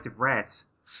 1,000 collective rats.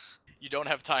 You don't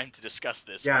have time to discuss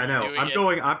this. Yeah, Are I you know. doing I'm it?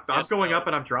 going. I'm Yes, going no. up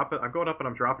and I'm dropping. I'm going up and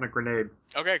I'm dropping a grenade.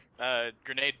 Okay.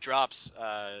 Grenade drops.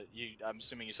 I'm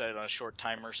assuming you set it on a short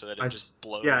timer so that it just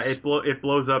blows. Yeah, it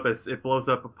blows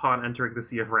up upon entering the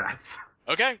sea of rats.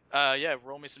 Okay. Yeah.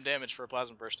 Roll me some damage for a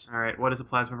plasma burst. All right. What does a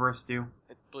plasma burst do?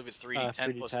 I believe it's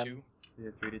 3d10 plus 2. Yeah,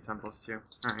 3d10 plus 2. All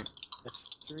right.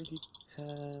 It's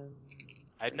 3d10.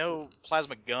 I know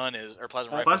plasma gun is or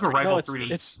plasma rifle. Plasma is rifle No, 3d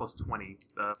it's- plus 20.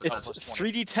 It's plus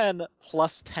 20. 3d10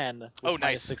 plus 10 with Oh, nice.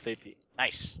 minus 6 AP.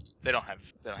 Nice. They don't have.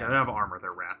 Yeah, they have armor.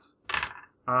 They're rats.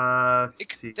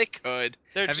 Let's see. They could.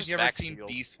 They're Haven't just you ever vac seen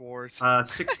sealed. Beast Wars?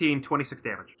 16, 26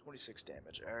 damage. 26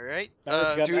 damage. All right.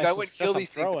 Remember, if you got Dude, an I extra would success kill on these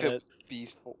things if throwing it was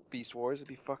Beast Wars. It'd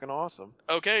be fucking awesome.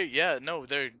 Okay. Yeah. No.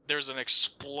 There's an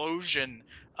explosion.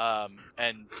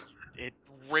 And it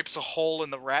rips a hole in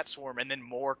the rat swarm, and then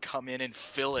more come in and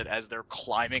fill it as they're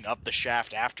climbing up the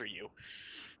shaft after you.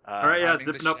 All right, yeah, Climbing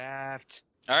zipping the up. shaft.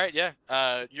 All right. Yeah.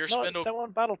 Your No, spindle. it's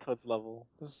on Battletoads level.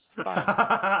 This is fine.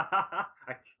 I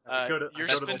go to your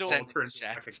the spindle- wall, turn into a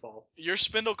shaft. wrecking ball. Your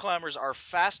spindle climbers are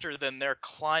faster than they're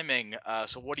climbing.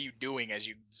 So what are you doing?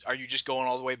 Are you just going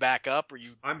all the way back up, or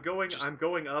you? I'm going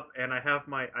up, and I have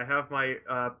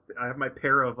my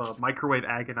pair of microwave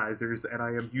agonizers, and I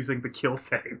am using the kill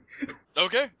setting.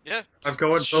 Okay. Yeah. I'm just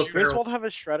going both shoot. Griswold barrels. have a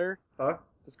shredder? Huh?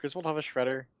 Does Griswold have a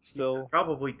shredder still?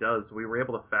 Probably does. We were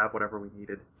able to fab whatever we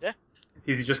needed. Yeah.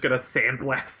 Is he just gonna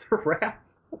sandblast the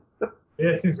rats?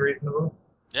 Yeah, seems reasonable.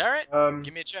 Yeah. All right. Um.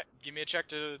 Give me a check. Give me a check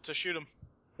to shoot him.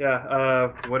 Yeah.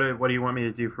 What do you want me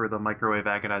to do for the microwave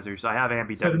agonizers? I have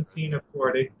ambidextrous. 17 of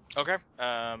 40. Okay.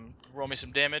 Roll me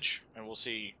some damage, and we'll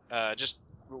see. Just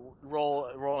roll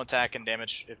an attack and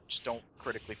damage. Just don't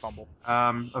critically fumble.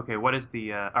 Okay. What is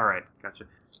the? All right. Gotcha.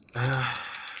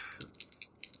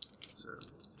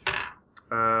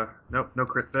 Nope. No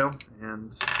crit fail,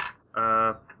 and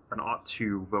an ought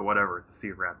 2, but whatever. It's a sea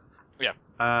of rats. Yeah.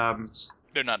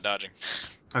 They're not dodging.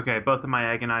 Okay. Both of my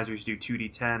agonizers do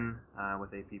 2d10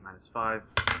 with AP minus 5.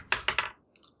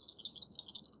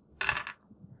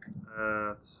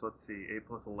 So let's see. 8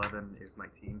 plus 11 is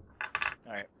 19.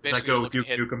 All right. Does that Basically, you're go looking Duke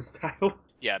to hit. Nukem style?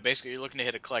 Yeah. Basically, you're looking to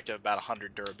hit a collective about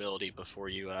 100 durability before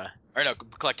you. Or no,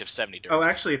 collective 70 Oh, durability.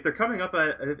 actually, if they're coming up,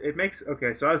 it makes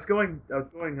okay. So I was going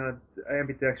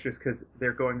ambidextrous because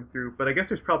they're going through, but I guess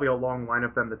there's probably a long line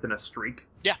of them that's in a streak.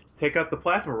 Yeah. Take out the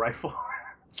plasma rifle.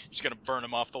 Just gonna burn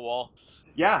him off the wall.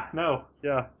 Yeah. No.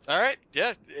 Yeah. All right.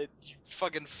 Yeah. You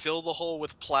fucking fill the hole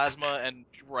with plasma and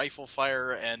rifle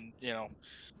fire and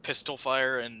pistol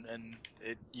fire and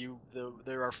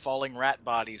there are falling rat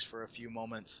bodies for a few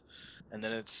moments, and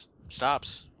then it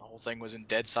stops. The whole thing was in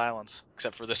dead silence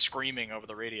except for the screaming over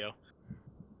the radio.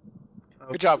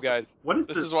 Good job, guys. What is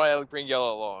This the is why I bring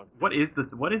Yellow along. what is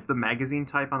the magazine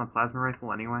type on the plasma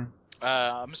rifle anyway?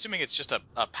 I'm assuming it's just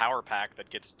a power pack that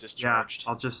gets discharged.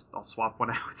 Yeah. I'll swap one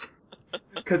out.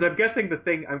 Because I'm guessing the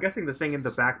thing in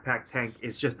the backpack tank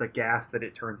is just a gas that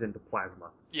it turns into plasma.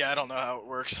 Yeah, I don't know how it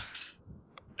works.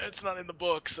 It's not in the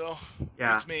book, so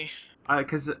Yeah. it's me.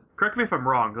 Because correct me if I'm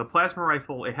wrong, the plasma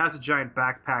rifle, it has a giant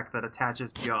backpack that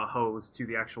attaches via a hose to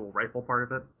the actual rifle part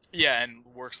of it. Yeah, and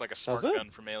works like a smart it? gun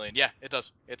from Alien. Yeah, it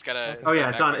does. It's got a. Oh got yeah, a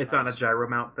it's on a hose. gyro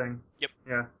mount thing. Yep.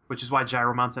 Yeah, which is why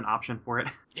gyro mount's an option for it.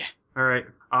 Yeah. All right,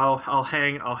 I'll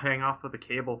hang off with the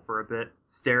cable for a bit,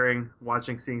 staring,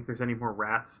 watching, seeing if there's any more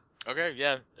rats. Okay,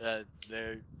 yeah.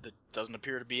 There doesn't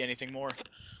appear to be anything more.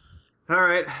 All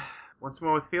right, once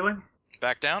more with feeling.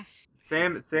 Back down.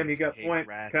 Sam, you got Hate point.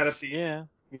 rats. Kind of. Yeah.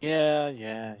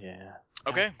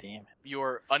 Okay. God damn it. You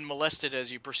are unmolested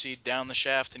as you proceed down the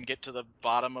shaft and get to the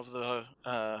bottom of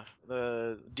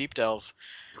the deep delve.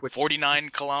 49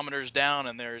 kilometers down,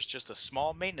 and there's just a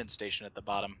small maintenance station at the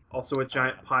bottom. Also a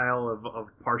giant pile of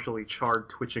partially charred,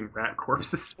 twitching rat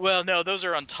corpses. Well, no, those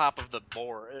are on top of the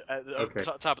bore, Okay.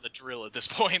 top of the drill at this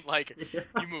point. Like,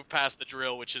 you move past the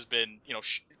drill, which has been,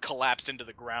 collapsed into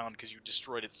the ground because you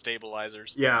destroyed its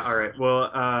stabilizers. Yeah, all right. Well,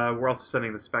 we're also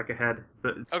sending the spec ahead,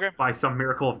 but Okay. by some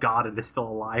miracle of God, it is still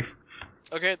alive.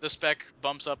 Okay, the spec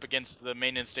bumps up against the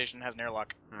maintenance station, has an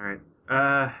airlock. All right.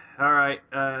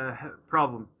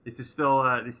 Problem. This still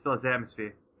has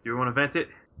atmosphere. Do we want to vent it?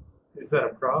 Is that a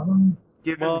problem?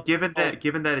 Given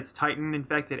that it's Titan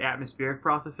infected atmospheric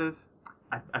processes,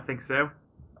 I think so.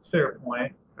 Fair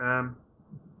point.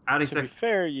 Outing To be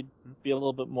fair, you'd be a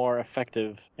little bit more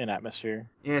effective in atmosphere.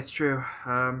 Yeah, it's true.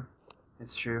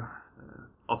 It's true.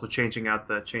 Also changing out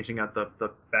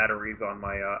the batteries on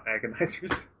my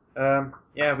agonizers.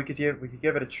 Yeah, we could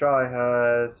give it a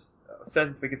try.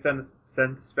 We could send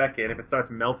the spec in. If it starts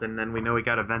melting, then we know we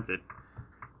gotta vent it.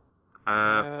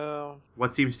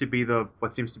 What seems to be the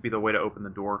way to open the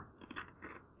door?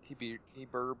 He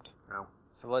burbed. Oh.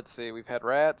 So let's see. We've had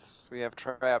rats. We have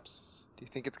traps. Do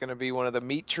you think it's gonna be one of the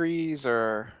meat trees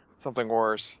or something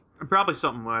worse? Probably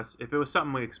something worse. If it was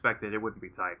something we expected, it wouldn't be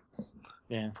tight.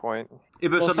 Yeah. Point.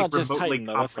 If it was Well, it's something not just remotely Titan,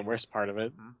 though. That's the comprehensive- worst part of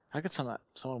it. How could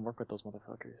someone work with those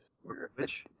motherfuckers?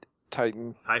 Which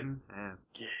Titan. Titan?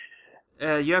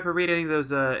 Yeah. You ever read any of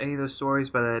those stories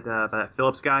by that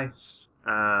Phillips guy?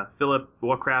 Philip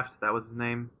Warcraft, that was his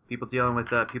name. People dealing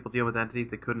with entities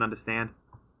they couldn't understand.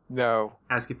 No.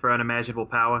 Asking for unimaginable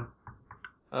power.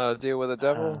 Deal with a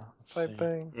devil type see.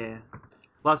 thing. Yeah.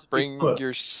 Lots of Bring people-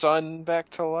 your son back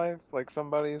to life, like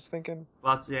somebody is thinking.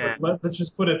 Yeah. Let's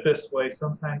just put it this way.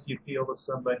 Sometimes you deal with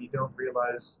somebody, you don't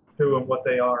realize who and what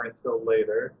they are until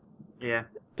later. Yeah.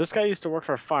 This guy used to work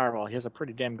for a firewall. He has a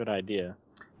pretty damn good idea.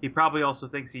 He probably also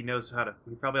thinks he knows how to.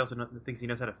 He probably also thinks he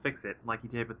knows how to fix it, like he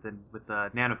did with the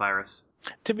nanovirus.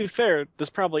 To be fair, this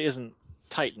probably isn't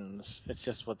Titans. It's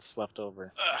just what's left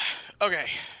over. Okay.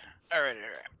 All right.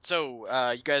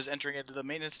 So, you guys entering into the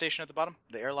maintenance station at the bottom,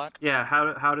 the airlock? Yeah.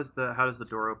 How does the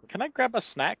door open? Can I grab a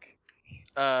snack?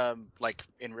 Like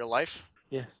in real life?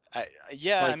 Yes.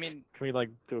 Yeah. Like, I mean, can we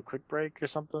do a quick break or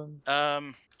something?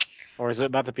 um, Or is it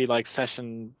about to be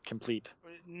session complete?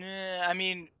 nah, I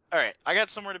mean, all right. I got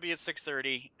somewhere to be at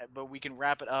 6:30, but we can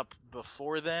wrap it up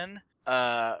before then.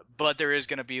 But there is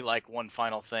gonna be one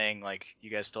final thing. You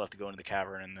guys still have to go into the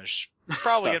cavern, and there's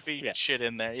probably gonna be shit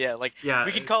in there. Yeah.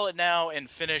 We can call it now and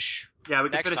finish. Yeah, we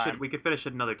can next finish time. it. We can finish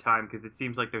it another time because it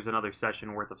seems like there's another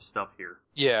session worth of stuff here.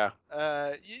 Yeah.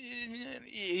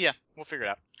 Yeah, we'll figure it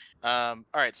out. All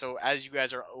right. So as you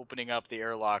guys are opening up the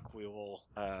airlock, we will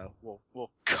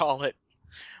we'll call it.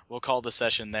 We'll call the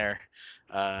session there.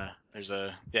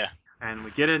 And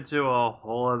we get into a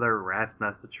whole other rat's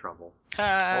nest of trouble. Whole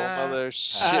other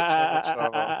shit ton of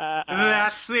trouble.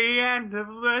 That's the end of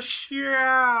the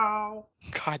show.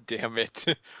 God damn it.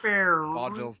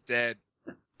 Vaudeville's dead.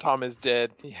 Tom is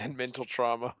dead. He had mental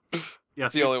trauma. Yes,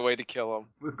 It's the only way to kill him.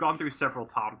 We've gone through several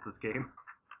Toms this game.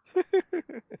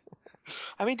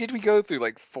 I mean, did we go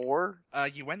through 4?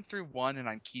 You went through one, and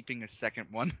I'm keeping a second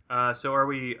one. So are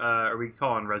we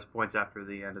calling res points after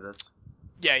the end of this?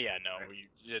 Yeah. No,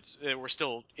 we're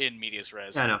still in medias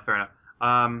res. Yeah, no, fair enough.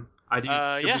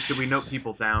 Should we note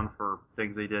people down for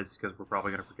things they did because we're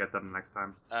probably gonna forget them next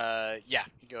time? Yeah.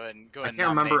 Go ahead.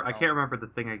 I can't remember the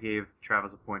thing I gave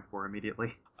Travis a point for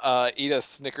immediately. Eat a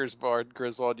Snickers bar,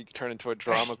 Griswold. You can turn into a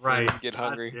drama queen Right. and get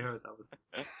hungry. God damn it, that was...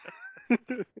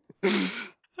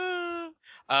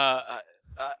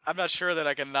 I'm not sure that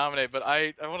I can nominate, but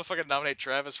I want to fucking nominate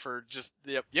Travis for just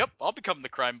yep. I'll become the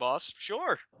crime boss.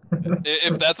 Sure.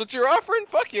 If that's what you're offering,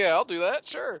 fuck yeah, I'll do that.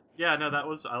 Sure. Yeah, no,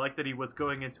 I like that he was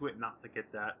going into it not to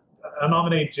get that. I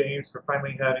nominate James for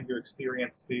finally having to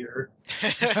experience fear.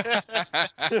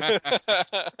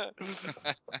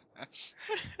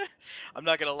 I'm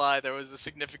not gonna lie, there was a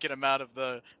significant amount of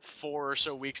the 4 or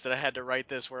so weeks that I had to write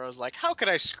this where I was like, how could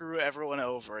I screw everyone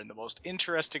over in the most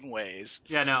interesting ways?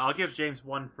 Yeah, no, I'll give James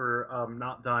one for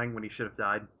not dying when he should have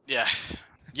died. Yeah.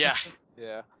 Yeah.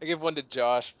 I give one to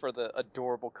Josh for the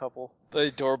adorable couple. The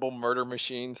adorable murder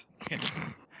machines.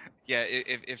 Yeah,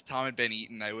 if Tom had been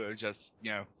eaten, I would have just,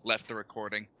 left the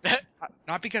recording.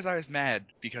 Not because I was mad,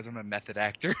 because I'm a method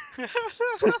actor.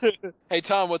 Hey,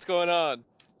 Tom, what's going on?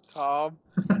 Tom?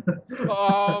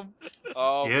 Tom?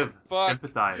 Oh, Give, fuck.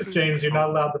 sympathize. James, you're not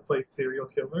allowed to play serial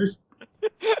killers.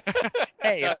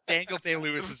 Hey, if Daniel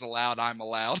Day-Lewis is allowed, I'm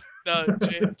allowed. No,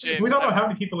 James. We don't know how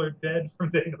many people are dead from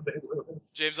Daniel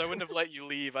Day-Lewis. James, I wouldn't have let you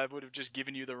leave. I would have just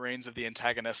given you the reins of the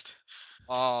antagonist.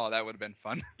 Oh, that would have been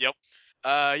fun. Yep.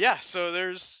 Yeah, so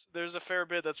there's a fair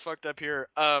bit that's fucked up here.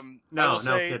 No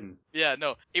kidding. Yeah,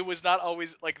 no. It was not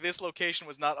always this location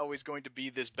was not always going to be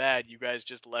this bad. You guys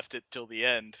just left it till the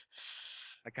end.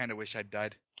 I kind of wish I'd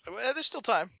died. Well, there's still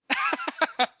time.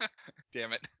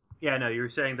 Damn it. Yeah, no, you were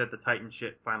saying that the Titan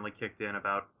shit finally kicked in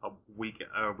about a week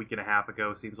and a half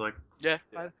ago, seems like. Yeah.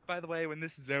 By the way, when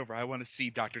this is over, I want to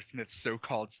see Dr. Smith's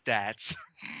so-called stats.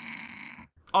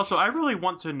 Also, I really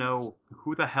want to know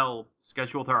who the hell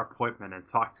scheduled our appointment and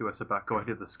talked to us about going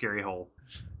to the scary hole.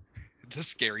 The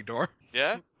scary door.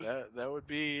 Yeah, that would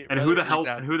be. And who the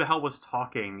hell was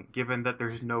talking, given that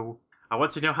there's no... I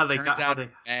want to know how they Turns got how out they.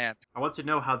 it's man. I want to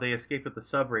know how they escaped with the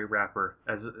subway wrapper,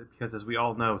 because as we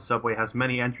all know, Subway has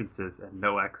many entrances and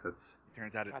no exits.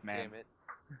 Turns out it's God man. damn it.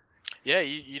 Yeah,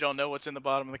 you don't know what's in the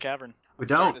bottom of the cavern. We I'm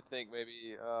don't. starting to think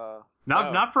maybe.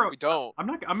 Not for. We don't. I'm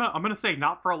gonna say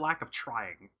not for a lack of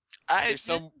trying. There's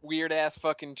some weird ass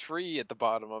fucking tree at the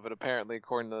bottom of it, apparently,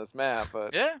 according to this map.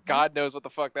 But Yeah. God knows what the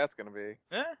fuck that's gonna be.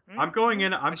 Yeah. I'm going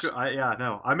in.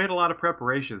 I made a lot of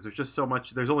preparations. There's just so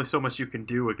much. There's only so much you can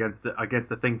do against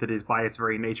the thing that is by its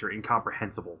very nature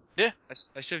incomprehensible. Yeah.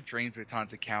 I should have drained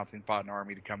Bhutan's account and bought an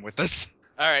army to come with us.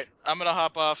 All right, I'm gonna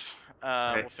hop off.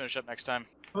 Okay. We'll finish up next time.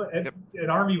 Well, an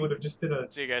army would have just been a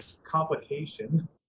See you guys. complication.